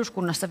tuolla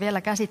eduskunnassa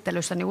vielä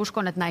käsittelyssä, niin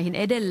uskon, että näihin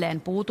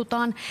edelleen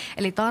puututaan.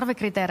 Eli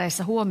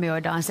tarvekriteereissä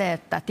huomioidaan se,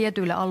 että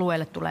tietyille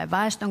alueille tulee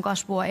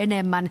väestönkasvua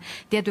enemmän,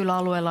 tietyillä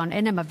alueilla on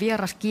enemmän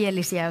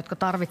vieraskielisiä, jotka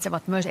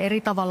tarvitsevat myös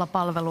eri tavalla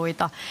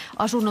palveluita,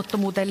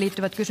 asunnottomuuteen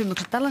liittyvät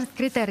kysymykset. Tällaiset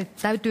kriteerit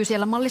täytyy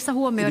siellä mallissa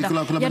huomioida,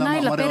 ja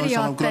näillä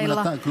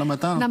periaatteilla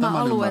nämä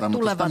alueet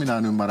tulevat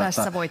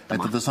tässä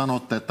voittamaan. Että te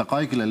sanotte, että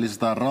kaikille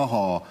lisätään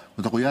rahaa,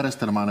 mutta kun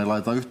järjestelmään ei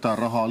laita yhtään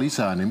rahaa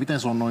lisää, niin miten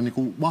se on noin niin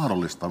kuin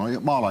mahdollista, noin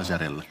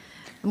maalaisjärjelle?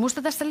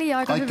 Minusta tässä liian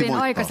aika Kaikki hyvin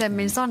voittaa.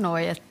 aikaisemmin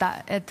sanoi, että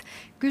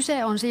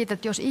kyse on siitä,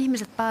 että jos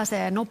ihmiset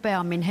pääsee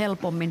nopeammin,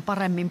 helpommin,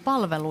 paremmin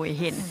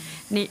palveluihin,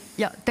 niin,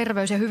 ja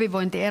terveys- ja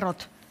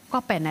hyvinvointierot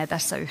kapenee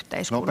tässä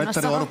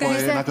yhteiskunnassa. No, Petteri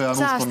Orpo ei näköjään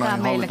usko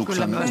näihin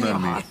hallituksen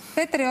unelmiin.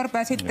 Petteri Orpo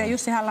ja sitten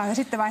Jussi Halla-aho, ja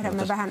sitten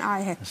vaihdamme vähän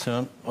aihetta. Se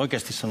on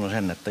oikeasti sanon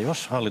sen, että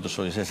jos hallitus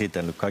olisi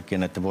esitellyt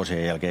kaikkien näiden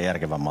vuosien jälkeen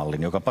järkevän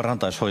mallin, joka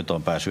parantaisi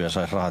hoitoon pääsyä ja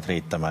saisi rahat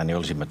riittämään, niin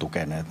olisimme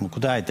tukeneet. Mutta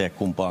kun tämä ei tee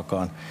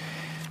kumpaakaan.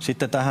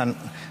 Sitten tähän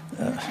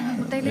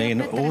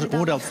niin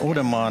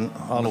Uudenmaan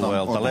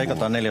alueelta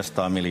leikataan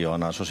 400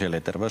 miljoonaa sosiaali-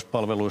 ja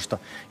terveyspalveluista,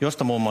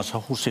 josta muun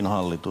muassa HUSin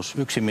hallitus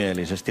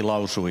yksimielisesti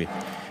lausui,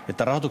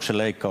 että rahoituksen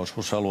leikkaus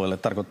HUS-alueelle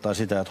tarkoittaa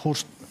sitä, että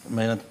HUS,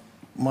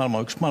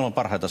 yksi maailman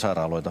parhaita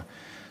sairaaloita,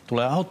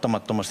 tulee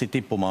auttamattomasti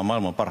tippumaan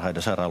maailman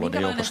parhaiden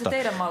sairaaloiden joukosta.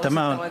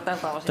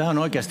 Tämä on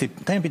oikeasti,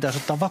 teidän pitäisi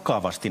ottaa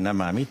vakavasti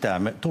nämä,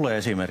 mitä tulee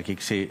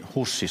esimerkiksi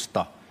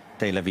HUSista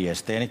teille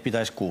viestejä, niitä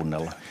pitäisi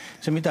kuunnella.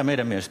 Se, mitä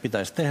meidän mielestä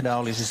pitäisi tehdä,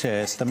 olisi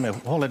se, että me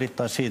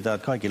huolehdittaisiin siitä,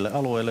 että kaikille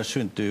alueille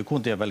syntyy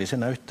kuntien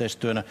välisenä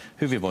yhteistyönä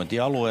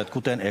hyvinvointialueet,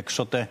 kuten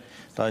Eksote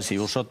tai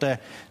Siusote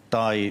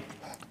tai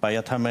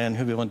Päijät-Hämeen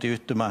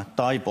hyvinvointiyhtymä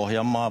tai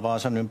Pohjanmaa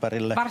Vaasan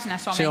ympärille.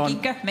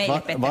 Varsinais-Suomeenkinkö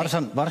meille, Petteri?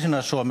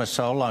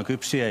 Varsinais-Suomessa ollaan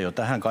kypsiä jo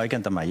tähän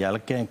kaiken tämän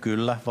jälkeen,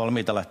 kyllä,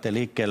 valmiita lähteä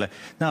liikkeelle.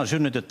 Nämä on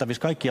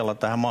synnytettävissä kaikkialla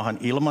tähän maahan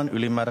ilman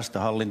ylimääräistä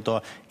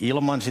hallintoa,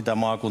 ilman sitä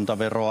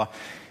maakuntaveroa.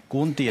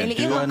 Kuntien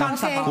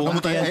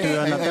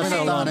työnä,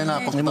 tässä ollaan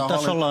enää, koska tämä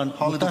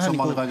hallituksen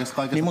malli kaikista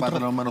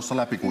päätellen on menossa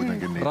läpi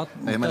kuitenkin, niin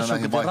ei mennä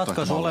näihin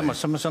ratkaisu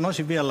olemassa. Mä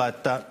sanoisin vielä,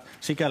 että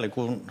sikäli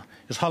kun,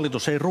 jos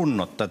hallitus ei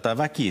runno tätä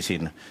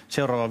väkisin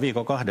seuraavan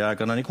viikon 2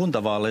 aikana, niin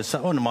kuntavaaleissa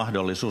on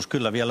mahdollisuus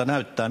kyllä vielä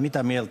näyttää,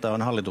 mitä mieltä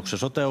on hallituksen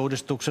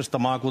sote-uudistuksesta,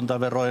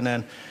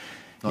 maakuntaveroineen,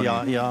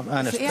 ja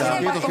äänestää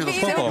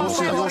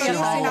kokoomusta.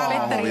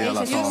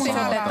 Jussi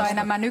tai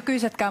nämä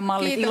nykyisetkään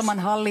mallit ilman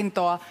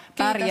hallintoa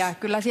pärjää.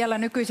 Kyllä siellä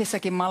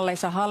nykyisissäkin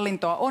malleissa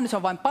hallintoa on. Se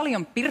on vain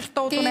paljon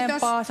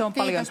pirstoutuneempaa, se on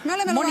paljon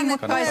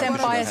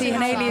monimutkaisempaa ja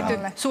siihen ei liity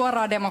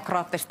suoraa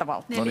demokraattista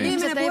valtaa.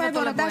 Ihmiset eivät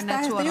ole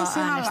voineet suoraan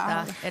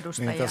äänestää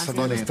edustajia. Niin, tässä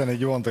mielestäni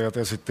juontajat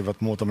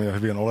esittivät muutamia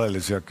hyvin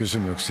oleellisia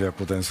kysymyksiä,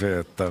 kuten se,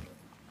 että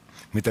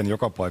miten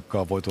joka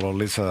paikkaan voi tulla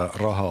lisää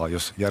rahaa,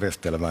 jos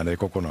järjestelmään ei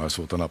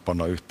kokonaisuutena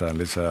panna yhtään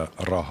lisää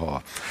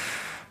rahaa.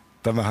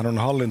 Tämähän on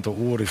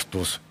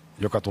hallintouudistus,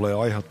 joka tulee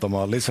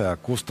aiheuttamaan lisää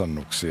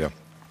kustannuksia.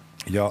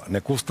 Ja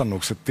ne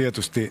kustannukset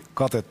tietysti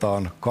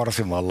katetaan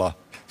karsimalla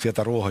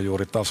sieltä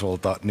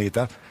ruohonjuuritasolta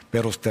niitä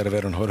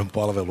perusterveydenhoidon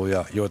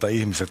palveluja, joita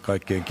ihmiset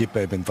kaikkein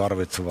kipeimmin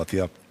tarvitsevat.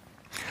 Ja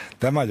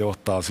tämä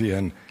johtaa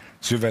siihen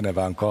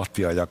syvenevään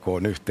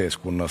kahtiajakoon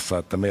yhteiskunnassa,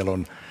 että meillä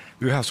on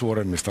yhä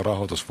suuremmista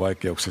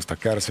rahoitusvaikeuksista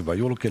kärsivä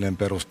julkinen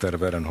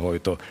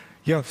perusterveydenhoito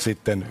ja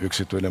sitten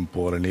yksityinen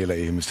puoli niille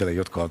ihmisille,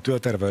 jotka on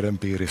työterveyden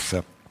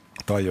piirissä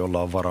tai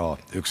jolla on varaa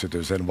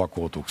yksityiseen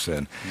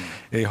vakuutukseen.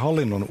 Ei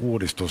hallinnon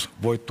uudistus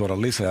voi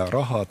tuoda lisää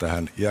rahaa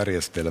tähän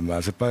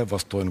järjestelmään, se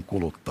päinvastoin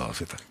kuluttaa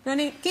sitä. No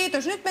niin,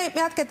 kiitos. Nyt me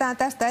jatketaan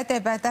tästä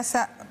eteenpäin.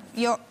 Tässä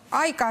jo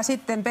aikaa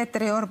sitten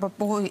Petteri Orpo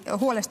puhui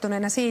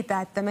huolestuneena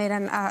siitä, että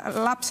meidän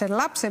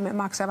lapsemme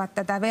maksavat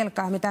tätä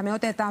velkaa, mitä me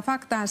otetaan.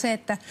 Fakta on se,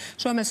 että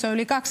Suomessa on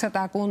yli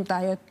 200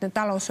 kuntaa, joiden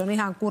talous on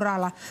ihan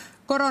kuralla.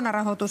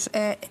 Koronarahoitus,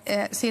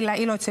 sillä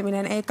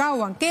iloitseminen ei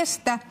kauan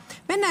kestä.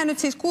 Mennään nyt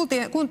siis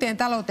kuntien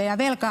talouteen ja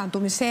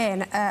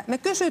velkaantumiseen. Me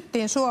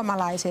kysyttiin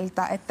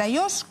suomalaisilta, että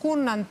jos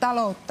kunnan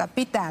taloutta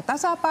pitää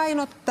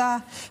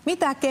tasapainottaa,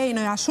 mitä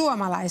keinoja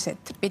suomalaiset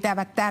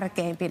pitävät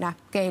tärkeimpinä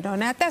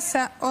keinoina? Ja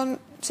tässä on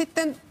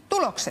sitten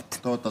tulokset.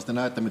 Toivottavasti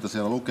näette, mitä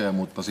siellä lukee,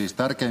 mutta siis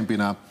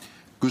tärkeimpinä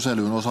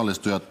kyselyyn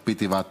osallistujat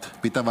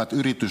pitävät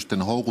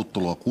yritysten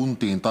houkuttelua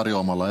kuntiin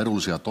tarjoamalla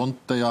edullisia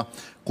tontteja,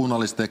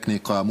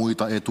 kunnallistekniikkaa ja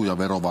muita etuja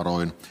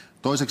verovaroin.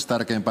 Toiseksi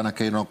tärkeimpänä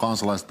keinona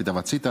kansalaiset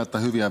pitävät sitä, että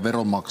hyviä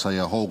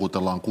veronmaksajia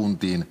houkutellaan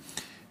kuntiin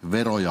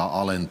veroja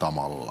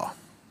alentamalla.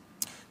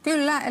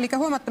 Kyllä, eli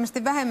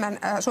huomattavasti vähemmän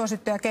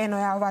suosittuja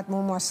keinoja ovat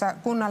muun muassa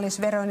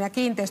kunnallisveron ja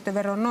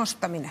kiinteistöveron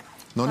nostaminen.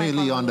 No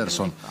niin, Li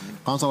Andersson.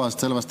 Kansalaiset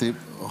selvästi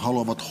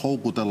haluavat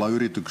houkutella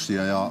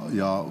yrityksiä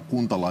ja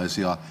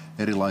kuntalaisia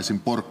erilaisin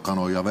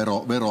porkkanoin ja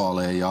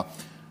veroaleen. Ja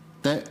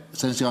te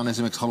sen sijaan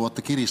esimerkiksi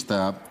haluatte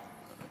kiristää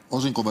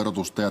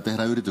osinkoverotusta ja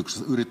tehdä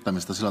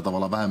yrittämistä sillä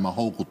tavalla vähemmän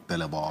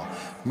houkuttelevaa.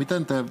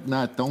 Miten te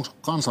näette, onko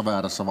kansa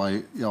väärässä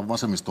ja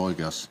vasemmisto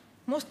oikeassa?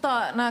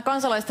 Musta nämä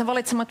kansalaisten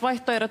valitsemat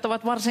vaihtoehdot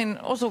ovat varsin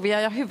osuvia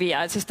ja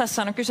hyviä. Siis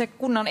tässä on kyse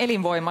kunnan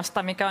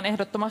elinvoimasta, mikä on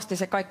ehdottomasti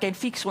se kaikkein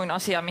fiksuin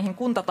asia, mihin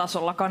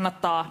kuntatasolla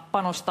kannattaa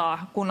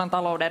panostaa kunnan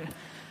talouden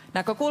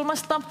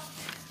näkökulmasta.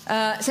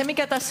 Se,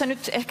 mikä tässä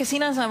nyt ehkä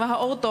sinänsä on vähän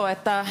outoa,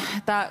 että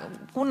tämä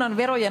kunnan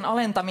verojen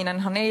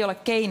alentaminenhan ei ole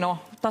keino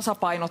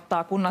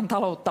tasapainottaa kunnan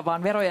taloutta,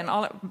 vaan verojen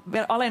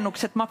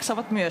alennukset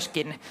maksavat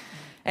myöskin.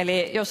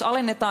 Eli jos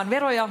alennetaan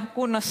veroja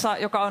kunnassa,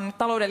 joka on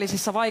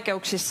taloudellisissa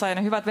vaikeuksissa ja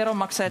ne hyvät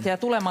veronmaksajat jää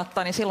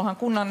tulematta, niin silloinhan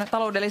kunnan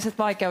taloudelliset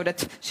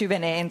vaikeudet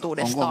syvenee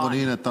entuudestaan. Onko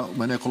niin, että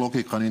meneekö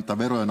logiikka niin, että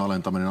verojen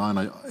alentaminen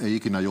aina ei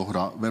ikinä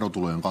johda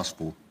verotulojen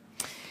kasvuun?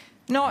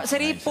 No se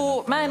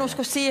riippuu, mä en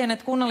usko siihen,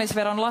 että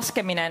kunnallisveron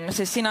laskeminen,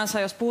 siis sinänsä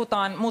jos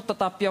puhutaan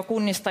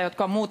muuttotappiokunnista,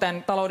 jotka on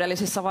muuten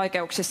taloudellisissa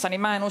vaikeuksissa,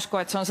 niin mä en usko,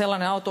 että se on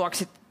sellainen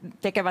autuaksi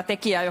tekevä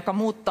tekijä, joka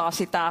muuttaa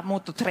sitä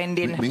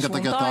muuttotrendin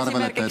suuntaa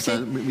esimerkiksi.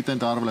 Miten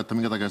te arvelette,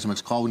 minkä takia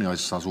esimerkiksi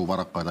Kauniaisissa asuu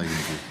varakkaita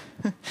ihmisiä?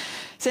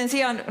 Sen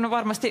sijaan no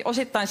varmasti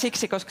osittain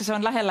siksi, koska se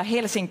on lähellä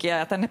Helsinkiä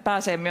ja tänne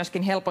pääsee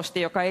myöskin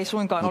helposti, joka ei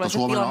suinkaan ole se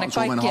tilanne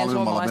kaikkien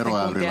suomalaisten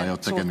kuntien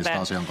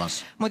suhteen.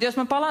 Mutta jos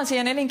mä palaan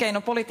siihen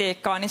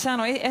elinkeinopolitiikkaan, niin sehän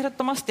on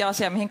ehdottomasti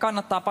asia, mihin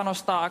kannattaa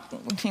panostaa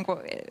niin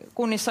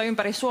kunnissa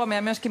ympäri Suomea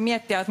ja myöskin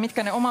miettiä, että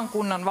mitkä ne oman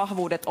kunnan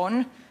vahvuudet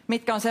on.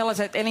 Mitkä on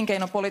sellaiset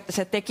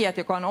elinkeinopoliittiset tekijät,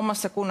 jotka on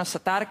omassa kunnassa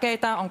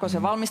tärkeitä? Onko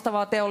se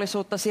valmistavaa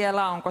teollisuutta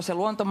siellä? Onko se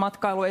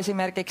luontomatkailu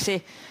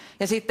esimerkiksi?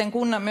 Ja sitten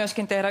kunnan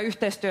myöskin tehdä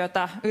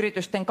yhteistyötä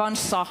yritysten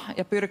kanssa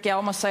ja pyrkiä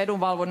omassa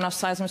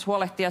edunvalvonnassa esimerkiksi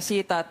huolehtia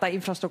siitä, että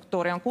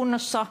infrastruktuuri on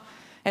kunnossa,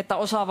 että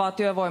osaavaa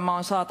työvoimaa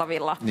on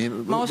saatavilla.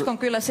 Mä uskon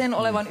kyllä sen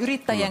olevan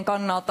yrittäjien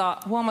kannalta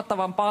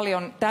huomattavan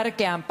paljon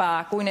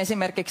tärkeämpää kuin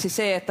esimerkiksi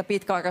se, että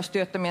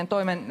pitkäaikaistyöttömien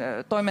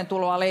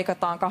toimeentuloa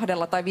leikataan 2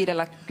 tai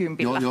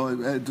 50. Joo,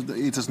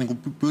 itse asiassa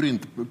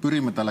niin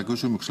pyrimme tällä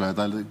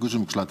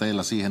kysymyksellä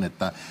teillä siihen,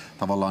 että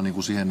tavallaan niin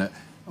kuin siihen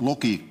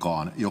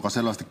logiikkaan, joka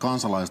selvästi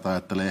kansalaista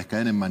ajattelee ehkä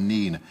enemmän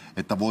niin,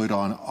 että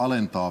voidaan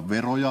alentaa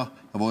veroja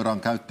ja voidaan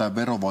käyttää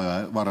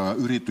verovaroja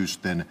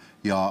yritysten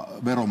ja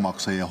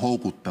veronmaksajien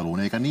houkutteluun,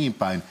 eikä niin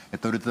päin,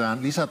 että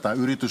yritetään lisätä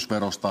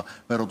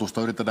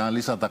verotusta, yritetään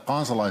lisätä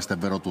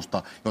kansalaisten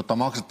verotusta, jotta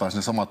maksettaisiin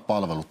ne samat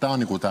palvelut. Tämä on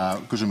niin kuin tämä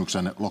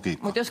kysymyksen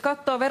logiikka. Mutta jos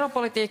katsoo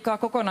veropolitiikkaa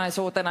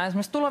kokonaisuutena,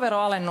 esimerkiksi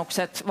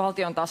tuloveroalennukset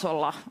valtion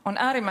tasolla on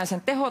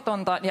äärimmäisen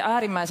tehotonta ja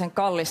äärimmäisen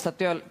kallista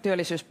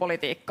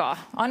työllisyyspolitiikkaa.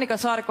 Annika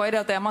Saarikko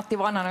edeltäjä Matti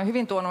Vanhanen on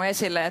hyvin tuonut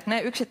esille, että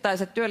ne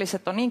yksittäiset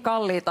työlliset on niin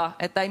kalliita,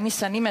 että ei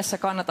missään nimessä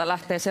kannata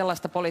lähteä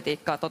sellaista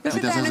politiikkaa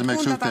toteuttamaan. Miten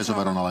esimerkiksi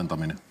yhteisöveron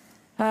alentaminen?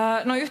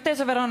 No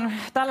yhteisöveron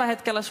tällä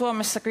hetkellä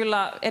Suomessa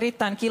kyllä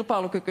erittäin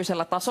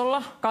kilpailukykyisellä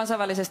tasolla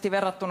kansainvälisesti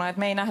verrattuna, että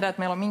me ei nähdä, että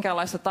meillä on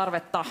minkäänlaista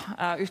tarvetta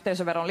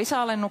yhteisöveron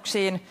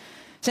lisäalennuksiin.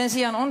 Sen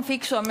sijaan on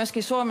fiksua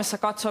myöskin Suomessa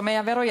katsoa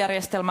meidän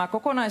verojärjestelmää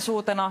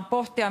kokonaisuutena,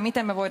 pohtia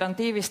miten me voidaan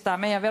tiivistää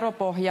meidän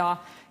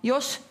veropohjaa,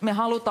 jos me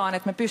halutaan,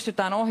 että me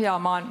pystytään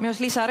ohjaamaan myös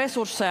lisää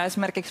resursseja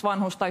esimerkiksi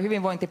vanhus- tai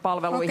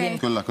hyvinvointipalveluihin,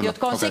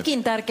 jotka on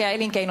sekin tärkeä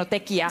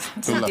elinkeinotekijä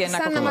kuntien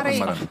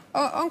näkökulmasta.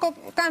 Onko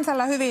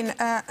kansalla hyvin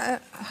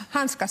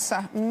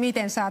hanskassa,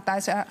 miten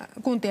saataisiin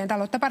kuntien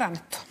taloutta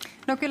parannettua?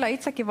 No kyllä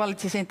itsekin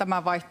valitsisin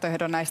tämän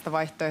vaihtoehdon näistä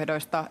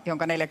vaihtoehdoista,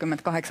 jonka 48%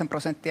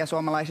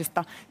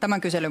 suomalaisista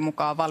tämän kyselyn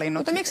mukaan valinnut.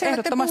 Mutta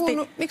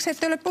miksi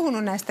ette ole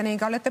puhunut näistä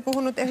niinkään? Olette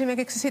puhunut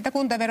esimerkiksi siitä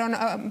kuntaveron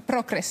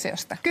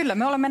progressiosta. Kyllä,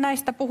 me olemme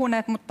näistä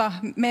puhuneet, mutta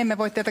me emme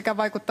voi tietenkään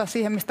vaikuttaa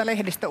siihen, mistä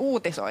lehdistö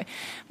uutisoi.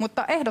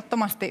 Mutta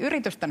ehdottomasti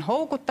yritysten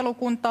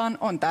houkuttelukuntaan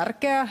on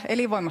tärkeää,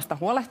 elinvoimasta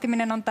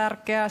huolehtiminen on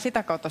tärkeää,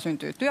 sitä kautta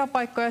syntyy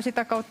työpaikkoja,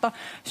 sitä kautta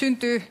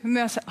syntyy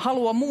myös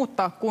halua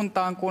muuttaa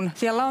kuntaan, kun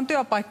siellä on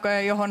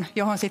työpaikkoja,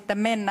 johon sitten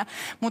mennä.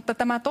 Mutta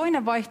tämä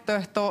toinen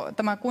vaihtoehto,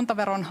 tämä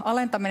kuntaveron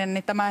alentaminen,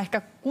 niin tämä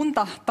ehkä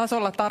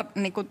kuntatasolla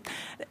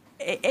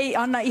ei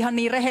anna ihan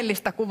niin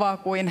rehellistä kuvaa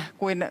kuin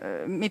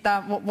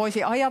mitä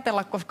voisi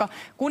ajatella, koska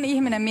kun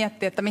ihminen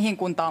miettii, että mihin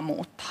kuntaan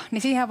muuttaa,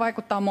 niin siihen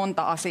vaikuttaa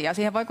monta asiaa.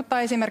 Siihen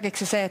vaikuttaa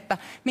esimerkiksi se, että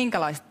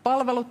minkälaiset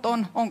palvelut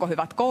on, onko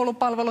hyvät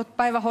koulupalvelut,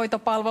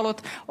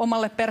 päivähoitopalvelut,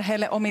 omalle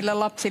perheelle, omille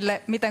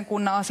lapsille, miten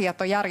kunnan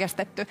asiat on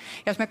järjestetty.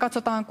 Ja jos me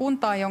katsotaan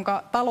kuntaa,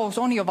 jonka talous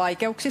on jo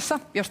vaikeuksissa,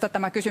 josta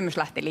tämä kysymys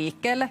lähti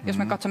liikkeelle, jos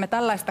me katsomme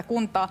tällaista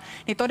kuntaa,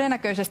 niin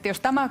todennäköisesti jos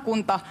tämä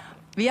kunta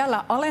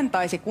vielä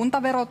alentaisi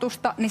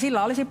kuntaverotusta, niin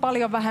sillä olisi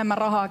paljon vähemmän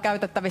rahaa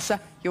käytettävissä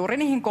juuri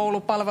niihin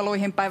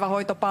koulupalveluihin,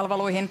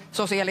 päivähoitopalveluihin,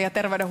 sosiaali- ja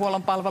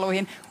terveydenhuollon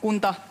palveluihin,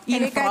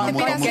 kuntainfraan,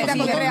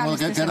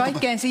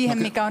 kaikkeen siihen,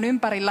 mikä on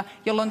ympärillä,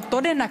 jolloin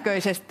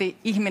todennäköisesti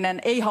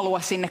ihminen ei halua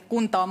sinne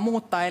kuntaan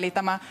muuttaa. Eli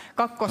tämä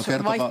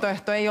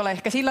kakkosvaihtoehto ei ole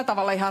ehkä sillä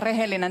tavalla ihan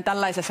rehellinen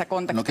tällaisessa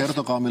kontekstissa. No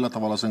kertokaa, millä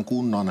tavalla sen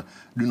kunnan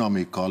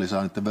dynamiikkaa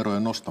lisää nyt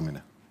verojen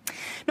nostaminen.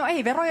 No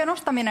ei verojen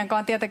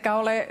nostaminenkaan tietenkään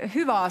ole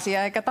hyvä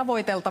asia eikä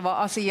tavoiteltava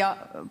asia.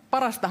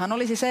 Parastahan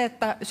olisi se,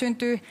 että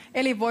syntyy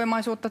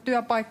elinvoimaisuutta,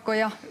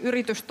 työpaikkoja,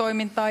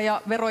 yritystoimintaa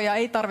ja veroja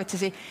ei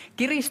tarvitsisi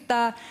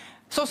kiristää.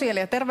 Sosiaali-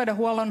 ja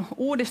terveydenhuollon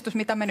uudistus,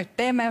 mitä me nyt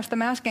teemme, josta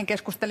me äsken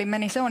keskustelimme,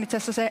 niin se on itse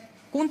asiassa se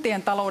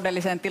kuntien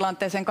taloudelliseen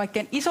tilanteeseen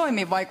kaikkein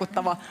isoimmin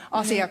vaikuttava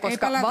asia,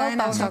 koska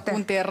valtaosa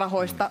kuntien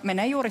rahoista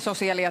menee juuri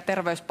sosiaali- ja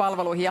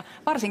terveyspalveluihin. Ja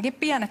varsinkin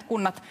pienet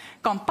kunnat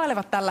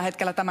kamppailevat tällä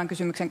hetkellä tämän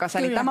kysymyksen kanssa.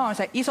 Eli tämä on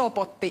se iso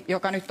potti,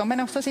 joka nyt on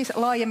menossa siis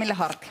laajemmille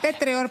hartioille.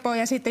 Petteri Orpo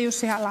ja sitten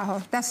Jussi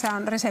Halla-aho. Tässä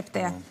on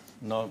reseptejä.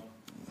 No,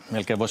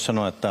 melkein voisi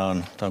sanoa, että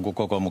tämä on kuin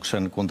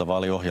kokoomuksen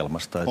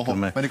kuntavaaliohjelmasta. Oho,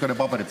 menikö ne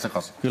paperit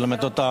sekaisin? Kyllä me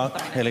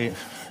eli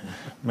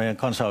meidän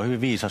kansa on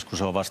hyvin viisas, kun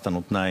se on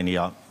vastannut näin,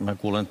 ja mä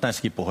kuulen, että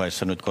näissäkin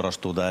puheissa nyt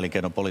korostuu tämä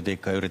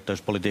elinkeinopolitiikka ja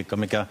yrittäjyyspolitiikka,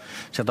 mikä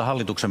sieltä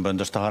hallituksen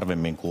pöntöstä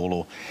harvemmin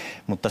kuuluu.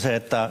 Mutta se,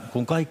 että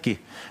kun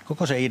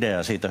koko se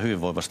idea siitä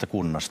hyvinvoivasta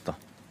kunnasta,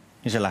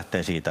 niin se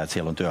lähtee siitä, että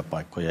siellä on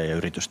työpaikkoja ja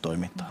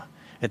yritystoimintaa.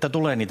 Että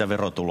tulee niitä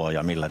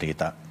verotuloja, millä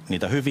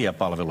niitä hyviä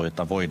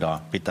palveluita voidaan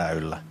pitää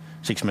yllä.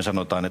 Siksi me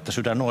sanotaan, että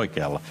sydän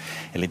oikealla.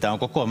 Eli tämä on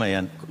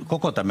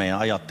koko tämän meidän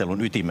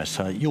ajattelun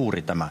ytimessä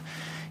juuri tämä.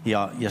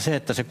 Ja se,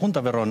 että se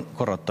kuntaveron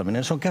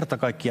korottaminen, se on kerta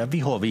kaikkiaan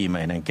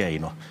vihoviimeinen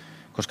keino.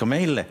 Koska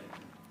meille,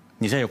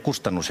 niin se ei ole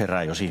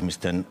kustannuserä, jos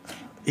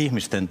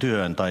ihmisten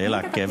työn tai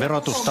eläkkeen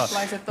verotusta,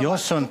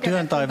 jos on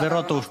työn tai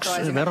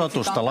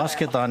verotusta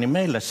lasketaan, niin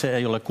meille se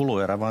ei ole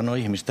kuluerä, vaan ne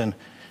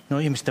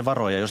on ihmisten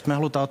varoja, joista me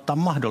halutaan ottaa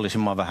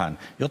mahdollisimman vähän,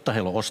 jotta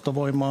heillä on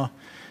ostovoimaa,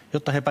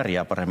 jotta he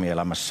pärjää paremmin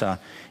elämässään.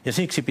 Ja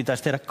siksi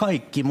pitäisi tehdä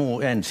kaikki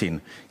muu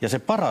ensin. Ja se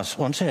paras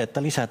on se,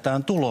 että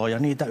lisätään tuloja,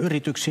 niitä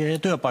yrityksiä ja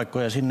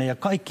työpaikkoja sinne, ja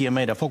kaikkien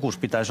meidän fokus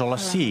pitäisi olla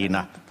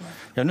siinä.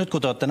 Ja nyt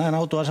kun te olette näin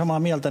autua samaa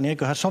mieltä, niin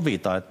eiköhän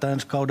sovita, että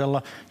ensi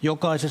kaudella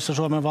jokaisessa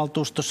Suomen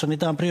valtuustossa niin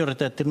tämä on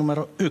prioriteetti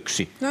numero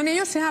 1. No niin,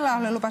 Jussi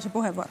Halla-aholle lupasi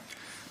puheenvuoro.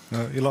 No,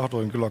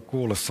 ilahduin kyllä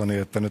kuullessani,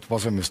 että nyt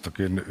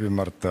vasemmistokin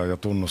ymmärtää ja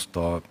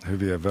tunnustaa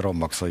hyvien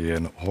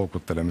veronmaksajien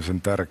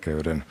houkuttelemisen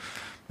tärkeyden.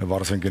 Me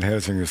varsinkin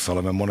Helsingissä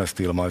olemme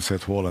monesti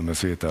ilmaisseet huolemme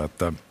siitä,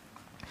 että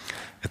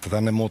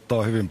tänne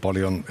muuttaa hyvin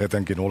paljon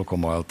etenkin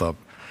ulkomailta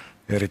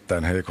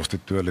erittäin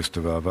heikosti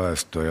työllistyvää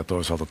väestöä ja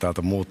toisaalta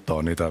täältä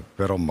muuttaa niitä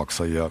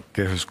veronmaksajia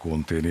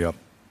kehyskuntiin. Ja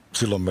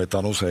silloin meitä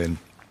on usein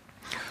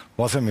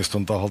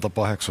vasemmiston taholta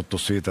paheksuttu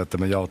siitä, että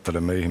me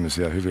jaottelemme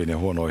ihmisiä hyvin ja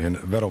huonoihin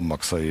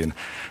veronmaksajiin.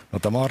 No,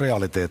 tämä on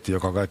realiteetti,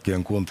 joka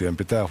kaikkien kuntien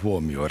pitää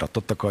huomioida.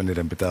 Totta kai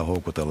niiden pitää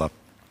houkutella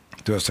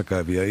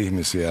työssäkäyviä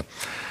ihmisiä.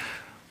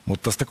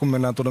 Mutta sitten kun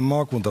mennään tuonne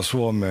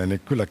maakunta-Suomeen, niin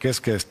kyllä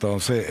keskeistä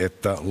on se,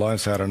 että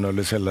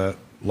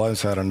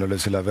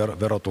lainsäädännöllisillä,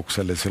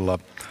 verotuksellisilla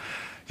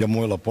ja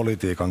muilla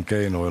politiikan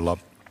keinoilla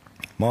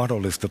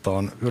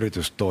mahdollistetaan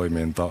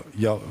yritystoiminta.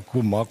 Ja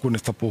kun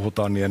maakunnista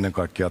puhutaan, niin ennen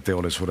kaikkea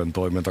teollisuuden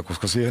toiminta,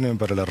 koska siihen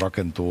ympärille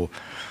rakentuu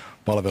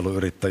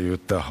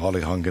palveluyrittäjyyttä,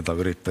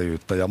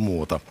 alihankintayrittäjyyttä ja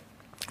muuta.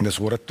 Ne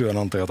suuret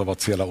työnantajat ovat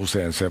siellä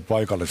usein se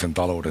paikallisen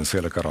talouden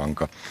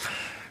selkäranka.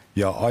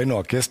 Ja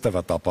ainoa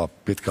kestävä tapa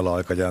pitkällä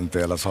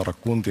aikajänteellä saada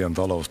kuntien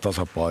talous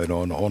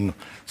tasapainoon on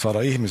saada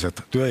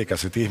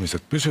työikäiset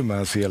ihmiset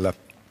pysymään siellä,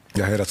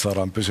 ja heidät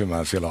saadaan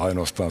pysymään siellä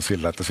ainoastaan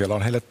sillä, että siellä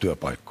on heille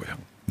työpaikkoja.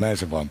 Näin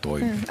se vaan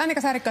toimii.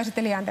 Annika Saarikko ja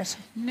sitten Li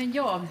Andersson. No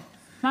joo,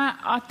 mä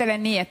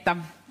ajattelen niin, että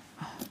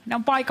ne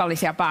on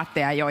paikallisia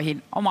päättäjiä,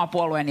 joihin oma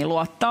puolueeni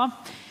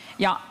luottaa.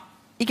 Ja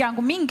ikään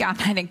kuin minkään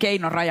näiden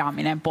keinon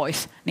rajaaminen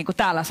pois, niin kuin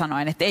täällä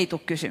sanoin, että ei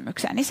tule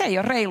kysymykseen, niin se ei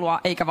ole reilua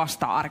eikä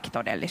vastaa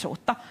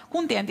arkitodellisuutta.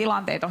 Kuntien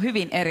tilanteet on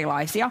hyvin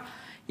erilaisia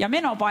ja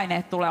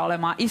menopaineet tulee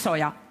olemaan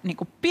isoja niin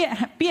kuin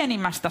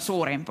pienimmästä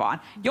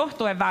suurimpaan,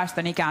 johtuen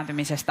väestön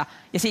ikääntymisestä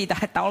ja siitä,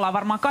 että ollaan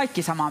varmaan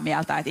kaikki samaa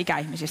mieltä, että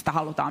ikäihmisistä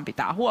halutaan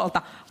pitää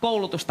huolta,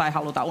 koulutusta ei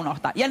haluta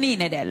unohtaa ja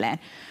niin edelleen.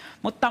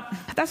 Mutta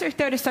tässä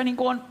yhteydessä niin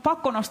kuin on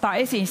pakko nostaa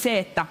esiin se,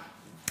 että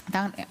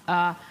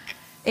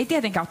ei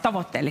tietenkään ole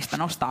tavoitteellista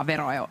nostaa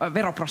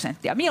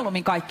veroprosenttia,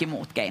 mieluummin kaikki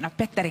muut keinot.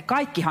 Petteri,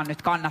 kaikkihan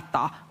nyt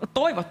kannattaa,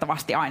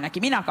 toivottavasti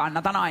ainakin, minä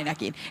kannatan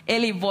ainakin,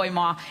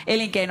 elinvoimaa,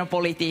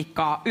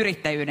 elinkeinopolitiikkaa,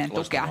 yrittäjyyden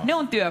tukea. Ne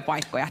on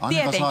työpaikkoja,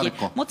 tietenkin.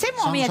 Mutta se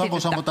mua mietityttää.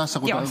 Saanko tässä,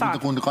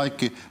 kun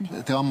kaikki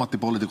te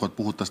ammattipoliitikot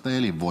puhutte tästä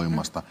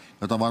elinvoimasta,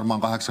 jota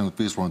varmaan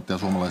 85%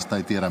 suomalaisista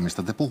ei tiedä,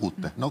 mistä te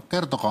puhutte. No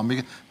kertokaa,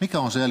 mikä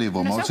on se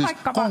elinvoima? No, se siis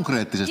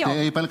konkreettisesti,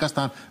 ei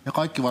pelkästään, ja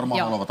kaikki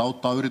varmaan haluavat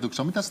auttaa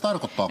yrityksiä. Mitä se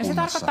tarkoittaa kunnassa?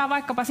 Se tarkoittaa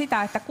vaikkapa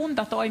sitä, että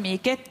kunta toimii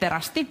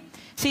ketterästi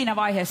siinä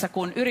vaiheessa,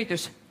 kun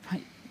yritys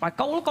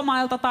vaikka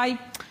ulkomailta tai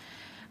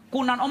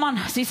kunnan oman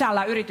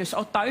sisällä yritys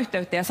ottaa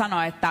yhteyttä ja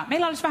sanoo, että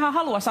meillä olisi vähän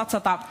halua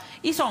satsata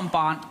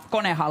isompaan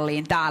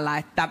konehalliin täällä,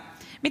 että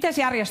Miten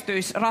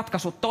järjestyisi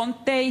ratkaisut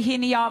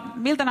tontteihin ja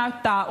miltä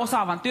näyttää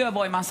osaavan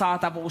työvoiman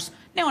saatavuus?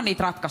 Ne on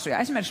niitä ratkaisuja.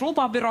 Esimerkiksi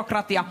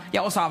lupabyrokratia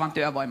ja osaavan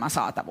työvoiman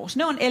saatavuus.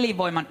 Ne on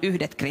elinvoiman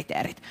yhdet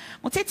kriteerit.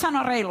 Mutta sitten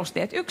sanon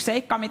reilusti, että yksi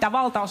seikka, mitä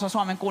valtaosa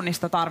Suomen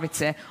kunnista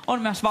tarvitsee,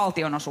 on myös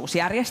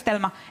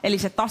valtionosuusjärjestelmä, eli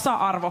se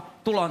tasa-arvo,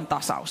 tulon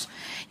tasaus.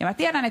 Ja mä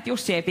tiedän, että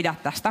Jussi ei pidä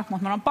tästä,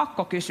 mutta minun on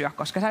pakko kysyä,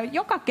 koska se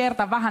joka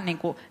kerta vähän niin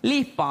kuin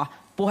liippaa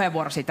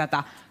puheenvuorosi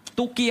tätä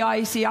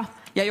tukiaisia,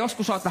 ja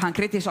joskus olet vähän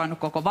kritisoinut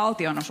koko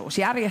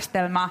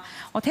valtionosuusjärjestelmää.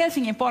 Olet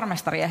Helsingin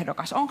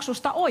pormestariehdokas. Onko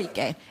susta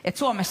oikein, että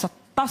Suomessa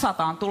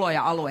tasataan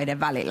tuloja alueiden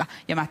välillä?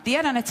 Ja mä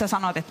tiedän, että sä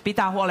sanoit, että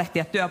pitää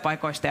huolehtia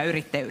työpaikoista ja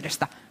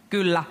yrittäjyydestä.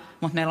 Kyllä,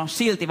 mutta meillä on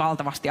silti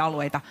valtavasti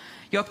alueita,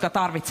 jotka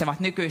tarvitsevat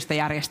nykyistä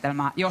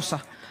järjestelmää, jossa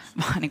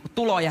niin kuin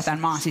tuloja tämän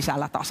maan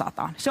sisällä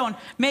tasataan. Se on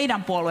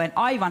meidän puolueen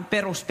aivan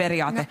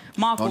perusperiaate,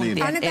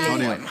 maakuntien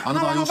elinvoima.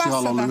 Annetaan Jussi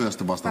Halla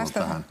lyhyesti vastata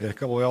tähän.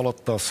 Ehkä voi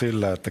aloittaa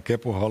sillä, että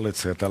Kepu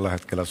hallitsee tällä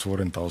hetkellä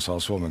suurinta osaa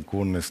Suomen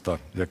kunnista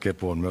ja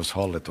Kepu on myös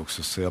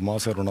hallituksessa. Ja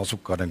maaseudun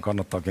asukkaiden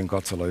kannattaakin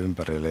katsella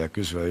ympärille ja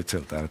kysyä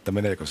itseltään, että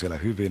meneekö siellä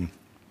hyvin.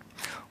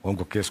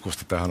 Onko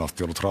keskusta tähän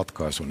asti ollut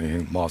ratkaisu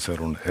niihin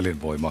maaseudun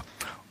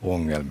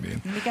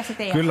elinvoimaongelmiin?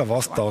 Kyllä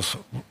vastaus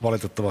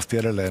valitettavasti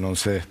edelleen on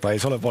se, tai ei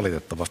se ole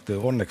valitettavasti,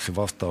 onneksi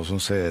vastaus on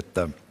se,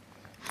 että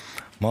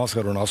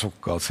maaseudun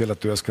asukkaat, siellä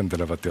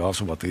työskentelevät ja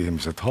asuvat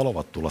ihmiset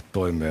haluavat tulla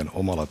toimeen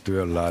omalla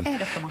työllään.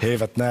 He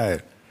eivät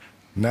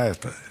näe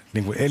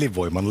niin kuin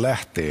elinvoiman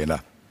lähteenä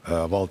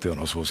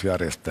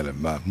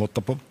valtionosuusjärjestelmää,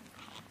 mutta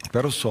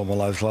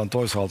perussuomalaisilla on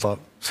toisaalta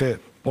se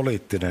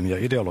poliittinen ja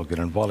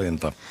ideologinen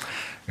valinta,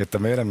 että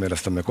meidän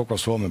mielestämme koko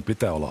Suomen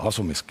pitää olla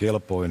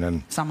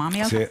asumiskelpoinen. Samaa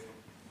mieltä.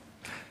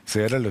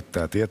 Se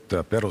edellyttää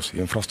tiettyä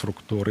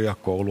perusinfrastruktuuria,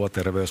 koulua,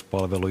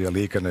 terveyspalveluja,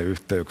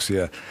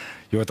 liikenneyhteyksiä,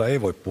 joita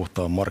ei voi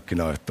puhtaan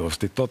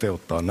markkinaehtoisesti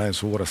toteuttaa näin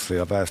suuressa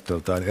ja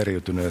väestöltään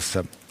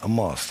eriytyneessä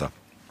maassa.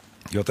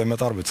 Joten me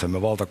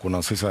tarvitsemme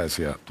valtakunnan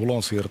sisäisiä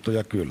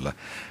tulonsiirtoja kyllä.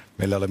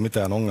 Meillä ei ole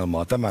mitään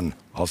ongelmaa tämän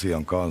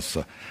asian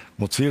kanssa,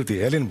 mutta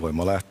silti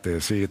elinvoima lähtee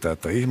siitä,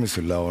 että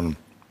ihmisillä on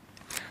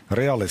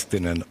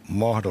realistinen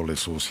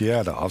mahdollisuus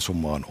jäädä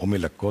asumaan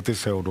omille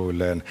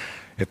kotiseuduilleen,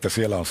 että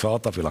siellä on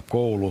saatavilla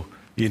koulu,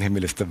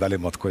 inhimillisten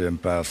välimatkojen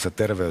päässä,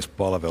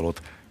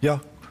 terveyspalvelut ja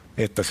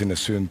että sinne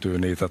syntyy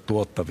niitä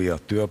tuottavia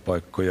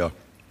työpaikkoja,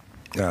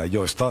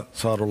 joista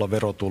saadulla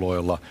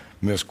verotuloilla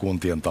myös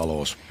kuntien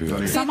talous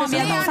pyörii. Samaa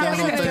mieltä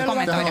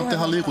on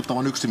Tehän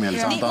liikuttavan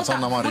yksimielisiä.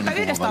 Mutta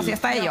yhdestä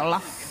asiasta ei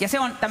olla. Ja se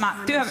on tämä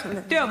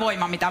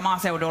työvoima, mitä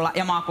maaseudulla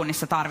ja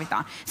maakunnissa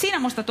tarvitaan. Siinä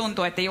musta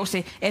tuntuu, että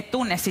Jussi, et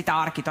tunne sitä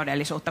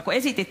arkitodellisuutta, kun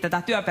esitit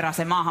tätä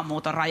työperäisen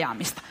maahanmuuton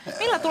rajaamista.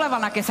 Millä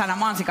tulevana kesänä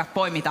mansikat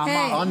poimitaan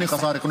maahan? Annika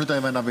Saarikko, nyt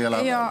ei mennä vielä.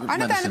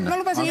 Mä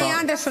lupasin Li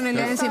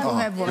Anderssonille ensin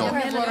puheenvuoron.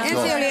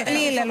 Ensin oli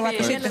Liille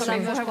luvattu, sitten se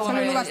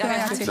oli luvattu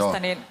ajat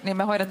sitten. Niin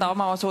me hoidetaan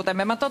oma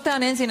osuutemme. Mä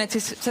totean ensin, että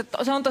siis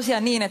se on tosiaan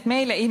niin, että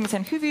meille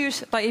ihmisen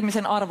hyvyys tai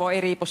ihmisen arvo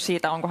ei riipu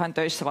siitä, onko hän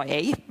töissä vai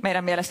ei.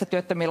 Meidän mielestä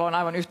työttömillä on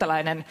aivan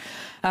yhtäläinen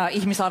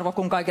ihmisarvo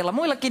kuin kaikilla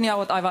muillakin ja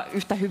ovat aivan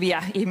yhtä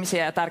hyviä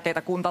ihmisiä ja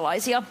tärkeitä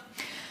kuntalaisia.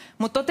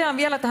 Mutta totean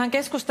vielä tähän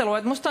keskusteluun,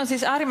 että musta on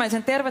siis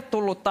äärimmäisen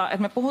tervetullutta,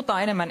 että me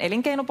puhutaan enemmän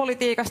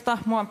elinkeinopolitiikasta.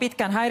 Mua on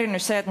pitkään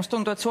häirinnyt se, että musta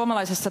tuntuu, että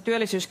suomalaisessa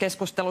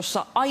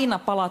työllisyyskeskustelussa aina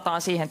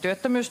palataan siihen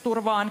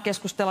työttömyysturvaan.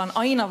 Keskustellaan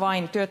aina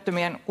vain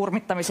työttömien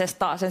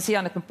kurmittamisesta sen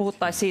sijaan, että me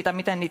puhuttaisiin siitä,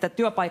 miten niitä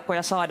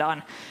työpaikkoja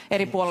saadaan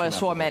eri puolille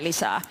Suomeen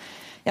lisää.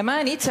 Ja mä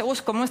en itse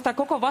usko, minusta tämä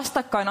koko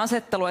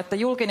vastakkainasettelu, että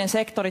julkinen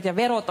sektorit ja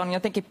verot on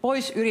jotenkin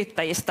pois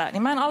yrittäjistä,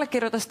 niin mä en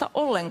allekirjoita sitä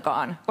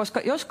ollenkaan. Koska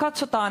jos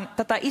katsotaan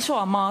tätä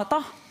isoa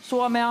maata,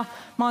 Suomea,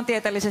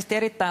 maantieteellisesti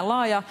erittäin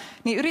laaja,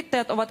 niin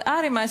yrittäjät ovat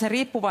äärimmäisen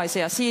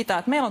riippuvaisia siitä,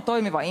 että meillä on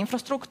toimiva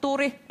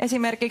infrastruktuuri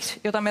esimerkiksi,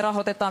 jota me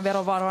rahoitetaan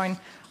verovaroin,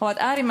 ovat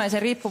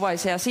äärimmäisen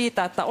riippuvaisia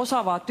siitä, että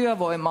osaavaa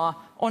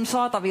työvoimaa on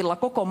saatavilla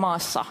koko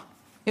maassa,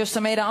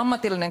 jossa meidän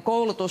ammatillinen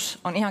koulutus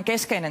on ihan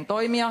keskeinen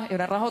toimija,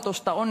 joiden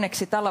rahoitusta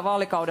onneksi tällä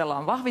vaalikaudella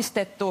on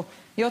vahvistettu,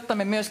 jotta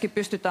me myöskin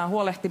pystytään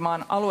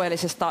huolehtimaan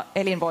alueellisesta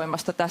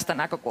elinvoimasta tästä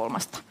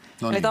näkökulmasta.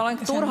 No niin. Eli tämä on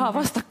turhaa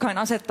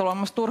vastakkainasettelua, on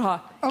minusta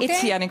turhaa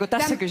etsiä niin kuin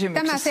tässä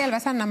kysymyksessä. Tämä selvä.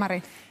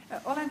 Sanna-Mari.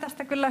 Olen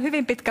tästä kyllä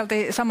hyvin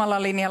pitkälti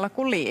samalla linjalla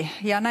kuin Li.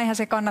 Ja näinhän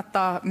se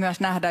kannattaa myös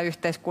nähdä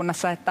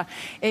yhteiskunnassa, että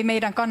ei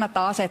meidän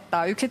kannata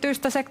asettaa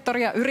yksityistä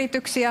sektoria,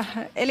 yrityksiä,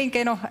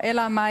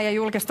 elinkeinoelämää ja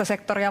julkista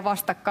sektoria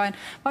vastakkain,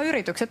 vaan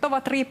yritykset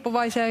ovat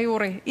riippuvaisia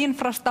juuri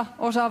infrasta,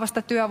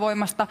 osaavasta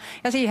työvoimasta.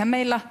 Ja siihen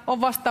meillä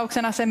on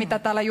vastauksena se, mitä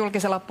täällä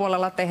julkisella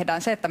puolella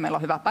tehdään. Se, että meillä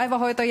on hyvä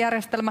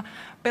päivähoitojärjestelmä,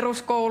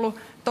 peruskoulu,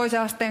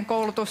 toisen asteen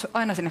koulutus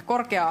aina sinne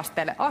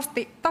korkea-asteelle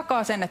asti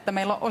takaa sen, että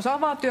meillä on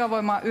osaavaa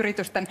työvoimaa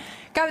yritysten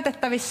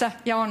käytettävissä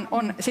ja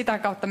on sitä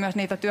kautta myös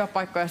niitä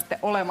työpaikkoja sitten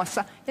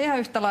olemassa. Ja ihan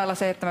yhtä lailla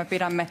se, että me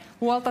pidämme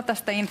huolta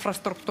tästä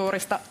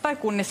infrastruktuurista tai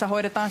kunnissa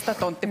hoidetaan sitä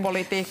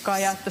tonttipolitiikkaa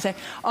ja että se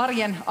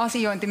arjen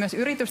asiointi myös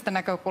yritysten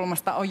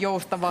näkökulmasta on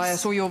joustavaa ja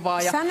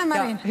sujuvaa ja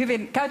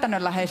hyvin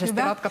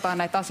käytännönläheisesti ratkataan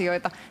näitä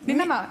asioita.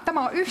 Niin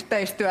tämä on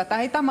yhteistyötä,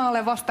 ei tämä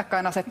ole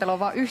vastakkainasettelua,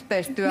 vaan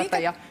yhteistyötä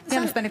ja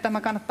mielestäni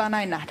tämä kannattaa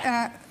näin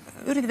nähdä.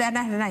 yritetään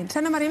nähdä näin.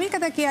 Sanna-Mari, minkä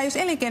takia, jos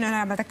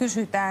elinkeinoelämältä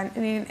kysytään,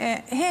 niin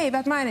he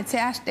eivät mainitse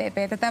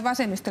SDP:tä tai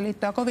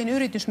vasemmistoliittoa kovin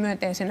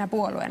yritysmyönteisenä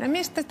puolueena.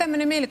 Mistä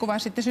tämmöinen mielikuva on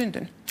sitten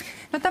syntynyt?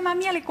 No, tämä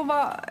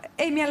mielikuva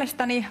ei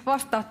mielestäni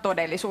vastaa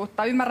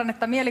todellisuutta. Ymmärrän,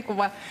 että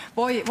mielikuva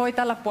voi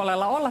tällä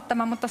puolella olla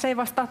tämä, mutta se ei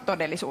vastaa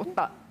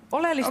todellisuutta.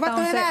 Oleellista Ovatko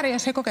on he se... väärin,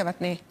 jos he kokevat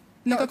niin?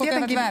 No,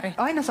 kokevat väärin?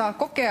 Aina saa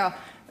kokea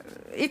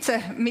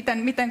itse,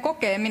 miten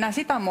kokee, minä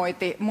sitä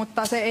moiti,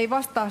 mutta se ei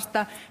vastaa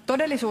sitä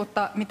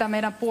todellisuutta, mitä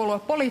meidän puolue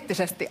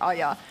poliittisesti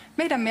ajaa.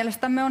 Meidän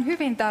mielestämme on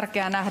hyvin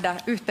tärkeää nähdä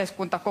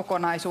yhteiskunta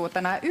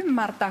kokonaisuutena ja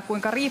ymmärtää,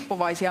 kuinka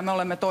riippuvaisia me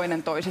olemme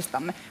toinen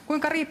toisistamme.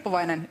 Kuinka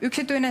riippuvainen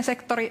yksityinen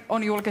sektori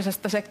on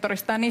julkisesta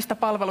sektorista ja niistä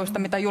palveluista,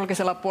 mitä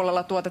julkisella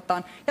puolella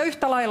tuotetaan. Ja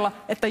yhtä lailla,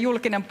 että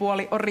julkinen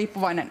puoli on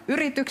riippuvainen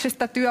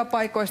yrityksistä,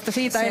 työpaikoista,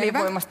 siitä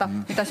elinvoimasta,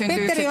 mitä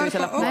syntyy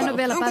yksityisellä puolella. Mä en ole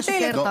vielä päässyt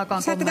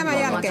kertaakaan tämän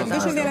jälkeen.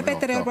 Kysyn vielä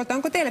Petteri Orpolta,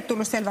 onko teille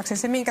tullut selväksi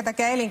se, minkä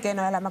takia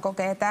elinkeinoelämä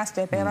kokee, että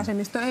SDP ja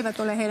vasemmisto eivät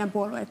ole heidän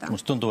puolueitaan?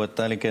 Musta tuntuu,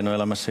 että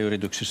elinkeinoelämässä ja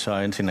yrityksissä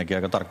on ensinnäkin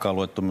aika tarkkaan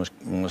luettu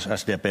myös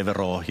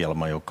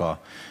SDP-vero-ohjelma,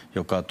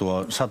 joka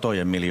tuo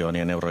satojen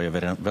miljoonien eurojen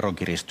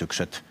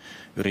veronkiristykset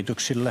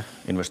yrityksille,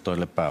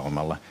 investoille,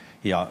 pääomalle.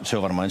 Ja se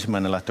on varmaan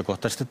ensimmäinen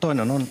lähtökohta. Sitten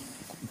toinen on,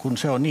 kun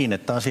se on niin,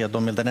 että asiat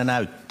on miltä ne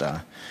näyttää.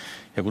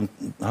 Ja kun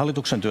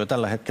hallituksen työ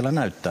tällä hetkellä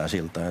näyttää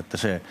siltä, että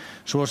se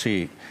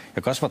suosii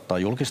ja kasvattaa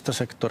julkista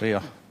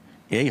sektoria,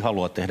 ei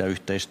halua tehdä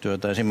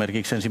yhteistyötä.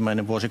 Esimerkiksi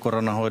ensimmäinen vuosi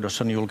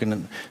koronahoidossa niin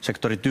julkinen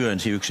sektori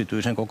työnsi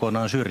yksityisen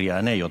kokonaan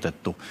syrjään. Ei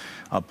otettu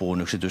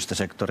apuun yksityistä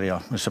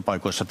sektoria missä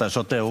paikoissa. Tai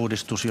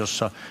sote-uudistus,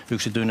 jossa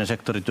yksityinen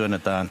sektori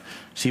työnnetään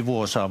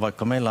sivuosaa,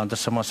 vaikka meillä on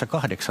tässä maassa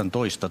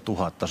 18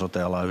 000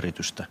 sote-alan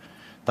yritystä.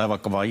 Tai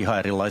vaikka ihan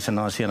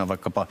erilaisena asiana,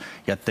 vaikkapa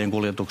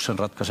jätteenkuljetuksen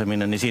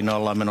ratkaiseminen, niin siinä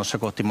ollaan menossa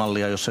kohti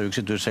mallia, jossa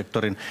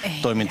yksityissektorin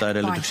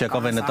toimintaedellytyksiä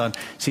kavennetaan.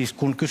 Siis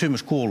kun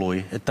kysymys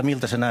kuului, että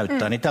miltä se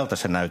näyttää, niin tältä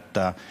se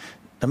näyttää.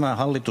 Tämä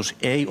hallitus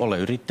ei ole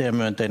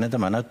yrittäjämyönteinen,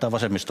 tämä näyttää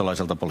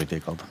vasemmistolaiselta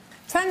politiikalta.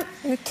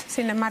 Nyt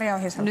sinne Maria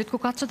Ohisalo. Nyt kun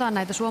katsotaan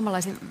näitä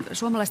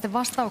suomalaisten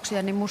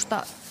vastauksia, niin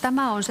musta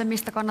tämä on se,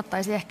 mistä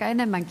kannattaisi ehkä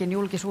enemmänkin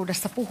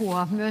julkisuudessa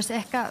puhua. Myös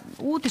ehkä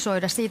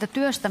uutisoida siitä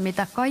työstä,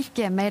 mitä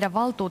kaikkien meidän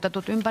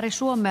valtuutetut ympäri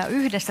Suomea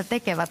yhdessä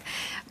tekevät.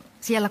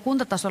 Siellä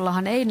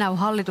kuntatasollahan ei näy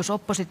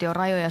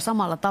hallitus-oppositiorajoja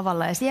samalla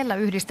tavalla ja siellä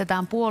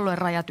yhdistetään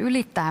puoluerajat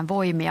ylittäen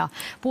voimia.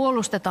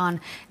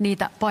 Puolustetaan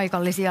niitä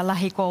paikallisia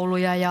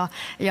lähikouluja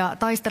ja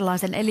taistellaan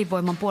sen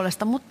elinvoiman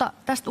puolesta, mutta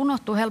tästä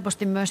unohtuu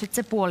helposti myös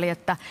se puoli,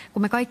 että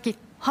kun me kaikki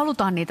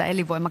halutaan niitä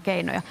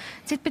elinvoimakeinoja.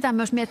 Sitten pitää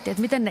myös miettiä,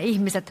 että miten ne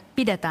ihmiset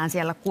pidetään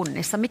siellä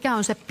kunnissa. Mikä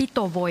on se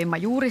pitovoima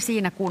juuri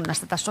siinä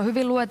kunnassa. Tässä on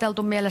hyvin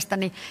lueteltu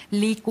mielestäni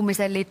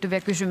liikkumiseen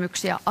liittyviä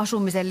kysymyksiä,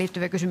 asumiseen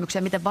liittyviä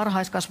kysymyksiä, miten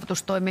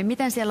varhaiskasvatus toimii,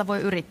 miten siellä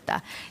voi yrittää.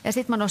 Ja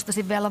sitten mä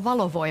nostaisin vielä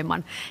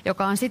valovoiman,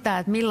 joka on sitä,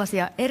 että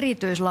millaisia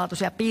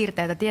erityislaatuisia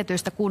piirteitä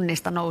tietyistä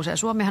kunnista nousee.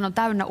 Suomihan on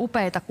täynnä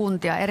upeita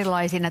kuntia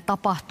erilaisine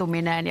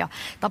tapahtumineen ja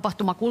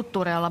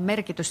tapahtumakulttuureilla on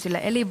merkitys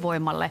sille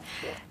elinvoimalle.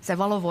 Se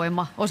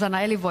valovoima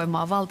osana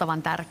elinvoimaa on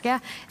valtavan tärkeä.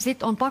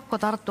 Sitten on pakko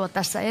tarttua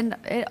tässä.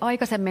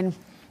 Aikaisemmin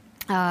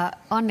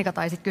Annika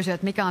taisit kysyä,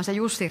 että mikä on se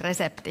Jussin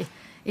resepti.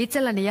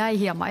 Itselläni jäi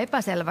hieman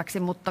epäselväksi,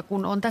 mutta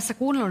kun on tässä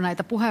kuunnellut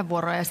näitä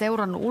puheenvuoroja ja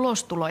seurannut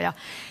ulostuloja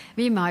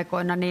viime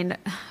aikoina, niin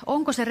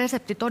onko se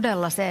resepti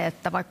todella se,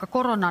 että vaikka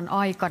koronan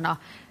aikana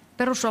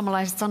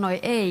perussuomalaiset sanoi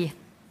ei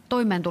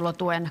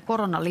toimeentulotuen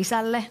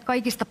koronalisälle,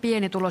 kaikista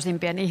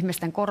pienituloisimpien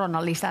ihmisten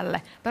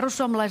koronalisälle.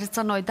 Perussuomalaiset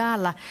sanoi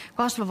täällä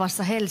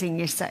kasvavassa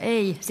Helsingissä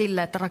ei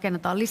sille, että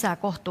rakennetaan lisää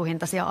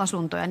kohtuuhintaisia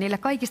asuntoja niille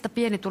kaikista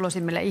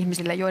pienituloisimmille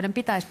ihmisille, joiden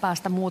pitäisi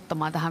päästä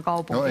muuttamaan tähän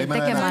kaupunkiin,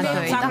 tekemään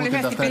töitä.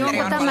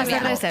 Onko tämä se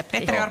resepti?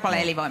 Petteri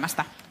Orpolle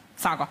elinvoimasta.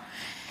 Saako?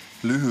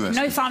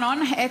 Lyhyesti. No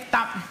sanon,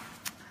 että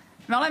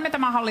me olemme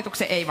tämän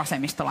hallituksen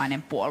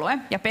ei-vasemmistolainen puolue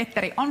ja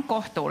Petteri on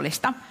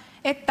kohtuullista,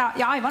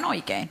 ja aivan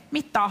oikein,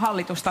 mittaa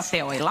hallitusta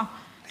teoilla.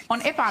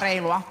 On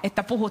epäreilua,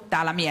 että puhut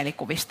täällä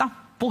mielikuvista,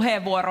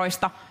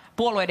 puheenvuoroista,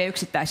 puolueiden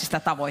yksittäisistä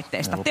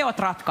tavoitteista. Teot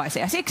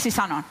ratkaisee. Ja siksi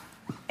sanon,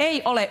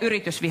 ei ole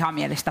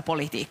yritysvihamielistä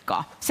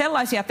politiikkaa.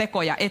 Sellaisia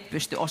tekoja et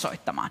pysty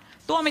osoittamaan.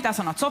 Tuo, mitä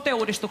sanot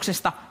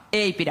sote-uudistuksesta,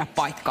 ei pidä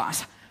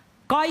paikkaansa.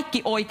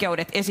 Kaikki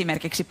oikeudet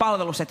esimerkiksi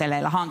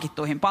palveluseteleillä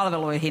hankittuihin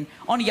palveluihin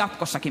on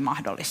jatkossakin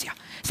mahdollisia.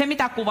 Se,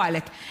 mitä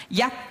kuvailet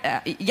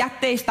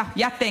jätteistä,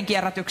 jätteen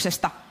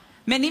kierrätyksestä,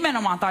 me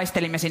nimenomaan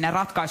taistelimme sinne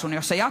ratkaisun,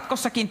 jossa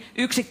jatkossakin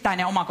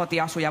yksittäinen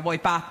omakotiasuja voi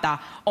päättää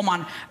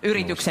oman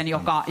yrityksen,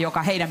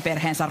 joka heidän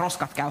perheensä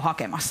roskat käy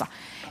hakemassa.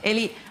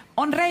 Eli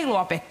on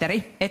reilua,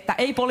 Petteri, että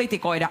ei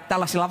politikoida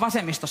tällaisilla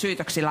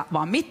vasemmistosyytöksillä,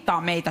 vaan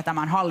mittaa meitä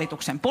tämän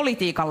hallituksen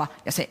politiikalla,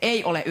 ja se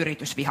ei ole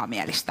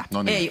yritysvihamielistä.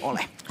 No niin. Ei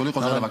ole.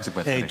 Tuliko selväksi,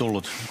 Petteri? Ei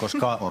tullut,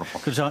 koska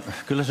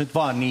kyllä se nyt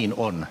vaan niin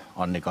on,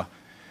 Annika.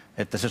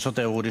 että se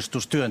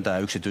sote-uudistus työntää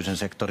yksityisen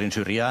sektorin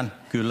syrjään.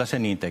 Kyllä se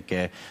niin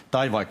tekee.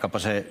 Tai vaikkapa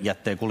se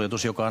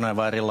jätteenkuljetus, joka on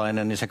aivan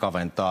erilainen, niin se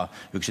kaventaa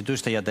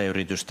yksityisten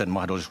jäteyritysten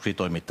mahdollisuuksia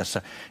toimia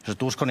tässä. Jos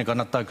et usko, niin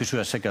kannattaa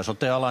kysyä sekä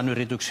sote-alan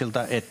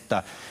yrityksiltä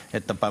että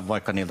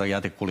vaikka niiltä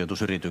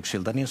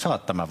jätekuljetusyrityksiltä, niin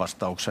saat tämän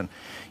vastauksen.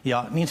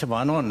 Ja niin se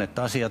vaan on,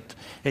 että asiat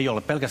ei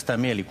ole pelkästään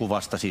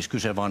mielikuvasta siis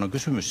kyse, vaan on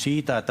kysymys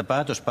siitä, että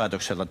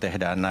päätöksellä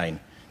tehdään näin.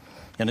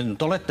 Ja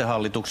nyt olette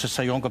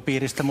hallituksessa, jonka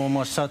piiristä muun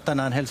muassa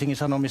tänään Helsingin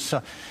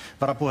Sanomissa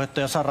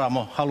varapuheenjohtaja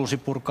Saramo halusi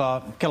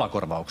purkaa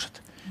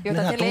Kela-korvaukset.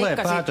 Jota te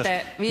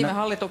leikkasitte viime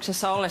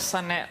hallituksessa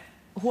ollessanne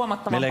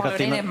huomattavan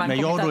paljon enemmän. Me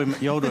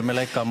jouduimme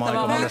leikkaamaan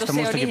aika monesta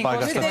muustakin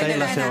paikasta.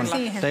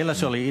 Teillä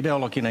se oli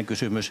ideologinen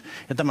kysymys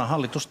ja tämä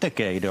hallitus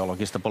tekee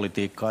ideologista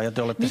politiikkaa ja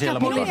te olette siellä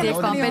mukana. Mikä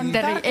politiikka on,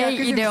 Petteri?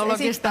 Ei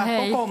ideologista,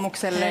 hei.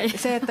 Kokoomukselle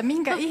se, että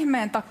minkä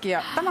ihmeen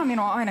takia, tämä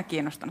minua on aina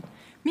kiinnostanut,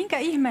 minkä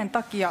ihmeen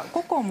takia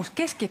kokoomus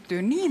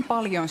keskittyy niin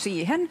paljon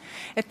siihen,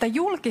 että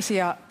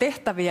julkisia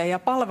tehtäviä ja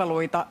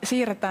palveluita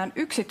siirretään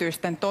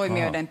yksityisten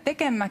toimijoiden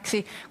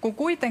tekemäksi, kun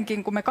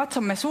kuitenkin kun me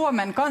katsomme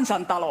Suomen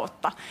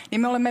kansantaloutta,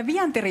 niin me olemme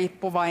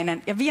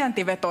vientiriippuvainen ja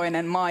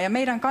vientivetoinen maa ja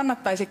meidän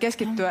kannattaisi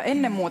keskittyä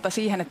ennen muuta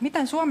siihen, että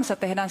miten Suomessa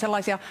tehdään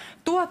sellaisia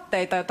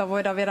tuotteita, joita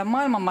voidaan viedä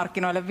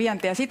maailmanmarkkinoille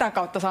vientiä ja sitä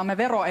kautta saamme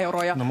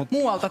veroeuroja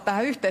muualta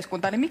tähän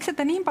yhteiskuntaan. Niin miksi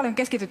te niin paljon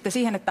keskitytte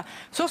siihen, että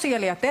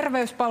sosiaali- ja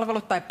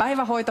terveyspalvelut tai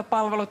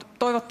päivähoitopalvelut,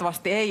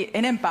 toivottavasti ei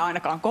enempää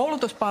ainakaan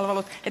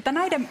koulutuspalvelut, että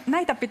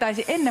näitä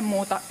pitäisi ennen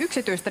muuta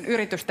yksityisten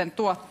yritysten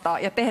tuottaa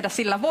ja tehdä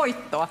sillä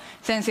voittoa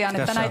sen sijaan,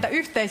 että näitä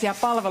yhteisiä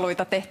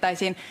palveluita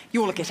tehtäisiin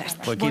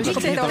julkisesti.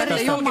 Voisiko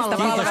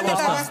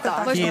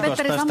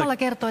Petteri samalla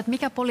kertoa, että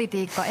mikä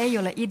politiikka ei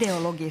ole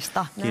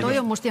ideologista? Toi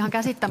on musta ihan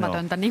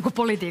käsittämätöntä niin kuin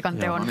politiikan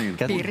teon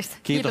piirissä.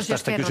 Kiitos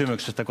tästä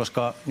kysymyksestä,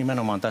 koska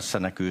nimenomaan tässä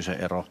näkyy se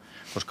ero,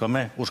 koska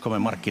me uskomme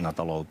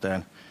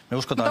markkinatalouteen.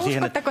 Mutta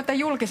uskotteko te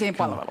julkisiin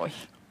palveluihin?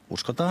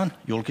 Uskotaan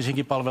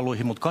julkisiinkin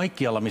palveluihin, mutta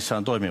kaikkialla, missä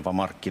on toimiva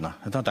markkina,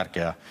 ja tämä on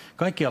tärkeää,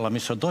 kaikkialla,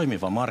 missä on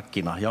toimiva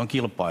markkina ja on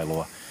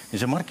kilpailua, niin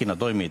se markkina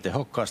toimii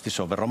tehokkaasti,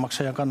 se on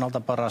veronmaksajan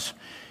kannalta paras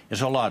ja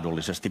se on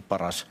laadullisesti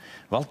paras.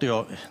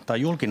 Valtio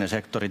tai julkinen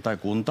sektori tai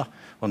kunta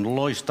on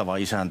loistava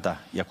isäntä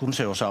ja kun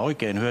se osaa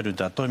oikein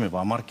hyödyntää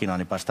toimivaa markkinaa,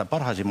 niin päästään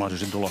parhaisiin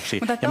mahdollisiin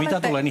tuloksiin. Ja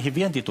mitä tulee niihin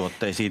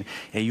vientituotteisiin,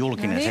 ei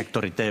julkinen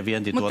sektori tee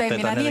vientituotteita,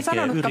 mutta ei minä niin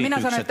sanonutkaan.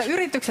 Minä sanon, että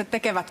yritykset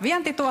tekevät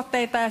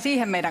vientituotteita ja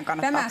siihen meidän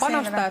kannattaa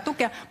panostaa ja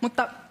tukea,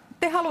 mutta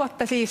te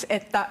haluatte siis,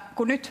 että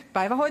kun nyt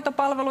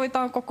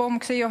päivähoitopalveluita on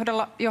kokoomuksen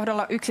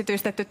johdolla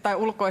yksityistetty tai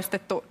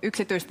ulkoistettu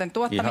yksityisten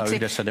tuottamiksi,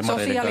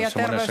 sosiaali- ja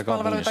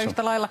terveyspalveluita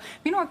yhtä lailla.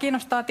 Minua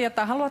kiinnostaa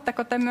tietää,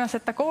 haluatteko te myös,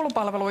 että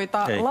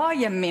koulupalveluita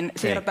laajemmin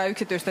siirretään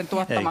yksityisten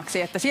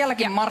tuottamaksi, että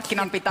sielläkin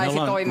markkinan pitäisi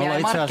toimia ja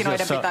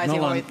markkinoiden pitäisi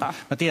hoitaa?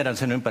 Mä tiedän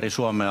sen ympäri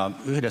Suomea.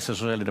 Yhdessä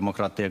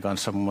sosiaalidemokraattien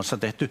kanssa muun muassa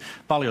tehty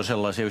paljon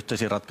sellaisia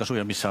yhteisiä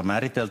ratkaisuja, missä on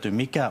määritelty,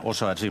 mikä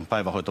osa esimerkiksi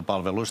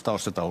päivähoitopalveluista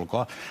ostetaan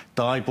ulkoa,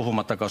 tai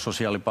puhumattakaan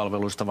sosiaalipalveluista,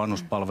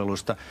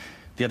 vanhuspalveluista.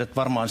 Tiedät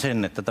varmaan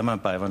sen, että tämän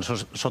päivän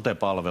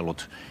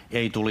sote-palvelut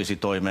ei tulisi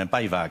toimeen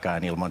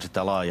päivääkään ilman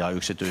sitä laajaa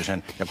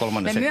yksityisen ja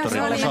kolmannen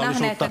sektorin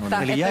osallisuutta.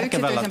 Eli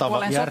järkevällä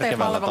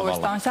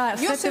sote-palveluista on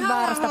säästetty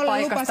väärästä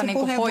paikasta niin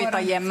kuin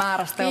hoitajien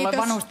määrästä, jolloin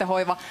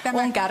vanhustenhoiva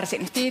on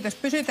kärsinyt. Kiitos.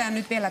 Pysytään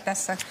nyt vielä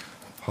tässä.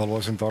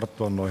 Haluaisin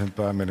tarttua noihin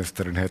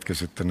pääministerin hetki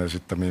sitten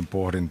esittämiin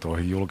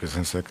pohdintoihin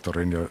julkisen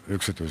sektorin ja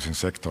yksityisen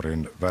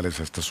sektorin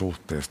välisestä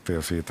suhteesta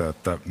ja siitä,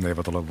 että ne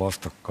eivät ole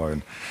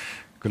vastakkain.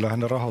 Kyllähän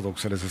ne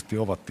rahoituksellisesti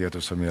ovat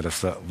tietyssä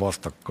mielessä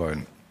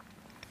vastakkain.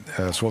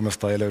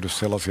 Suomesta ei löydy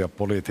sellaisia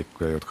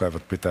poliitikkoja, jotka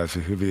eivät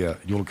pitäisi hyviä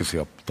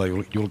julkisia tai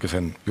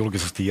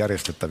julkisesti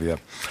järjestettäviä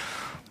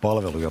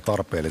palveluja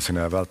tarpeellisina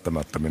ja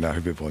välttämättöminä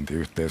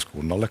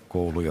hyvinvointiyhteiskunnalle,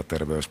 kouluja,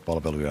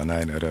 terveyspalveluja ja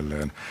näin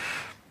edelleen.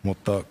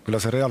 Mutta kyllä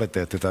se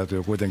realiteetti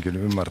täytyy kuitenkin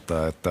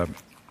ymmärtää, että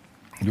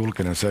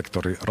julkinen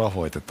sektori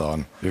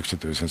rahoitetaan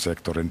yksityisen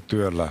sektorin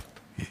työllä,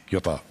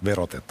 jota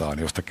verotetaan,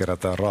 josta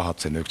kerätään rahat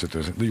sen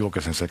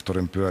julkisen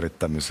sektorin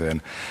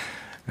pyörittämiseen.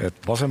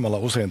 Vasemmalla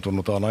usein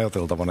tunnutaan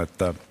ajateltavan,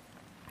 että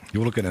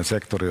julkinen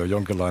sektori on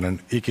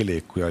jonkinlainen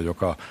ikiliikkuja,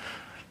 joka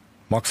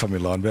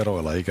maksamillaan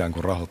veroilla ikään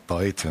kuin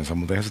rahoittaa itsensä,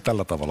 mutta eihän se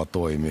tällä tavalla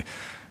toimi.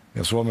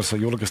 Ja Suomessa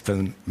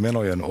julkisten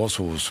menojen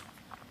osuus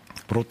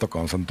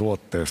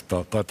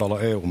bruttokansantuotteesta taitaa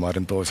olla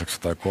EU-maiden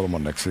toiseksi tai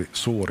kolmanneksi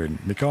suurin,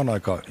 mikä on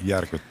aika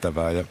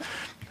järkyttävää. Ja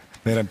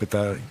meidän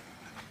pitää,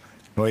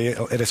 no ei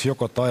edes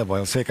joko tai,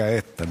 vaan sekä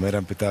että,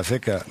 meidän pitää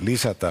sekä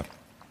lisätä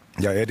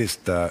ja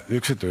edistää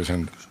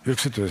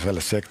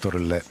yksityiselle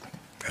sektorille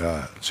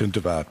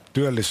syntyvää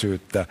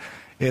työllisyyttä,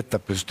 että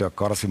pystyä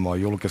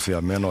karsimaan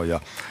julkisia menoja.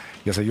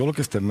 Ja se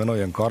julkisten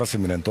menojen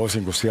karsiminen,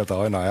 toisin kuin sieltä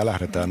aina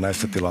älähdetään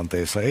näissä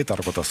tilanteissa, ei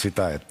tarkoita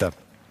sitä, että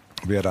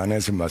viedään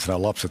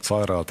ensimmäisenä lapset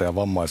sairailta ja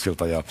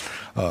vammaisilta ja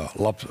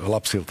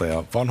lapsilta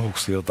ja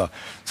vanhuksilta.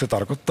 Se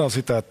tarkoittaa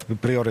sitä, että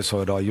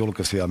priorisoidaan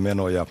julkisia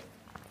menoja,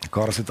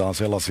 karsitaan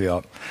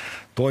sellaisia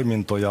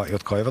toimintoja,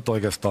 jotka eivät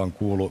oikeastaan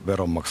kuulu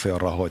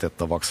veronmaksajan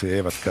rahoitettavaksi,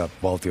 eivätkä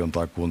valtion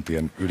tai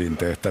kuntien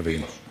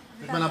ydintehtäviin.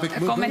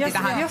 kommentti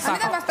tähän.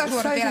 Miten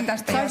vastausvuoro vielä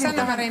tästä?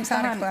 Sanna Marin,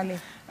 Saarikko ja Li.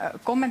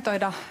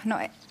 Kommentoida. No,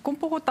 kun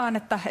puhutaan,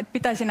 että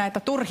pitäisi näitä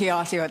turhia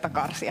asioita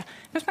karsia.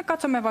 Jos me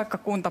katsomme vaikka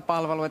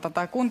kuntapalveluita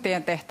tai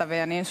kuntien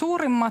tehtäviä, niin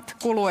suurimmat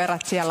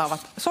kuluerät siellä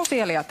ovat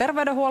sosiaali- ja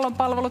terveydenhuollon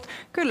palvelut.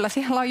 Kyllä,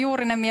 siellä on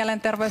juuri ne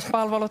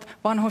mielenterveyspalvelut,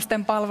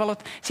 vanhusten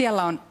palvelut,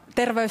 siellä on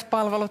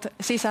terveyspalvelut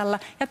sisällä.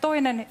 Ja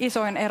toinen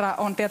isoin erä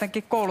on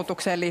tietenkin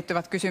koulutukseen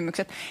liittyvät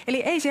kysymykset.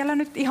 Eli ei siellä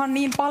nyt ihan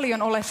niin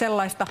paljon ole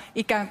sellaista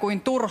ikään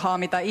kuin turhaa,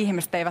 mitä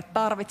ihmiset eivät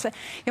tarvitse.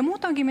 Ja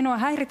muutoinkin minua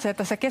häiritsee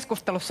tässä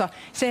keskustelussa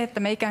se, että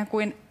me ikään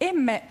kuin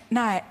emme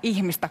näe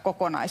ihmistä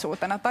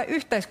kokonaisuutena tai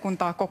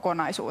yhteiskuntaa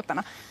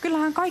kokonaisuutena.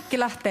 Kyllähän kaikki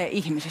lähtee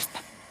ihmisistä.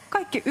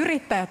 Kaikki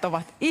yrittäjät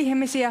ovat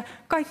ihmisiä,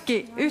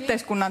 kaikki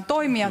yhteiskunnan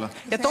toimijat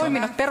ja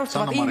toiminnot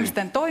perustuvat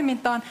ihmisten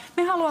toimintaan.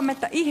 Me haluamme,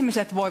 että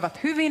ihmiset voivat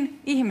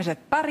hyvin,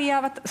 ihmiset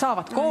pärjäävät,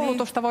 saavat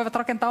koulutusta, voivat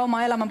rakentaa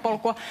omaa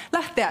elämänpolkua,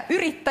 lähteä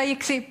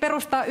yrittäjiksi,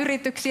 perustaa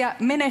yrityksiä,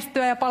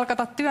 menestyä ja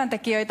palkata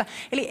työntekijöitä.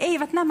 Eli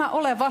eivät nämä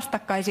ole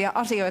vastakkaisia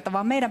asioita,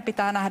 vaan meidän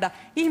pitää nähdä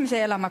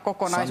ihmisen elämä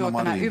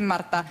kokonaisuutena ja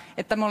ymmärtää,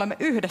 että me olemme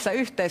yhdessä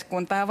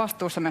yhteiskunta ja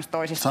vastuussa myös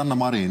toisista. Sanna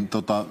Marin,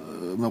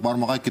 me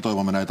varmaan kaikki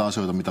toivomme näitä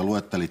asioita, mitä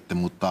luettelitte,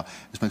 mutta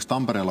esimerkiksi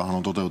Tampereellahan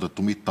on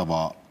toteutettu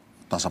mittavaa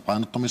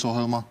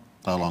tasapainottamisohjelma,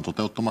 tai ollaan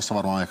toteuttamassa,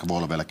 varmaan ehkä voi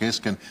olla vielä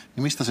kesken,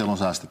 niin mistä siellä on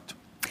säästetty?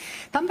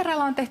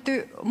 Tampereella on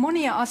tehty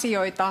monia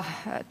asioita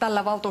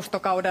tällä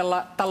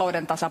valtuustokaudella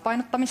talouden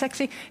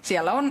tasapainottamiseksi.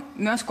 Siellä on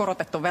myös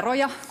korotettu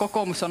veroja,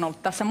 kokoomus on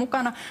ollut tässä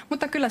mukana,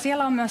 mutta kyllä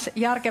siellä on myös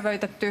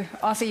järkevöitetty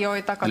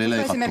asioita.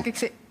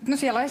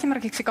 Siellä on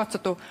esimerkiksi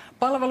katsottu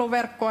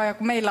palveluverkkoa, ja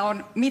kun meillä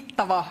on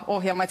mittava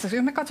ohjelma, itse asiassa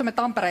jos me katsomme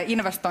Tampereen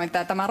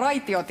investointeja, tämä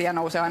raitiotie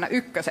nousee aina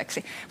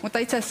ykköseksi, mutta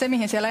itse asiassa se,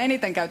 mihin siellä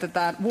eniten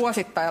käytetään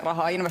vuosittain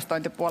rahaa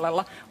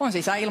investointipuolella, on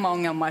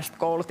sisäilmaongelmaiset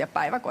koulut ja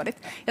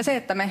päiväkodit. Ja se,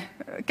 että me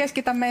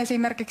keskitämme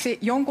esimerkiksi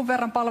jonkun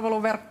verran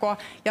palveluverkkoa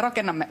ja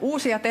rakennamme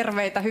uusia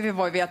terveitä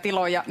hyvinvoivia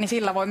tiloja, niin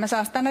sillä voimme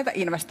säästää näitä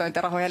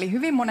investointirahoja. Eli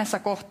hyvin monessa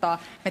kohtaa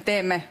me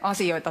teemme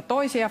asioita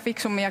toisia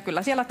fiksummin, ja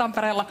kyllä siellä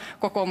Tampereella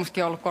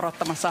kokoomuskin on ollut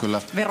korottamassa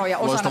veroja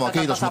osana loistavaa, tätä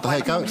kiitos, mutta hei,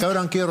 tasapainottamista.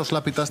 käydään kierros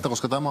läpi tästä,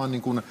 koska tämä on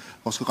niin kuin,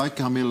 koska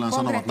kaikkihan mielellään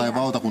sanovat näin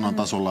valtakunnan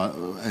tasolla,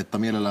 että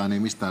mielellään ei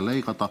mistään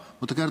leikata,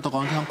 mutta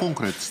kertokaa ihan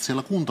konkreettisesti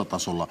siellä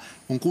kuntatasolla,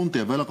 kun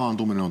kuntien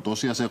velkaantuminen on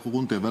tosiasia, kun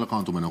kuntien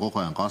velkaantuminen on koko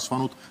ajan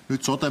kasvanut,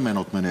 nyt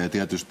sote-menot menee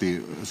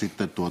tietysti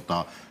sitten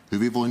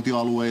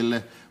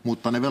hyvinvointialueille,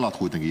 mutta ne velat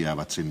kuitenkin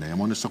jäävät sinne. Ja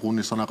monessa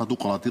kunnissa on aika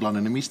tukala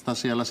tilanne, niin mistä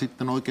siellä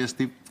sitten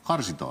oikeasti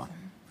karsitaan?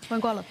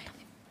 Voinko aloittaa?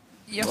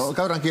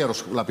 Käydään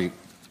kierros läpi.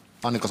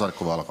 Annika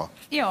Saarikko alkaa.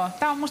 Joo,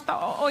 tämä on musta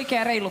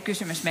oikein reilu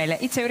kysymys meille.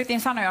 Itse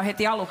yritin sanoa jo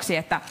heti aluksi,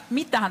 että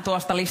mitähän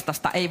tuosta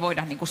listasta ei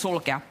voida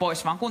sulkea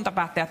pois, vaan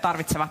kuntapäättäjät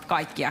tarvitsevat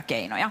kaikkia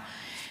keinoja.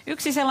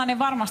 Yksi sellainen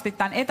varmasti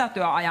tämän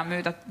etätyöajan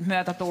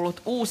myötä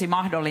tullut uusi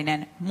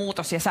mahdollinen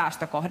muutos ja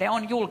säästökohde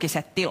on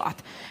julkiset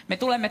tilat. Me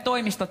tulemme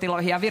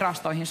toimistotiloihin ja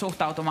virastoihin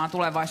suhtautumaan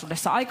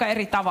tulevaisuudessa aika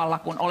eri tavalla,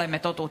 kuin olemme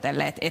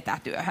totutelleet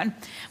etätyöhön.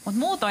 Mutta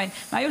muutoin,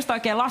 mä just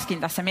oikein laskin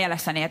tässä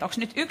mielessäni, että onko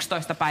nyt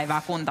 11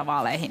 päivää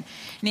kuntavaaleihin,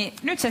 niin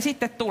nyt se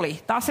sitten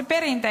tuli. Taas se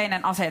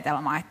perinteinen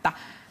asetelma, että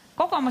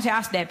kokoomus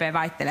ja SDP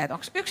väittelee, että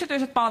onko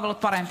yksityiset palvelut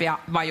parempia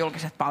vai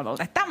julkiset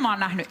palvelut. Tämä on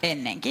nähnyt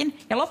ennenkin.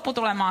 Ja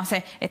lopputulema on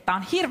se, että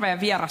on hirveän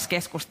vieras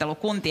keskustelu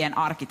kuntien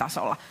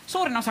arkitasolla.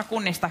 Suurin osa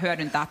kunnista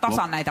hyödyntää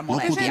tasan näitä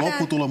molempia.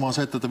 Lopputulema on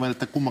se, että te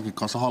menette kummankin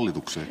kanssa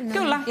hallitukseen.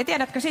 Kyllä, ja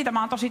tiedätkö, siitä mä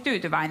oon tosi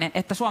tyytyväinen,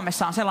 että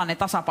Suomessa on sellainen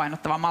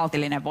tasapainottava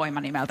maltillinen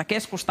voima nimeltä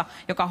keskusta,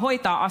 joka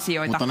hoitaa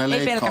asioita,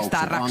 ei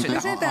pelkästään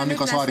räksytä.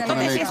 Annika Saarikko,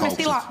 ne leikkaukset.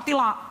 Esimerkiksi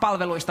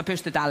tilapalveluista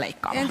pystytään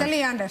leikkaamaan. Entä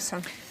Li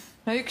Andersson?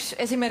 No yksi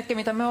esimerkki,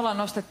 mitä me ollaan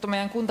nostettu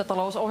meidän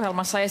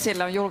kuntatalousohjelmassa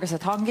esille, on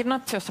julkiset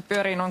hankinnat, jossa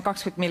pyörii noin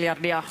 20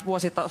 miljardia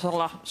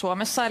vuositasolla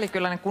Suomessa. Eli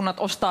kyllä ne kunnat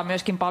ostaa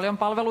myöskin paljon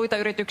palveluita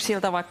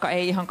yrityksiltä, vaikka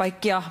ei ihan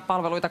kaikkia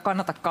palveluita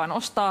kannatakaan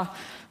ostaa.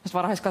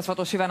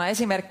 Varhaiskasvatus hyvänä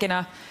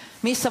esimerkkinä,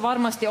 missä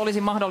varmasti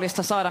olisi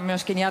mahdollista saada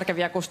myöskin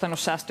järkeviä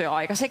kustannussäästöjä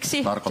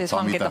aikaiseksi, siis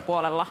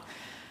hankintapuolella.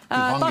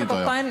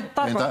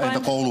 Entä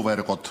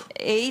kouluverkot?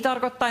 Ei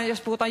tarkoittain,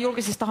 jos puhutaan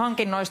julkisista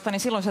hankinnoista, niin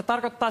silloin se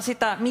tarkoittaa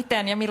sitä,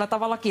 miten ja millä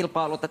tavalla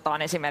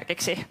kilpailutetaan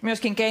esimerkiksi.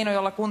 Myöskin keino,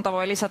 jolla kunta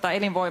voi lisätä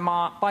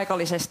elinvoimaa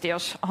paikallisesti,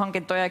 jos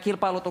hankintoja ja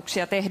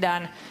kilpailutuksia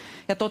tehdään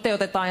ja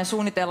toteutetaan ja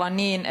suunnitellaan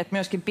niin, että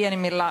myöskin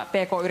pienimmillä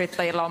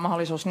PK-yrittäjillä on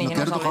mahdollisuus niihin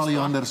osallistua. Kertokaa Li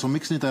Andersson,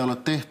 miksi niitä ei ole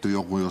tehty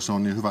joku, jos se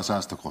on niin hyvä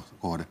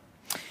säästökohde?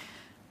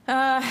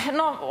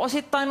 No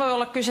osittain voi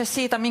olla kyse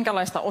siitä,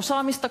 minkälaista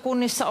osaamista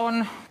kunnissa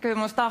on. Kyllä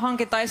minusta tämä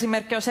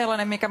hankintaesimerkki on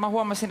sellainen, mikä mä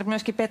huomasin, että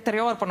myöskin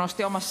Petteri Orpo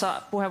nosti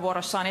omassa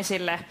puheenvuorossaan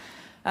esille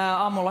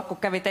aamulla, kun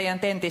kävi teidän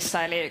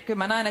tentissä. Eli kyllä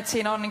mä näen, että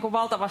siinä on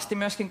valtavasti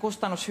myöskin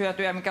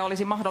kustannushyötyjä, mikä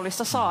olisi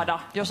mahdollista saada,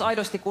 jos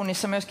aidosti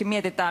kunnissa myöskin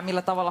mietitään,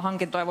 millä tavalla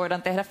hankintoja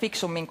voidaan tehdä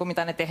fiksummin kuin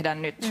mitä ne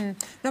tehdään nyt.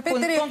 No,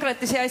 Petteri... Kun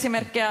konkreettisia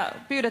esimerkkejä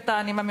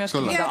pyydetään, niin mä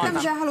myöskin niitä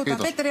annan. Halutaan.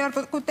 Kiitos. Petteri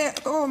Orpo, kun te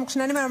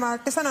kokoomuksena nimenomaan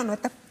olette sanonut,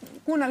 että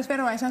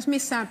kunnallisveroa ei saisi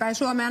missään päin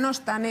Suomea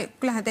nostaa, niin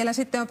kyllähän teillä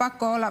sitten on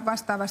pakko olla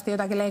vastaavasti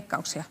jotakin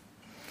leikkauksia.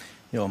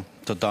 Joo,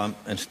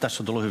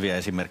 tässä on tullut hyviä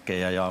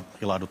esimerkkejä ja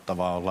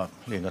ilahduttavaa olla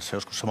Liin kanssa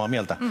joskus samaa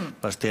mieltä.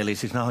 Eli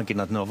siis nämä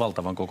hankinnat, ne on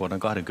valtavan kokoinen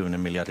 20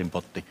 miljardin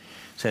potti.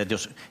 Se, että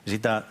jos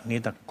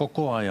niitä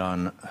koko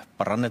ajan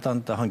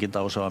parannetaan tätä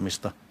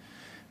hankintaosaamista,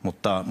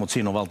 mutta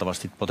siinä on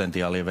valtavasti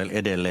potentiaalia vielä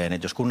edelleen.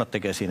 Että jos kunnat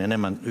tekee siinä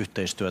enemmän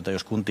yhteistyötä,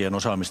 jos kuntien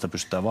osaamista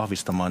pystytään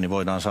vahvistamaan, niin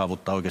voidaan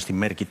saavuttaa oikeasti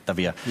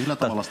merkittäviä. Millä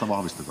tavalla sitä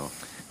vahvistetaan?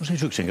 No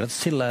siis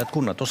yksinkertaisesti sillä, että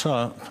kunnat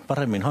osaa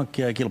paremmin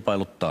hankkia ja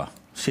kilpailuttaa.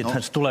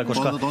 Siitähän se tulee,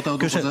 koska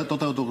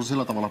toteutuuko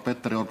sillä tavalla,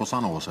 Petteri Orpo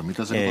sanoo sen?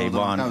 Miten se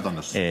toteutetaan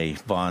käytännössä? Ei,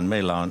 vaan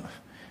meillä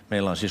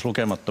on siis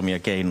lukemattomia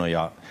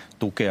keinoja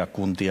tukea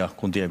kuntia,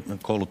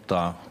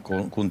 kouluttaa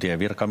kuntien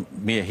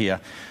virkamiehiä.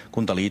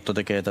 Kuntaliitto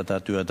tekee tätä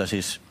työtä,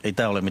 siis ei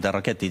tämä ole mitään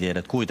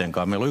rakettitiedet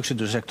kuitenkaan. Meillä on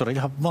yksityisen sektorin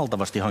ihan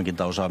valtavasti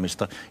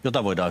hankintaosaamista,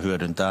 jota voidaan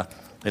hyödyntää.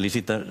 Eli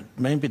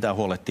meidän pitää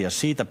huolehtia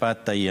siitä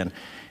päättäjien,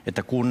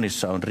 että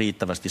kunnissa on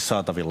riittävästi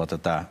saatavilla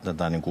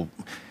tätä niin kuin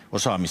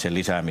osaamisen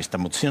lisäämistä,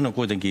 mutta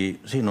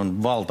siinä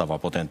on valtava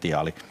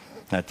potentiaali.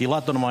 Nämä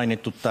tilat on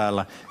mainittu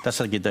täällä.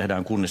 Tässäkin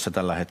tehdään kunnissa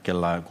tällä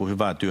hetkellä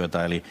hyvää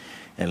työtä, eli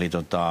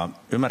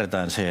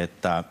ymmärretään se,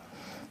 että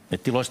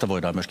tiloista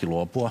voidaan myöskin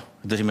luopua.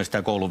 Että esimerkiksi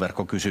tämä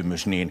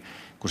kouluverkkokysymys, niin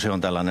kun se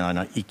on tällainen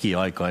aina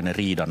ikiaikainen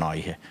riidan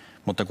aihe.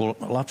 Mutta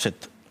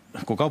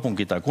kun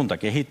kaupunki tai kunta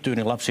kehittyy,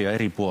 niin lapsia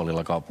eri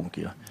puolilla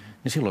kaupunkia.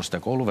 Niin silloin sitä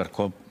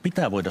kouluverkkoa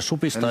pitää voida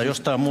supistaa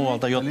jostain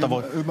muualta, jotta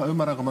voi...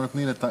 Ymmärränkö mä nyt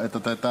niin, että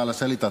te täällä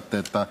selitätte,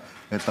 että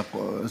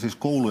siis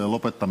koulujen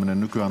lopettaminen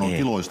nykyään on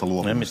tiloista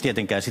luopumista? Emme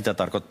tietenkään sitä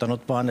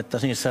tarkoittanut, vaan että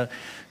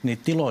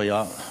niitä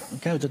tiloja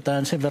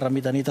käytetään sen verran,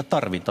 mitä niitä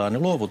tarvitaan. Ne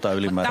luovutaan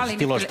ylimääräisistä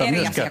tiloista. Tämä oli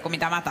eri asia kuin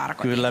mitä mä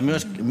tarkoitin. Kyllä,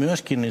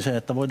 myöskin niin se,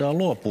 että voidaan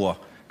luopua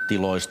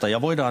tiloista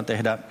ja voidaan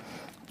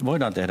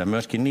tehdä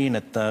myöskin niin,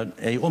 että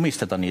ei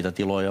omisteta niitä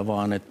tiloja,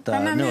 vaan että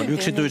ne on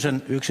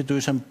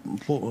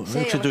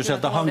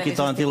yksityiseltä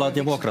hankitaan tilat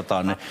ja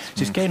vuokrataan ne.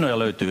 Siis keinoja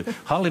löytyy.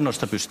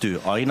 Hallinnosta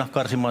pystyy aina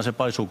karsimaan, se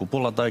paisuu kuin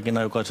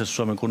pullataikina jokaisessa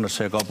Suomen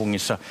kunnassa ja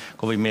kaupungissa.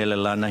 Kovin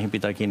mielellään näihin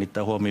pitää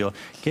kiinnittää huomioon.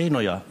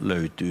 Keinoja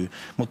löytyy,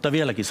 mutta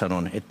vieläkin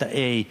sanon, että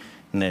ei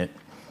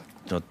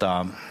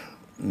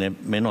ne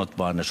menot,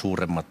 vaan ne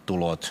suuremmat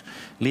tulot.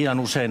 Liian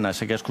usein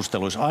näissä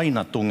keskusteluissa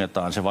aina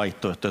tungetaan se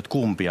vaihtoehto, että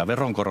kumpia,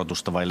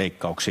 veronkorotusta vai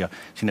leikkauksia.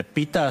 Sinne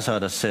pitää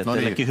saada se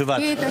teillekin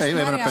hyvät.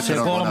 Se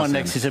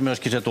kolmanneksi se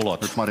myöskin se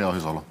tulot. Nyt Maria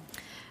Ohisalo.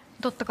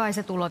 Totta kai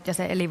se tulot ja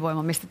se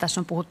elinvoima, mistä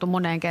tässä on puhuttu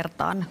moneen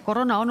kertaan.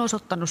 Korona on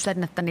osoittanut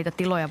sen, että niitä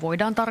tiloja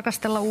voidaan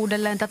tarkastella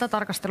uudelleen. Tätä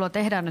tarkastelua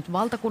tehdään nyt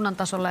valtakunnan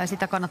tasolla ja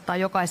sitä kannattaa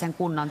jokaisen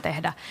kunnan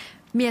tehdä.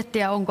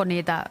 Miettiä, onko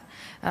niitä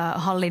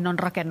hallinnon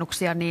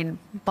rakennuksia niin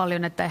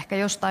paljon, että ehkä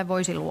jostain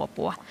voisi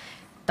luopua.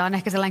 Tämä on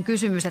ehkä sellainen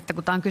kysymys, että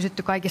kun tämä on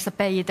kysytty kaikissa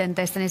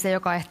PJ-tenteissä, niin se,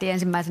 joka ehtii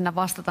ensimmäisenä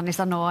vastata, niin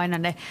sanoo aina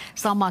ne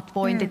samat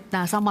pointit,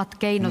 nämä samat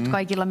keinot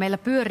kaikilla meillä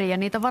pyörii, ja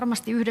niitä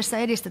varmasti yhdessä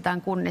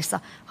edistetään kunnissa.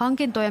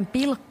 Hankintojen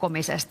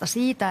pilkkomisesta,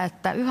 siitä,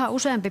 että yhä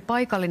useampi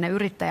paikallinen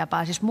yrittäjä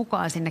pääsisi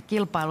mukaan sinne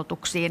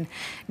kilpailutuksiin,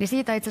 niin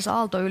siitä itse asiassa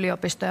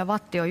Aalto-yliopisto ja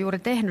Vatti on juuri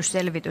tehnyt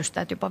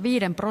selvitystä, että jopa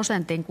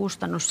 5%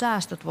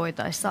 kustannussäästöt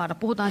voitaisiin saada.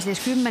 Puhutaan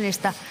siis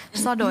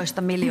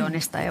 10-100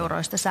 miljoonista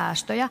euroista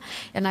säästöjä,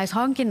 ja näissä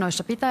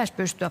hankinnoissa pitäisi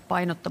pystyä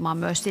painottamaan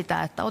myös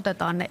sitä, että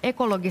otetaan ne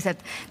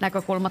ekologiset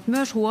näkökulmat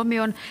myös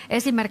huomioon.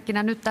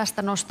 Esimerkkinä nyt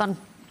tästä nostan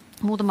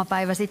muutama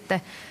päivä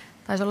sitten,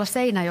 taisi olla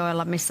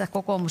Seinäjoella, missä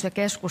kokoomus ja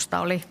keskusta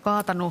oli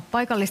kaatanut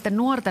paikallisten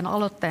nuorten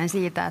aloitteen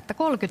siitä, että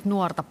 30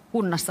 nuorta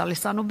kunnassa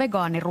olisi saanut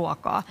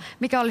vegaaniruokaa,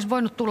 mikä olisi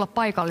voinut tulla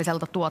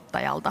paikalliselta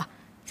tuottajalta.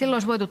 Silloin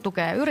olisi voitu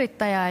tukea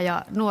yrittäjää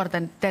ja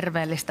nuorten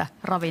terveellistä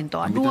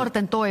ravintoa,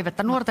 nuorten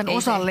toivetta, nuorten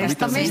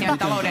osallistamista,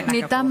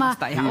 niin tämä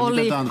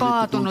oli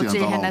kaatunut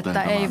siihen,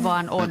 että ei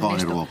vaan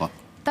onnistu.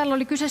 Tällä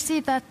oli kyse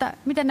siitä, että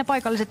miten ne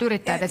paikalliset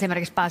yrittäjät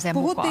esimerkiksi pääsee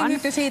mukaan.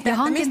 Nyt jo siitä, ja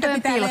että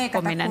hankintojen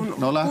pilkkominen.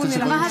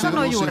 Vähän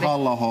sanoin juuri,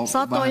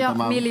 100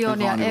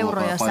 miljoonia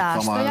euroja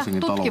säästöjä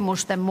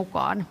tutkimusten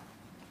mukaan.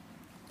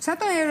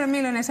 100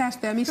 miljoonia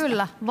säästöjä mistä?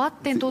 Kyllä,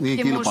 Vattin tutkimus.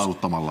 Niin,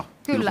 kilpailuttamalla.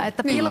 Kyllä,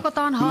 että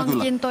pilkotaan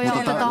hankintoja,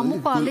 otetaan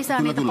mukaan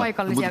lisää niitä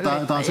paikallisia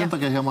yrittäjiä. Tämä on sen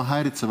takia hieman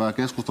häiritsevää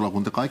keskustelua,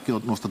 kun te kaikki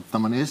nostatte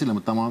tämän esille,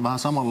 mutta tämä on vähän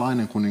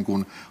samanlainen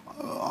kuin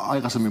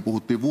aikaisemmin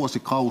puhuttiin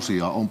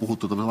vuosikausia. On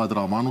puhuttu, että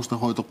laitetaan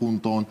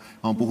vanhustenhoitokuntoon,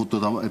 on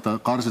puhuttu, että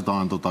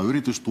karsitaan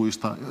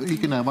yritystuista.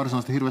 Ikinä ei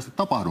varsinaisesti hirveästi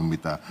tapahdu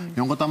mitään.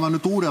 Onko tämä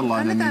nyt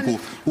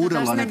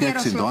uudenlainen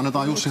keksintö?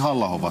 Annetaan Jussi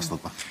Halla-ahon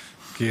vastata.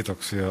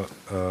 Kiitoksia.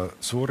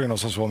 Suurin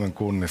osa Suomen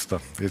kunnista,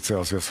 itse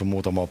asiassa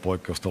muutamaa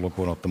poikkeusta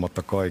lukuun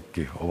ottamatta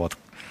kaikki, ovat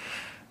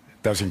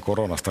täysin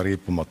koronasta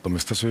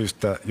riippumattomista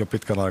syistä jo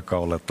pitkän aikaa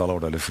olleet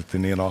taloudellisesti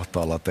niin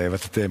ahtaalla, että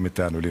eivät tee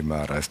mitään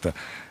ylimääräistä.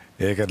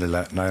 Eikä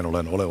niillä näin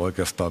ollen ole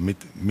oikeastaan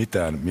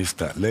mitään,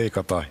 mistä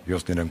leikata,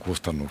 jos niiden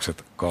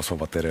kustannukset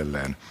kasvavat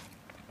edelleen.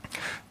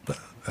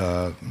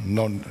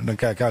 Ne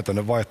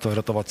käytännön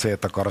vaihtoehdot ovat se,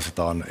 että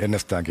karsitaan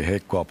ennestäänkin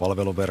heikkoa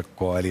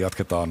palveluverkkoa, eli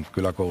jatketaan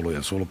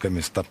kyläkoulujen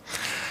sulkemista.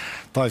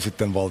 Tai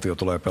sitten valtio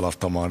tulee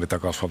pelastamaan niitä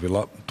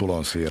kasvavilla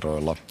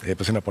tulonsiirroilla.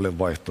 Eipä siinä paljon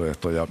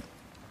vaihtoehtoja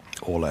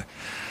ole.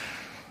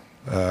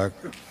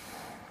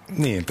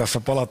 Niin,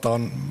 tässä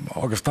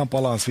oikeastaan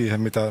palaan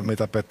siihen,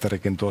 mitä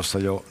Petterikin tuossa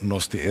jo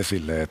nosti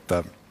esille,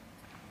 että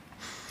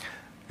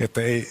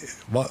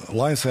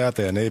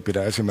lainsäätäjän ei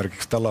pidä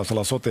esimerkiksi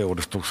tällaisella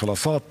sote-uudistuksella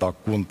saattaa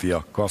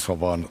kuntia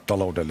kasvavaan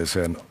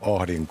taloudelliseen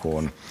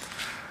ahdinkoon,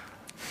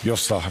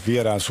 jossa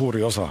viedään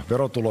suuri osa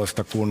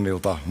verotuloista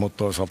kunnilta, mutta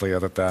toisaalta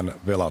jätetään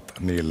velat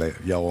niille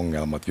ja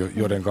ongelmat,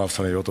 joiden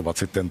kanssa ne joutuvat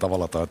sitten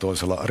tavalla tai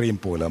toisella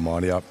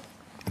rimpuilemaan. Ja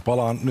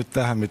palaan nyt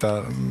tähän,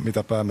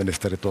 mitä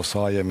pääministeri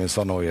tuossa aiemmin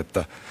sanoi,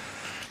 että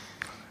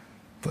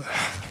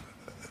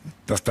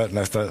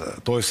näistä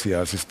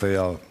toissijaisista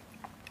ja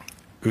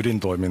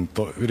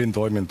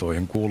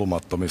ydintoimintoihin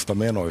kuulumattomista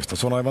menoista.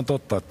 Se on aivan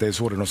totta, että ei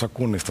suurin osa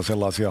kunnista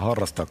sellaisia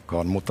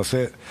harrastakaan, mutta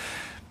se,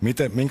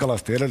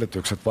 minkälaiset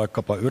edellytykset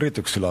vaikkapa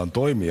yrityksillä on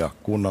toimia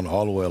kunnan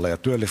alueella ja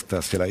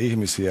työllistää siellä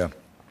ihmisiä,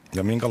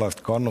 ja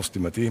minkälaiset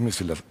kannustimet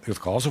ihmisille,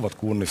 jotka asuvat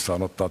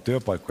kunnissaan, ottaa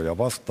työpaikkoja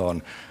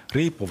vastaan,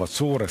 riippuvat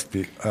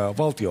suuresti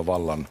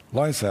valtiovallan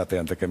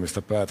lainsäätäjän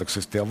tekemistä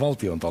päätöksistä ja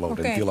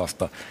valtiontalouden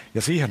tilasta.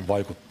 Ja siihen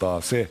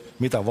vaikuttaa se,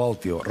 mitä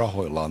valtio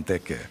rahoillaan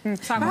tekee.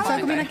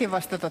 Saanko minäkin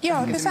vastata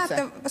tähän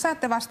kysymykseen?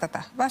 Saatte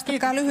vastata.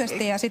 Vastatkaa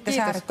lyhyesti ja sitten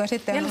Saarikko.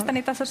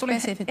 Mielestäni tässä tuli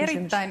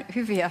erittäin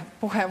hyviä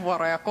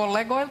puheenvuoroja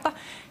kollegoilta.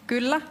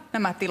 Kyllä,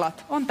 nämä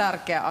tilat on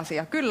tärkeä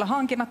asia. Kyllä,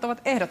 hankinnat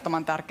ovat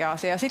ehdottoman tärkeä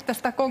asia. Ja sitten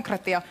sitä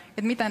konkretiaa,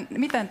 että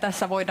miten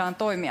tässä voidaan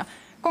toimia.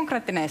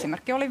 Konkreettinen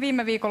esimerkki oli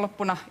viime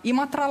viikonloppuna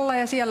Imatralla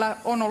ja siellä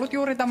on ollut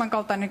juuri tämän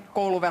kaltainen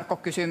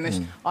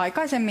kouluverkkokysymys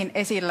aikaisemmin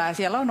esillä. Ja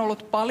siellä on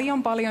ollut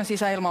paljon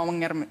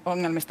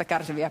sisäilmaongelmista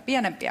kärsiviä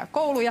pienempiä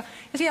kouluja.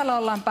 Ja siellä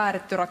ollaan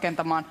päädytty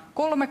rakentamaan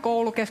 3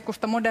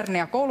 koulukeskusta,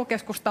 modernia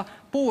koulukeskusta,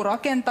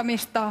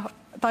 puurakentamista.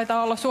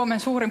 Taitaa olla Suomen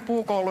suurin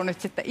puukoulu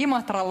nyt sitten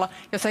Imatralla,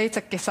 jossa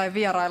itsekin sain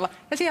vierailla.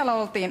 Ja siellä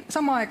oltiin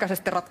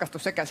samanaikaisesti ratkaistu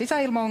sekä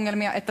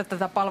sisäilmaongelmia että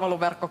tätä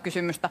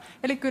palveluverkkokysymystä.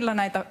 Eli kyllä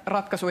näitä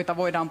ratkaisuja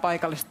voidaan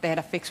paikallisesti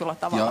tehdä fiksulla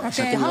tavalla.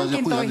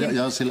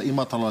 Ja sillä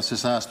Imatralla se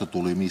säästö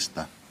tuli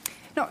mistä?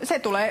 No se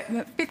tulee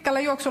pitkällä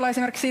juoksulla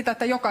esimerkiksi siitä,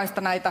 että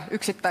jokaista näitä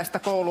yksittäistä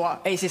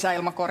koulua ei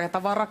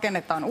sisäilmakorjata, vaan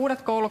rakennetaan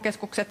uudet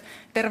koulukeskukset,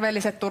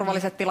 terveelliset,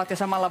 turvalliset tilat ja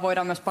samalla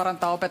voidaan myös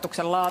parantaa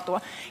opetuksen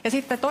laatua. Ja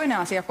sitten toinen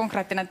asia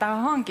konkreettinen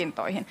tähän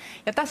hankintoihin.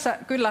 Ja tässä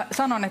kyllä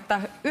sanon,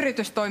 että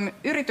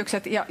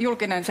yritykset ja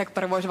julkinen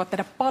sektori voisivat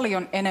tehdä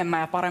paljon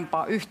enemmän ja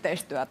parempaa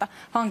yhteistyötä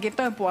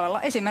hankintojen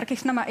puolella.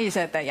 Esimerkiksi nämä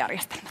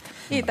ICT-järjestelmät.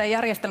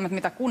 IT-järjestelmät,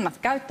 mitä kunnat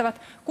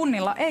käyttävät,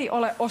 kunnilla ei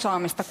ole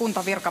osaamista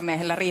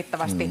kuntavirkamiehillä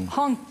riittävästi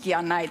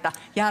hankkia näitä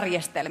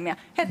järjestelmiä.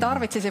 He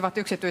tarvitsisivat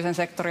yksityisen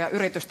sektorin ja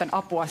yritysten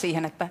apua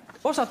siihen, että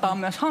osataan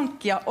myös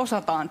hankkia,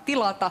 osataan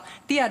tilata,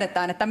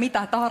 tiedetään, että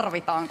mitä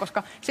tarvitaan,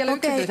 koska siellä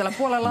yksityisellä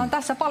puolella on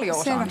tässä paljon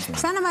osaamista.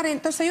 Sanna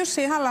Marin, tuossa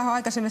Jussi Halla-aho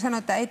aikaisemmin sanoi,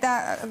 että ei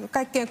tämä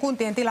kaikkien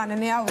kuntien tilanne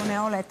niin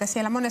auvoinen ole, että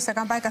siellä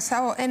monessakaan paikassa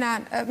ole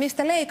enää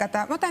mistä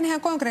leikata. Mä otan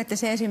ihan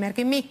konkreettisen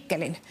esimerkin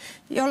Mikkelin,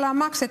 jolla on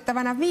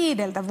maksettavana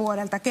 5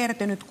 vuodelta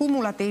kertynyt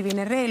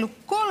kumulatiivinen reilu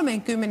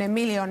 30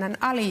 miljoonan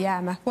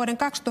alijäämä vuoden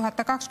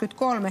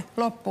 2023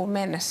 loppuun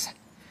mennessä.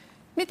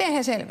 Miten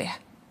he selviää?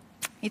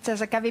 Itse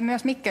asiassa kävin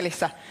myös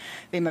Mikkelissä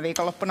viime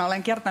viikonloppuna.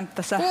 Olen kiertänyt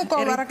tässä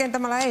puukoulua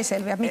rakentamalla ei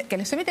selviä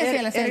Mikkelissä. Miten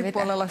siellä selvitään? Eri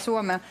puolella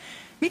Suomea.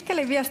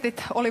 Mikkelin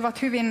viestit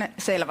olivat hyvin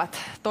selvät.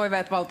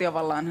 Toiveet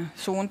valtiovallan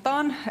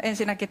suuntaan.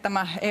 Ensinnäkin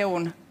tämä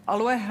EUn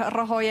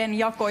aluerahojen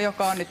jako,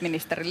 joka on nyt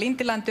ministeri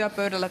Lintilän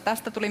työpöydällä.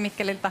 Tästä tuli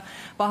Mikkeliltä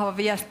vahva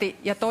viesti.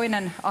 Ja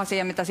toinen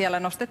asia, mitä siellä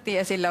nostettiin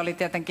esille, oli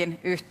tietenkin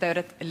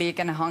yhteydet,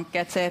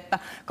 liikennehankkeet. Se, että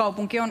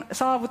kaupunki on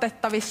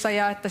saavutettavissa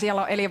ja että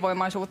siellä on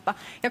elinvoimaisuutta.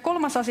 Ja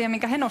kolmas asia,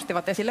 minkä he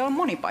nostivat esille, on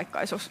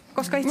monipaikkaisuus.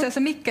 Koska itse asiassa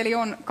Mikkeli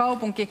on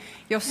kaupunki,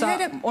 jossa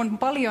on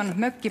paljon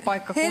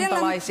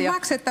mökkipaikkakuntalaisia. Heillä on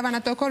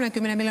maksettavana tuo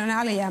 30 miljoonan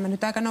alijäämä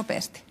nyt aika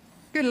nopeasti.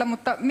 Kyllä,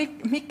 mutta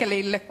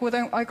Mikkelille,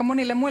 kuten aika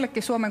monille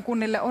muillekin Suomen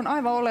kunnille, on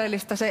aivan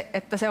oleellista se,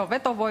 että se on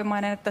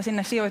vetovoimainen, että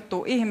sinne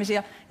sijoittuu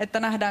ihmisiä, että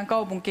nähdään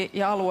kaupunki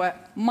ja alue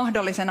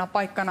mahdollisena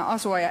paikkana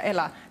asua ja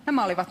elää.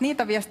 Nämä olivat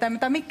niitä viestejä,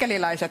 mitä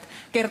mikkeliläiset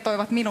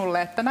kertoivat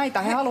minulle, että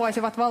näitä he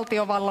haluaisivat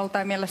valtiovallalta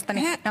ja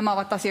mielestäni nämä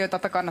ovat asioita,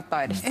 joita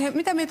kannattaa edistää.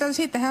 Mitä mieltä on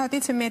siitä? He ovat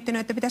itse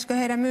miettineet, että pitäisikö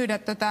heidän myydä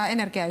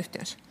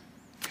energiayhtiönsä?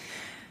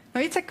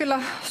 No itse kyllä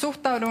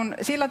suhtaudun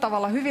sillä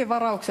tavalla hyvin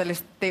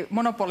varauksellisesti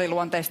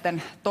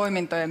monopoliluonteisten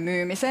toimintojen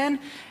myymiseen.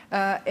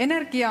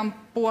 Energian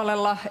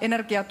puolella,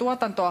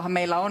 energiatuotantoahan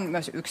meillä on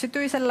myös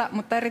yksityisellä,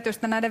 mutta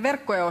erityisesti näiden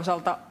verkkojen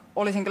osalta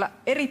olisin kyllä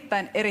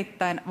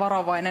erittäin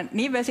varovainen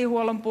niin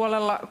vesihuollon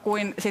puolella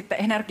kuin sitten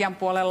energian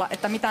puolella,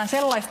 että mitään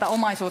sellaista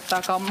omaisuutta,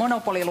 joka on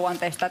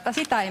monopoliluonteista, että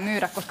sitä ei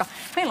myydä, koska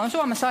meillä on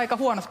Suomessa aika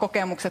huonot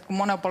kokemukset, kun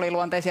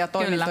monopoliluonteisia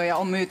toimintoja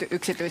on myyty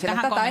yksityisille.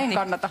 Tätä en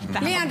kannata.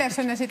 Li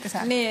Andersson ja sitten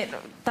sä. Niin,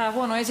 tämä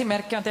huono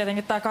esimerkki on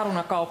tietenkin tämä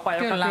Caruna-kauppa,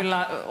 joka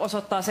kyllä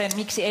osoittaa sen,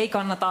 miksi ei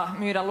kannata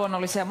myydä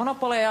luonnollisia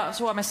monopoleja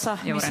Suomessa,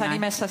 missä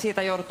nimessä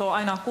siitä joutuu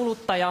aina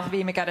kuluttaja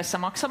viime kädessä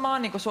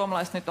maksamaan, niin kuin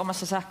suomalaiset nyt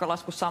omassa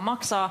sähkölaskussaan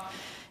maksaa.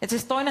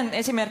 Siis toinen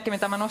esimerkki,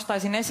 mitä mä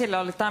nostaisin esille,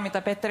 oli tämä,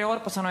 mitä Petteri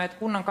Orpo sanoi, että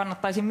kunnan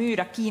kannattaisi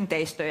myydä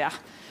kiinteistöjä.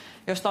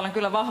 josta olen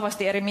kyllä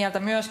vahvasti eri mieltä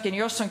myöskin,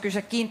 jos on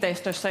kyse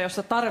kiinteistössä,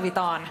 jossa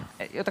tarvitaan,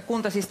 jota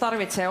kunta siis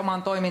tarvitsee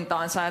omaan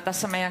toimintaansa. Ja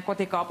tässä meidän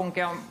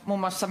kotikaupunki on muun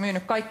muassa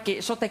myynyt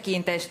kaikki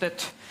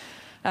sote-kiinteistöt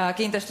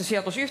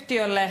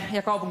kiinteistösijoitusyhtiölle,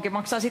 ja kaupunki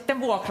maksaa sitten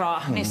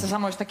vuokraa niistä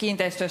samoista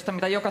kiinteistöistä,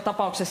 mitä joka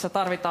tapauksessa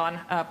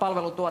tarvitaan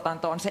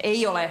palvelutuotantoon. Se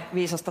ei ole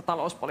viisasta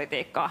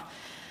talouspolitiikkaa.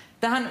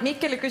 Tähän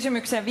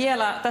Mikkeli-kysymykseen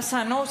vielä.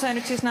 Tässähän nousee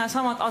nyt siis nämä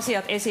samat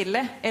asiat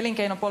esille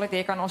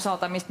elinkeinopolitiikan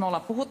osalta, mistä me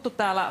ollaan puhuttu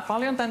täällä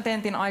paljon tämän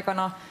tentin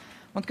aikana.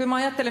 Mutta kyllä mä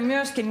ajattelen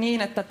myöskin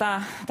niin, että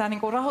tämä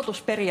niinku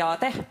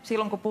rahoitusperiaate,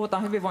 silloin kun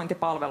puhutaan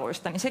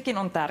hyvinvointipalveluista, niin sekin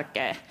on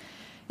tärkeä.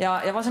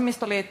 Ja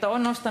vasemmistoliitto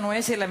on nostanut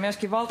esille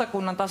myöskin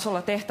valtakunnan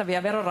tasolla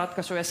tehtäviä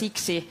veroratkaisuja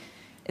siksi,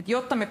 että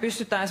jotta me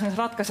pystytään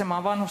esimerkiksi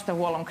ratkaisemaan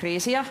vanhustenhuollon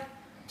kriisiä,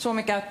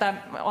 Suomi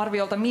käyttää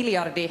arviolta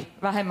miljardi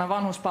vähemmän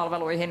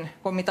vanhuspalveluihin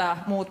kuin mitä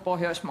muut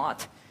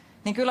Pohjoismaat.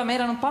 Niin kyllä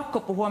meidän on pakko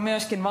puhua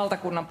myöskin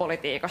valtakunnan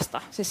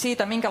politiikasta. Siis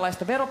siitä,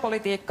 minkälaista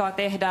veropolitiikkaa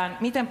tehdään,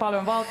 miten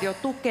paljon valtio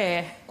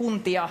tukee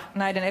kuntia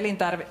näiden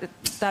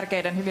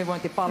elintärkeiden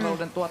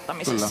hyvinvointipalveluiden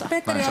tuottamisessa.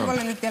 Petteri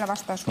Orvolle nyt vielä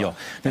vastaus. Joo,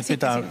 nyt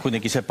pitää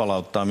kuitenkin se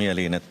palauttaa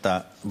mieliin,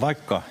 että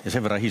vaikka, ja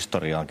sen verran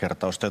historiaan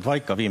kertausta, että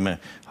vaikka viime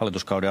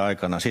hallituskauden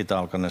aikana siitä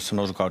alkaneessa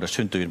nousukaudessa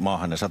syntyi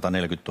maahan ne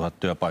 140 000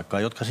 työpaikkaa,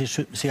 jotka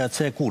siis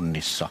sijaitsee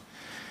kunnissa,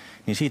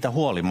 niin siitä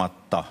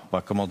huolimatta,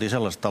 vaikka me oltiin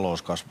sellaisessa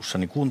talouskasvussa,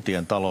 niin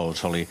kuntien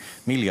talous oli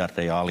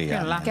miljardeja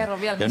alijäämäinen. Kyllä,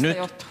 kerro vielä, mistä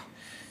johtuu.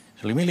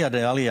 Se oli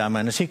miljardeja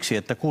alijäämäinen siksi,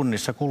 että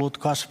kunnissa kulut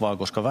kasvaa,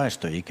 koska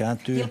väestö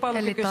ikääntyy.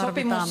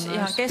 Kilpailukykysopimus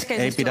ihan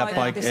keskeisesti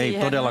ei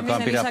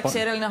todellakaan pidä.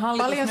 Lisäksi edellinen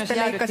hallitus myös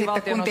jäädytti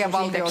kuntien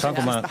valtionosuusindeksiä.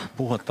 Saanko mä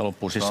puhua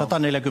loppuun? Siis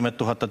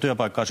 140 000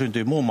 työpaikkaa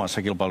syntyi muun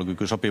muassa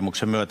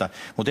kilpailukykysopimuksen myötä,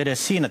 mutta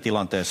edes siinä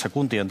tilanteessa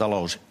kuntien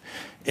talous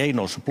ei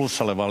noussut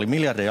plussalle, vaan oli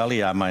miljardeja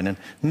alijäämäinen.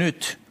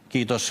 Nyt,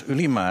 kiitos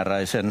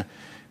ylimääräisen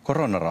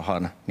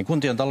koronarahan, niin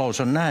kuntien talous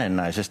on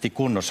näennäisesti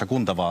kunnossa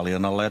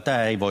kuntavaalien alla, ja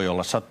tämä ei voi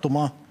olla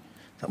sattumaa.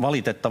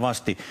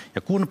 Valitettavasti.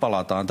 Ja kun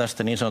palataan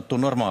tästä niin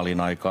sanottuun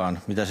normaaliin aikaan,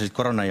 mitä se sitten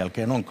koronan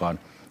jälkeen onkaan,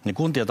 niin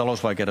kuntien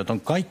talousvaikeudet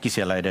on kaikki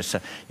siellä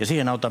edessä. Ja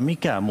siihen auta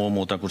mikään muu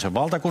muuta kuin se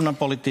valtakunnan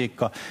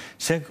politiikka,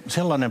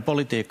 sellainen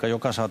politiikka,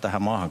 joka saa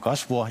tähän maahan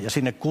kasvua ja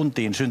sinne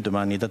kuntiin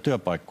syntymään niitä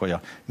työpaikkoja.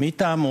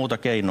 Mitään muuta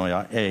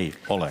keinoja ei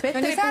ole.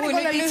 Petteri puhui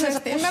nyt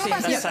itsensä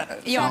pussiin.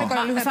 Joo,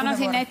 mä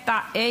sanoisin,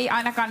 että ei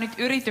ainakaan nyt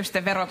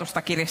yritysten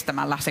verotusta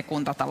kiristämällä se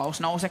kuntatalous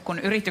nouse, kun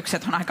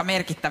yritykset on aika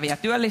merkittäviä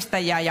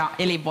työllistäjiä ja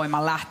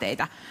elinvoiman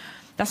lähteitä.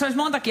 Tässä olisi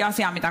montakin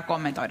asiaa, mitä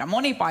kommentoida.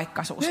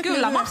 Monipaikkaisuus.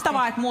 Kyllä,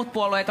 mahtavaa, että muut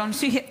puolueet on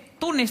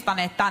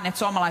tunnistaneet tämän, että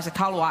suomalaiset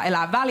haluaa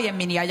elää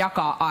väljemmin ja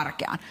jakaa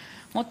arkeaan.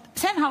 Mutta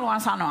sen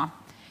haluan sanoa,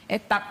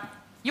 että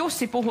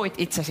Jussi, puhuit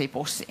itsesi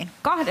pussiin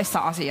 2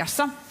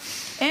 asiassa.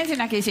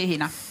 Ensinnäkin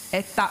siinä,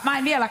 että mä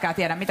en vieläkään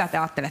tiedä, mitä te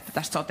ajattelette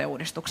tästä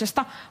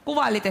sote-uudistuksesta.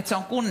 Kuvailit, että se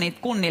on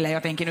kunnille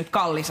jotenkin nyt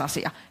kallis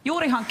asia.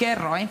 Juurihan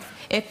kerroin,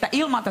 että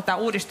ilman tätä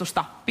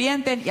uudistusta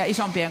pienten ja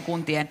isompien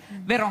kuntien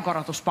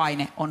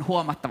veronkorotuspaine on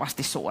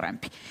huomattavasti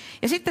suurempi.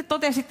 Ja sitten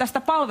totesit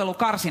tästä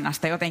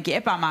palvelukarsinasta jotenkin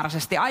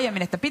epämääräisesti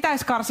aiemmin, että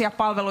pitäisi karsia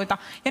palveluita,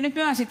 ja nyt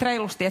myönsit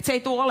reilusti, että se ei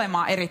tule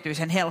olemaan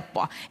erityisen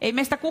helppoa. Ei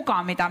meistä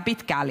kukaan mitään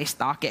pitkää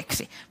listaa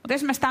keksi. Mutta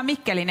esimerkiksi tämä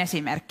Mikkelin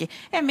esimerkki.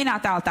 En minä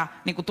täältä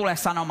tule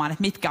sanomaan,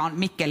 että mitkä on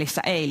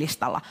Mikkelissä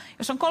ei-listalla.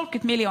 Jos on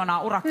 30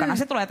 miljoonaa urakkana,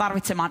 se tulee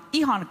tarvitsemaan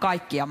ihan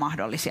kaikkia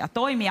mahdollisia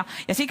toimia,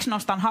 ja siksi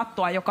nostan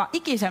hattua joka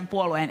ikisen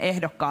puolueen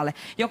ehdokkaalle,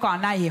 joka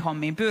on näihin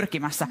hommiin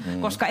pyrkimässä,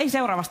 koska ei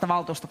seuraavasta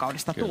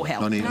valtuustokaudesta tule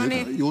helppoa. No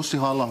niin. Jussi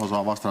Halla-aho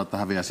saa vastata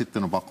tähän vielä,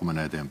 sitten on pakko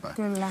mennä eteenpäin.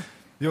 Kyllä.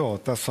 Joo,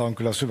 tässä on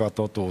kyllä syvä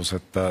totuus,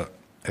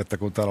 että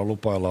kun täällä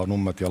lupaillaan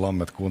nummet ja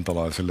lammet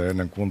kuntalaisille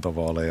ennen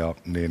kuntavaaleja,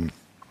 niin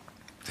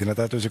siinä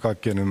täytyisi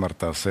kaikkien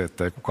ymmärtää se,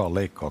 että ei kukaan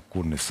leikkaa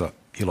kunnissa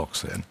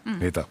ilokseen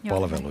niitä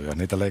palveluja.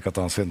 Niitä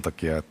leikataan sen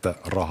takia, että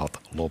rahat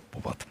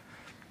loppuvat.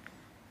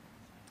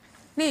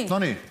 Niin.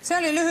 Se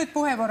oli lyhyt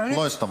puheenvuoro. Nyt...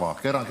 Loistavaa.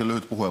 Kerrankin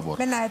lyhyt puheenvuoro.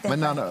 Mennään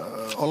eteenpäin.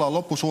 Ollaan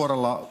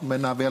loppusuoralla.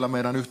 Mennään vielä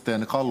meidän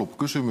yhteen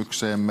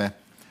Gallup-kysymykseemme,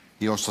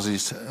 jossa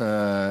siis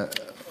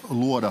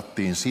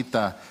luodattiin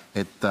sitä,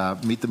 että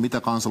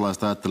mitä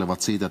kansalaiset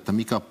ajattelevat siitä, että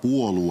mikä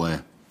puolue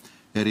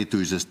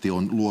erityisesti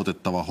on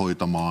luotettava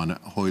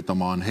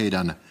hoitamaan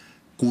heidän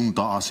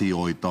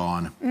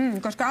kunta-asioitaan.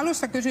 Koska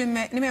alussa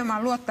kysyimme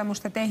nimenomaan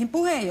luottamusta teihin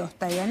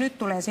puheenjohtajia. Nyt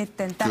tulee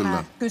sitten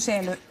tämä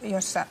kysely,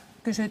 jossa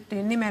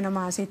kysyttiin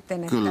nimenomaan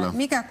sitten, että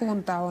mikä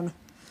kunta on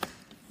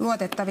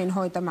luotettavin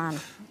hoitamaan.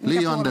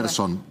 Li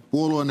Andersson,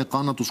 puolueenne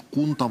kannatus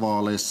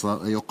kuntavaaleissa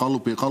ei ole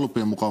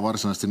Gallupien mukaan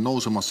varsinaisesti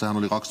nousemassa. Hän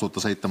oli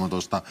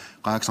 2017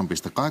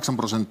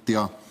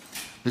 8,8%.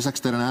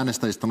 Lisäksi teidän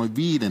äänestäjistä noin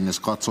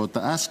 1/5 katsoo,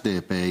 että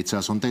SDP itse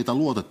asiassa on teitä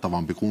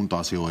luotettavampi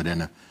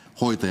kunta-asioiden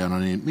hoitajana.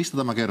 Niin mistä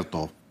tämä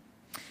kertoo?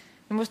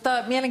 Minusta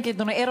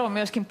mielenkiintoinen ero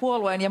myöskin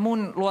puolueen ja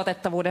mun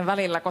luotettavuuden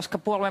välillä, koska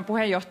puolueen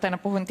puheenjohtajana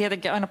puhun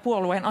tietenkin aina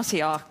puolueen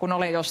asiaa, kun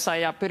olen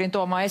jossain, ja pyrin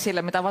tuomaan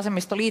esille, mitä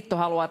vasemmistoliitto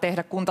haluaa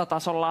tehdä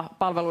kuntatasolla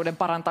palveluiden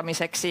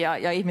parantamiseksi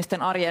ja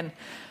ihmisten arjen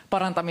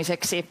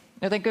parantamiseksi.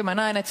 Joten kyllä mä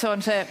näen, että se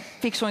on se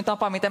fiksuin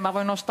tapa, miten mä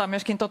voin nostaa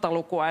myöskin tota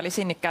lukua. Eli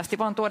sinnikkäästi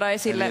vaan tuoda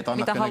esille,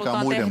 mitä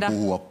halutaan tehdä.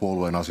 Puhua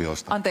puolueen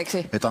asioista.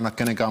 Anteeksi. Et anna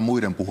kenenkään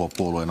muiden puhua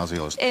puolueen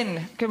asioista.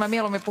 En. Kyllä mä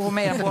mieluummin puhun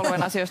meidän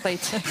puolueen asioista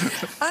itse.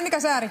 Annika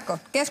Saarikko,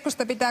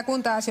 keskusta pitää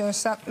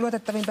kunta-asioissa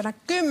luotettavimpana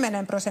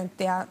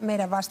 10%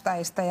 meidän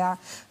vastaajista. Ja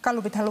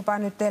gallupithan lupaa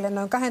nyt teille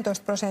noin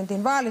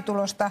 12%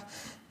 vaalitulosta,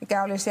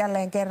 mikä olisi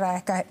jälleen kerran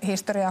ehkä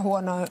historia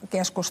huonoin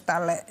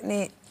keskustalle.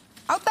 Niin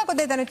auttaako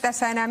teitä nyt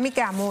tässä enää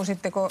mikään muu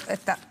sitten kuin,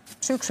 että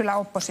syksyllä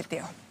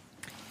oppositio?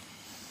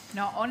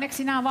 No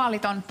onneksi nämä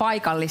vaalit on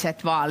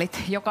paikalliset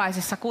vaalit.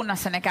 Jokaisessa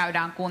kunnassa ne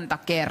käydään kunta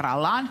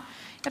kerrallaan.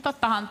 Ja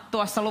tottahan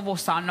tuossa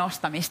luvussa on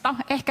nostamista.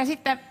 Ehkä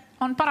sitten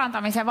on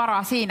parantamisen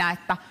varaa siinä,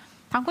 että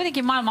tämä on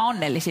kuitenkin maailman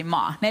onnellisin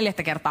maa. 4.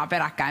 kertaa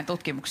peräkkäin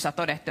tutkimuksessa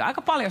todettu.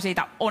 Aika paljon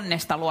siitä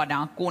onnesta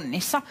luodaan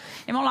kunnissa.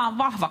 Ja me ollaan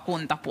vahva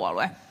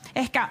kuntapuolue.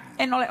 Ehkä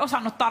en ole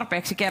osannut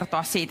tarpeeksi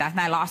kertoa siitä,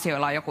 että näillä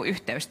asioilla on joku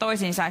yhteys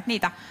toisiinsa, että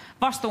niitä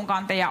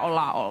vastuunkantajia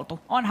ollaan oltu.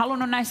 Olen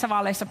halunnut näissä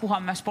vaaleissa puhua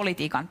myös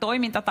politiikan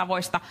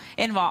toimintatavoista,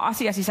 en vaan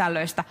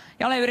asiasisällöistä,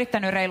 ja olen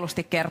yrittänyt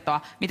reilusti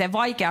kertoa, miten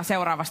vaikea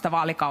seuraavasta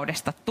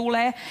vaalikaudesta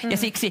tulee, ja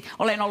siksi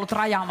olen ollut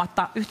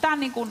rajaamatta yhtään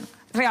niin kuin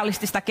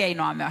realistista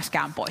keinoa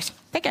myöskään pois.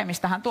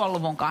 Tekemistähän tuon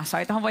luvun kanssa,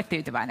 ei tuohon voi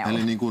tyytyväinen olla.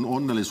 Eli niin kuin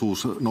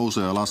onnellisuus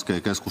nousee ja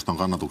laskee keskustan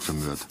kannatuksen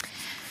myötä.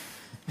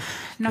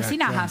 No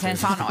sinähän sen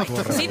sanoit.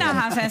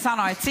 Sinähän sen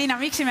sanoit. Siinä,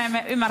 miksi me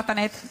emme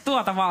ymmärtäneet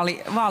tuota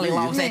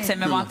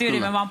vaalilauseeksemme, vaan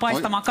tyydymme vaan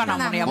paistamaan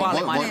kananmunia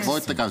vaalimaineessa.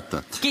 Voitte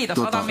käyttää. Kiitos,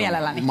 otan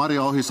mielelläni.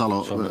 Maria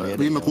Ohisalo,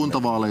 viime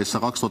kuntavaaleissa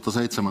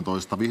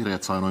 2017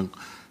 vihreät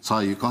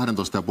sai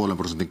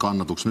 12,5%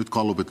 kannatuksen. Nyt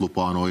gallupit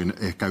lupaa noin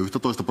ehkä 11%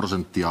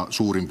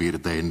 suurin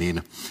piirtein,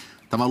 niin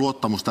tämä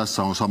luottamus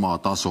tässä on samaa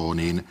tasoa.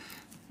 Niin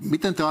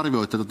miten te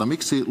arvioitte tätä?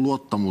 Miksi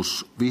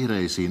luottamus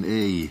vihreisiin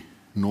ei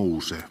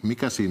nouse?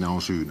 Mikä siinä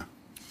on syynä?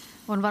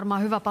 On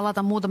varmaan hyvä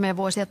palata muutamia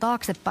vuosia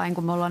taaksepäin,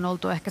 kun me ollaan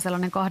oltu ehkä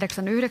sellainen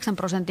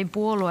 8-9%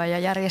 puolue ja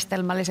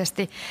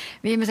järjestelmällisesti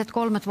viimeiset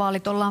 3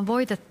 vaalit ollaan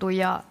voitettu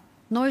ja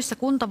noissa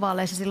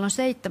kuntavaaleissa silloin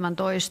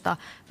 17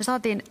 me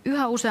saatiin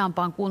yhä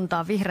useampaan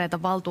kuntaan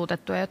vihreitä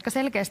valtuutettuja, jotka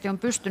selkeästi on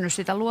pystynyt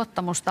sitä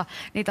luottamusta,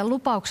 niitä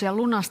lupauksia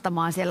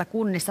lunastamaan siellä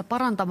kunnissa,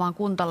 parantamaan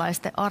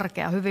kuntalaisten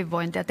arkea,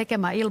 hyvinvointia,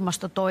 tekemään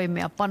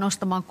ilmastotoimia,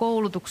 panostamaan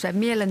koulutukseen,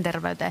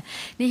 mielenterveyteen,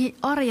 niihin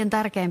arjen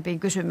tärkeimpiin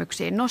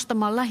kysymyksiin,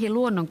 nostamaan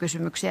lähiluonnon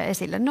kysymyksiä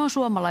esille. Ne on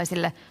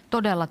suomalaisille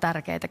todella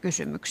tärkeitä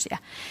kysymyksiä.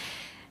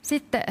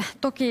 Sitten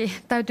toki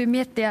täytyy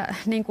miettiä,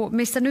 niin kuin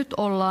missä nyt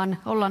ollaan.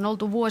 Ollaan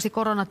oltu vuosi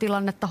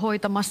koronatilannetta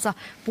hoitamassa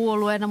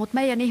puolueena, mutta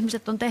meidän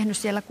ihmiset on tehnyt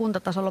siellä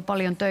kuntatasolla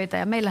paljon töitä.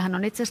 Ja meillähän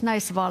on itse asiassa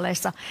näissä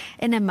vaaleissa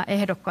enemmän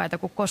ehdokkaita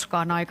kuin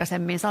koskaan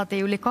aikaisemmin.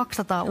 Saatiin yli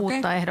 200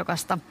 uutta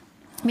ehdokasta,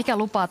 mikä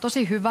lupaa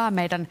tosi hyvää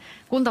meidän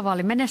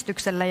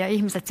kuntavaalimenestykselle ja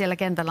ihmiset siellä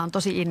kentällä on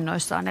tosi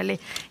innoissaan. Eli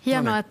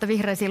hienoa, että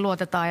vihreisiin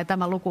luotetaan ja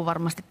tämä luku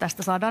varmasti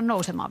tästä saadaan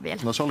nousemaan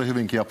vielä. No se oli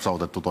hyvin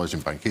kiapsautettu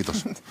toisinpäin.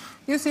 Kiitos.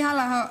 Jussi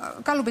Halla-aho,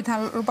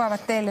 gallupithan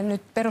lupaavat teille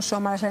nyt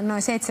perussuomalaisille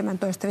noin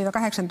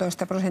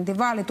 17-18%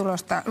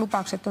 vaalitulosta.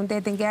 Lupaukset on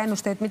tietenkin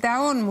ennusteet mitä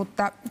on,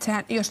 mutta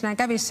sehän, jos näin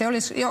kävisi, se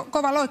olisi jo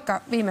kova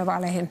loikka viime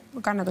vaaleihin.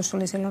 Kannatus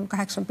oli silloin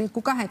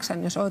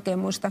 8,8, jos oikein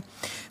muista.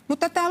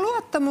 Mutta tämä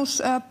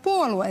luottamus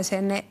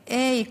puolueeseenne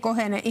ei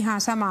kohene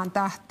ihan samaan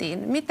tahtiin.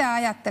 Mitä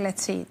ajattelet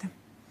siitä?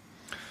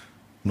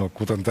 No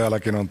kuten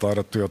täälläkin on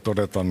taidettu jo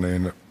todeta,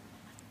 niin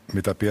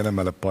mitä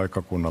pienemmälle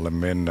paikkakunnalle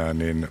mennään,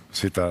 niin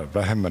sitä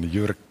vähemmän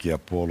jyrkkiä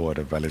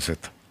puolueiden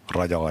väliset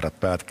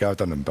raja-aidat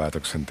käytännön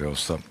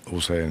päätöksenteossa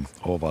usein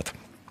ovat.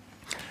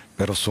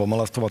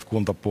 Perussuomalaiset ovat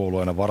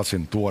kuntapuolueena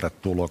varsin tuore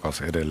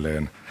tulokas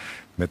edelleen.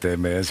 Me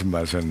teimme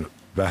ensimmäisen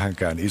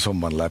vähänkään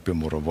isomman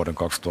läpimurron vuoden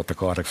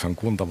 2008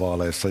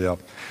 kuntavaaleissa ja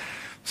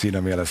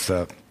siinä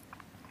mielessä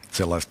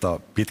sellaista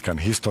pitkän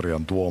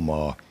historian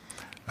tuomaa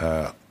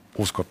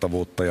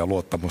uskottavuutta ja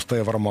luottamusta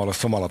ei varmaan ole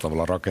samalla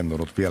tavalla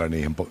rakennunut vielä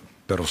niihin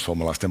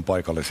perussuomalaisten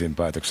paikallisiin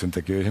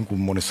päätöksentekijöihin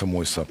kuin monissa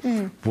muissa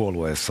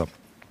puolueissa.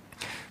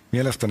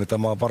 Mielestäni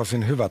tämä on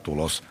varsin hyvä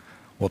tulos,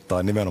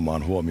 ottaa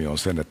nimenomaan huomioon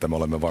sen, että me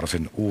olemme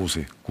varsin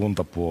uusi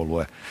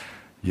kuntapuolue.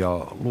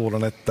 Ja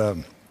luulen,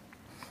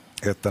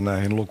 että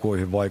näihin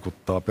lukuihin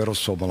vaikuttaa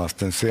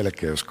perussuomalaisten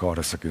selkeys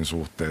kahdessakin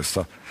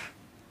suhteessa.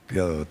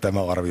 Ja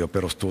tämä arvio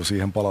perustuu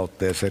siihen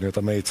palautteeseen,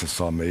 jota me itse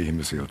saamme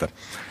ihmisiltä.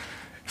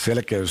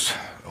 Selkeys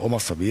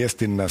omassa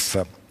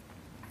viestinnässä.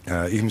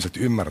 Ihmiset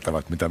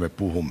ymmärtävät, mitä me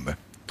puhumme.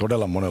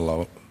 Todella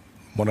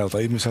monelta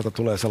ihmiseltä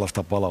tulee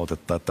sellaista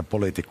palautetta, että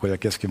poliitikkoja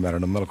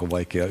keskimäärin on melko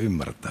vaikea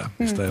ymmärtää,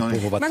 mistä he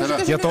puhuvat.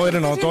 Ja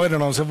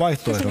toinen on se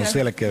vaihtoehdon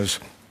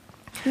selkeys.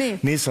 Niin.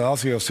 Niissä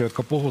asioissa,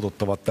 jotka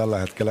puhututtavat tällä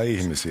hetkellä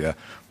ihmisiä.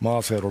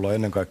 Maaseudulla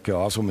ennen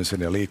kaikkea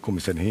asumisen ja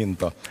liikkumisen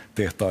hinta,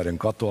 tehtaiden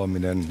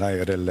katoaminen, näin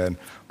edelleen.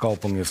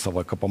 Kaupungissa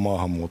vaikkapa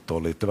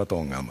maahanmuuttoon liittyvät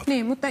ongelmat.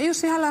 Niin, mutta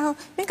Jussi Halla-aho,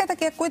 minkä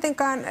takia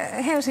kuitenkaan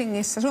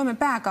Helsingissä, Suomen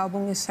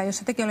pääkaupungissa,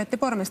 jossa tekin olette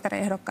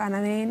pormestariehdokkaana,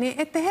 niin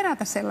ette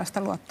herätä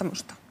sellaista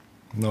luottamusta?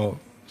 No,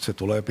 se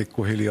tulee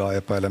pikkuhiljaa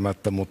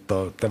epäilemättä, mutta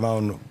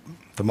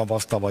tämä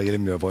vastaava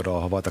ilmiö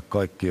voidaan havaita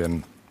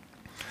kaikkien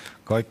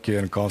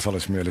kaikkien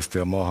kansallismielisten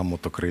ja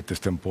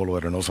maahanmuuttokriittisten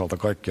puolueiden osalta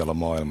kaikkialla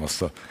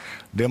maailmassa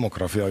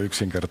demografia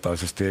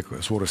yksinkertaisesti ei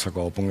suurissa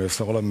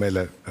kaupungeissa ole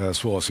meille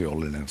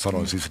suosiollinen.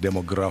 Sanoin siis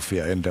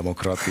demografia, en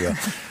demokratia.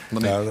 No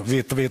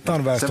niin.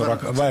 Viittaan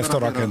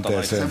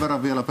väestörakenteeseen. Sen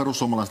verran vielä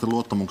perussuomalaisten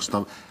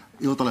luottamuksesta.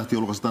 Iltalehti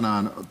julkaisi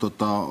tänään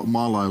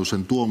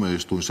maanlaajuisen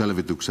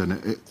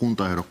tuomioistuinselvityksen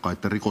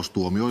kuntaehdokkaiden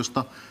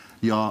rikostuomioista.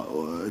 Ja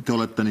te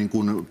olette niin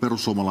kuin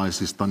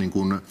perussuomalaisista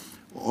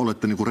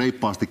olette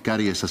reippaasti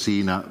kärjessä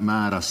siinä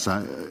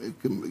määrässä,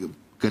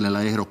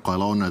 kenellä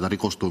ehdokkailla on näitä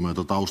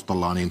rikostuomioita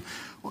taustallaan. Niin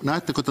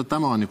näettekö, että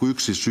tämä on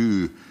yksi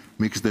syy,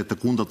 miksi te ette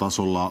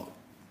kuntatasolla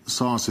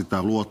saa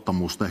sitä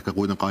luottamusta, ehkä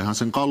kuitenkaan ihan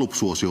sen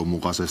Gallup-suosion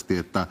mukaisesti,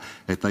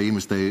 että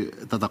ihmiset ei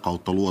tätä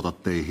kautta luota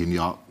teihin,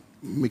 ja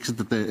miksi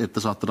te ette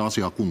saa tätä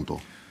asiaa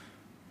kuntoon?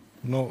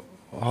 No,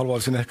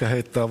 haluaisin ehkä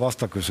heittää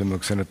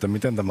vastakysymyksen, että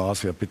miten tämä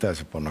asia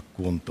pitäisi panna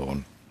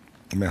kuntoon.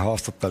 Me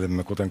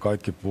haastattelimme, kuten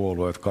kaikki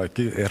puolueet,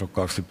 kaikki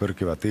ehdokkaaksi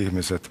pyrkivät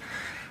ihmiset.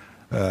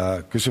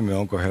 Kysymme,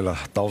 onko heillä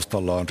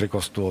taustallaan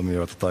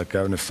rikostuomioita tai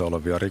käynnissä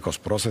olevia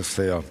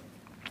rikosprosesseja.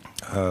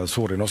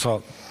 Suurin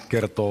osa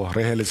kertoo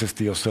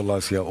rehellisesti, jos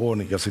sellaisia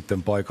on, ja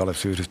sitten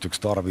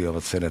paikallisyhdistykset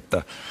arvioivat sen,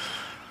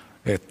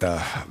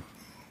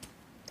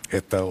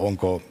 että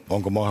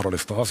onko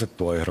mahdollista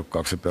asettua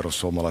ehdokkaaksi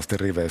perussuomalaisten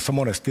riveissä.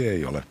 Monesti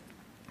ei ole.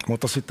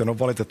 Mutta sitten on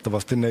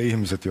valitettavasti ne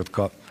ihmiset,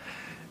 jotka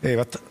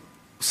eivät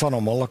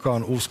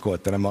sanomallakaan usko,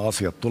 että nämä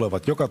asiat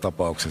tulevat joka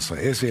tapauksessa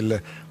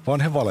esille,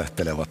 vaan he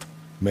valehtelevat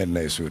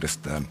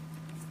menneisyydestään.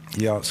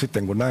 Ja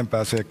sitten kun näin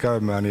pääsee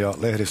käymään ja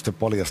lehdistö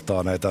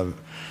paljastaa näitä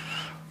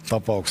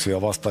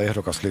tapauksia vasta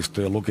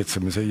ehdokaslistojen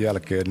lukitsemisen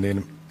jälkeen,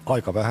 niin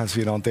aika vähän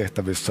siinä on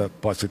tehtävissä,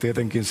 paitsi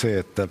tietenkin se,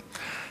 että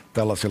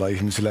tällaisilla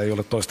ihmisillä ei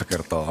ole toista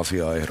kertaa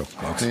asiaa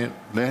ehdokkaaksi. Niin,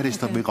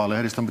 lehdistön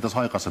pitäisi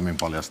aikaisemmin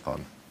paljastaa.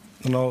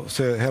 No,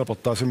 se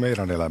helpottaisi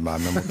meidän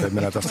elämäämme, mutta en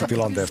minä tästä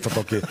tilanteesta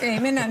toki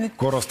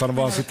korostan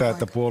vaan sitä,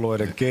 että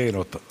puolueiden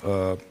keinot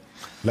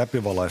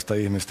läpivalaista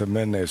ihmisten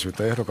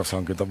menneisyyttä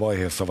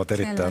ehdokashankintavaiheessa ovat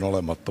erittäin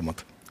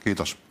olemattomat.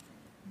 Kiitos.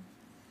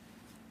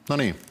 No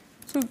niin.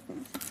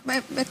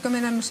 Etkö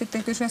mennä nyt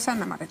sitten kysyä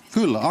Sanna Marinilta?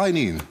 Kyllä, ai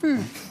niin.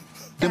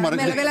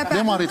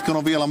 Demaritkin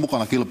on vielä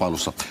mukana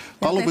kilpailussa.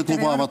 Gallupit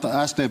lupaavat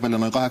SDP:lle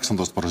noin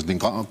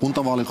 18%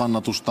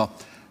 kuntavaalikannatusta,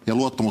 ja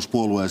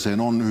luottamuspuolueeseen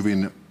on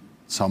hyvin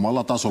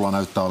samalla tasolla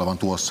näyttää olevan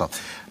tuossa.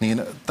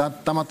 Niin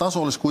tämä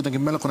taso olisi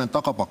kuitenkin melkoinen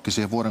takapakki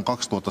siihen vuoden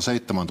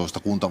 2017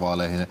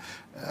 kuntavaaleihin.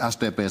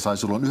 SDP sai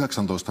silloin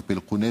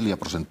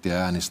 19,4%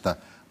 äänistä,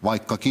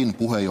 vaikkakin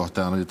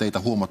puheenjohtajana oli teitä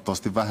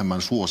huomattavasti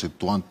vähemmän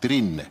suosittu Antti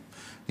Rinne.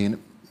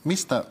 Niin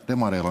mistä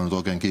demareilla nyt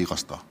oikein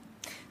kiikastaa?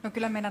 No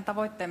kyllä meidän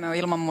tavoitteemme on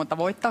ilman muuta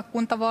voittaa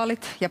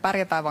kuntavaalit ja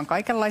pärjätä aivan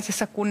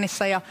kaikenlaisissa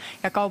kunnissa ja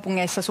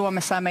kaupungeissa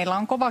Suomessa. Ja meillä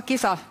on kova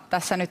kisa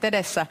tässä nyt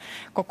edessä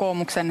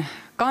kokoomuksen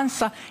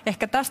kanssa.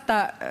 Ehkä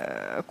tästä,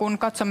 kun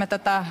katsomme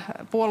tätä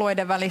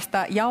puolueiden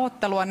välistä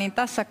jaottelua, niin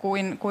tässä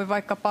kuin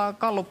vaikkapa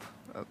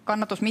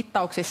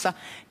Gallup-kannatusmittauksissa,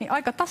 niin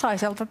aika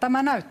tasaiselta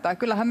tämä näyttää.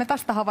 Kyllähän me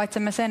tästä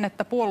havaitsemme sen,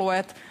 että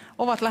puolueet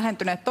ovat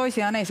lähentyneet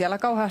toisiaan. Ei siellä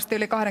kauheasti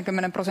yli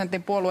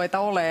 20% puolueita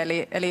ole,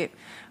 eli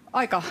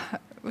aika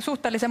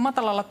suhteellisen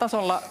matalalla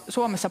tasolla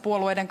Suomessa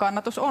puolueiden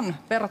kannatus on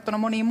verrattuna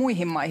moniin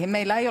muihin maihin.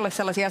 Meillä ei ole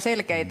sellaisia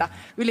selkeitä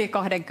yli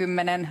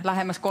 20,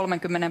 lähemmäs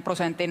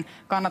 30%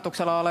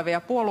 kannatuksella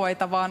olevia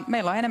puolueita, vaan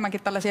meillä on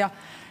enemmänkin tällaisia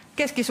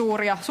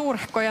keskisuuria,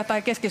 suurehkoja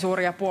tai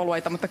keskisuuria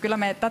puolueita, mutta kyllä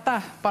me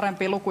tätä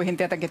parempiin lukuihin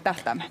tietenkin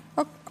tähtäämme.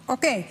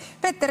 Okei.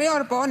 Petteri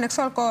Orpo,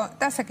 onneksi olkoon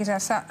tässä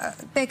kisassa.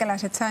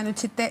 Teikäläiset sai nyt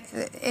sitten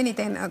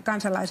eniten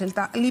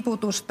kansalaisilta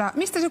liputusta.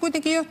 Mistä se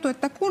kuitenkin johtuu,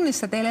 että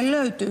kunnissa teille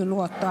löytyy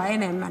luottoa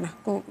enemmän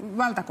kuin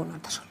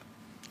valtakunnan tasolla?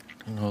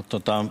 No,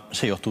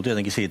 se johtuu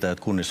tietenkin siitä,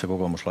 että kunnissa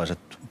kokoomuslaiset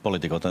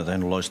poliitikot ovat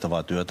tehneet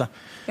loistavaa työtä.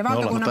 Ja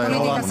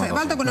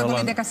valtakunnan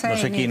politiikassa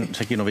ei niin.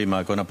 Sekin on viime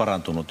aikoina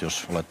parantunut,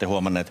 jos olette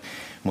huomanneet.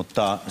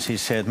 Mutta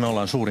siis se, että me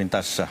ollaan suurin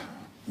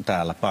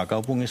täällä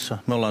pääkaupungissa,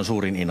 me ollaan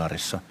suurin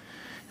Inarissa.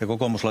 Ja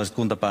kokoomuslaiset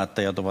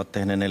kuntapäättäjät ovat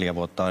tehneet 4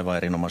 vuotta aivan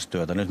erinomaista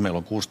työtä. Nyt meillä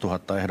on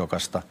 6000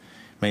 ehdokasta.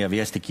 Meidän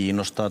viesti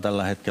kiinnostaa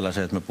tällä hetkellä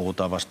se, että me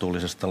puhutaan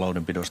vastuullisesta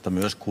taloudenpidosta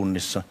myös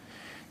kunnissa.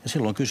 Ja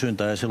silloin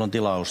kysyntää ja silloin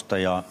tilausta.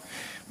 Ja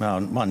mä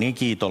oon niin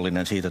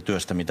kiitollinen siitä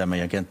työstä, mitä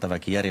meidän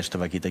kenttäväki,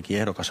 järjestöväki teki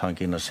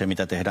ehdokashankinnassa ja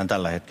mitä tehdään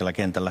tällä hetkellä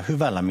kentällä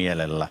hyvällä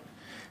mielellä.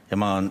 Ja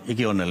mä oon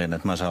ikionnellinen,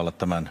 että mä saan olla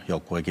tämän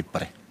joukkueen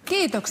kippari.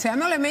 Kiitoksia.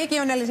 Me olemme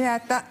ikionnellisia,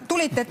 että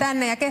tulitte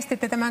tänne ja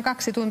kestitte tämän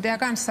 2 tuntia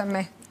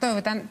kanssamme.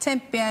 Toivotan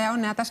tsemppiä ja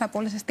onnea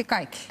tasapuolisesti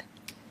kaikille.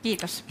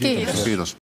 Kiitos. Kiitos.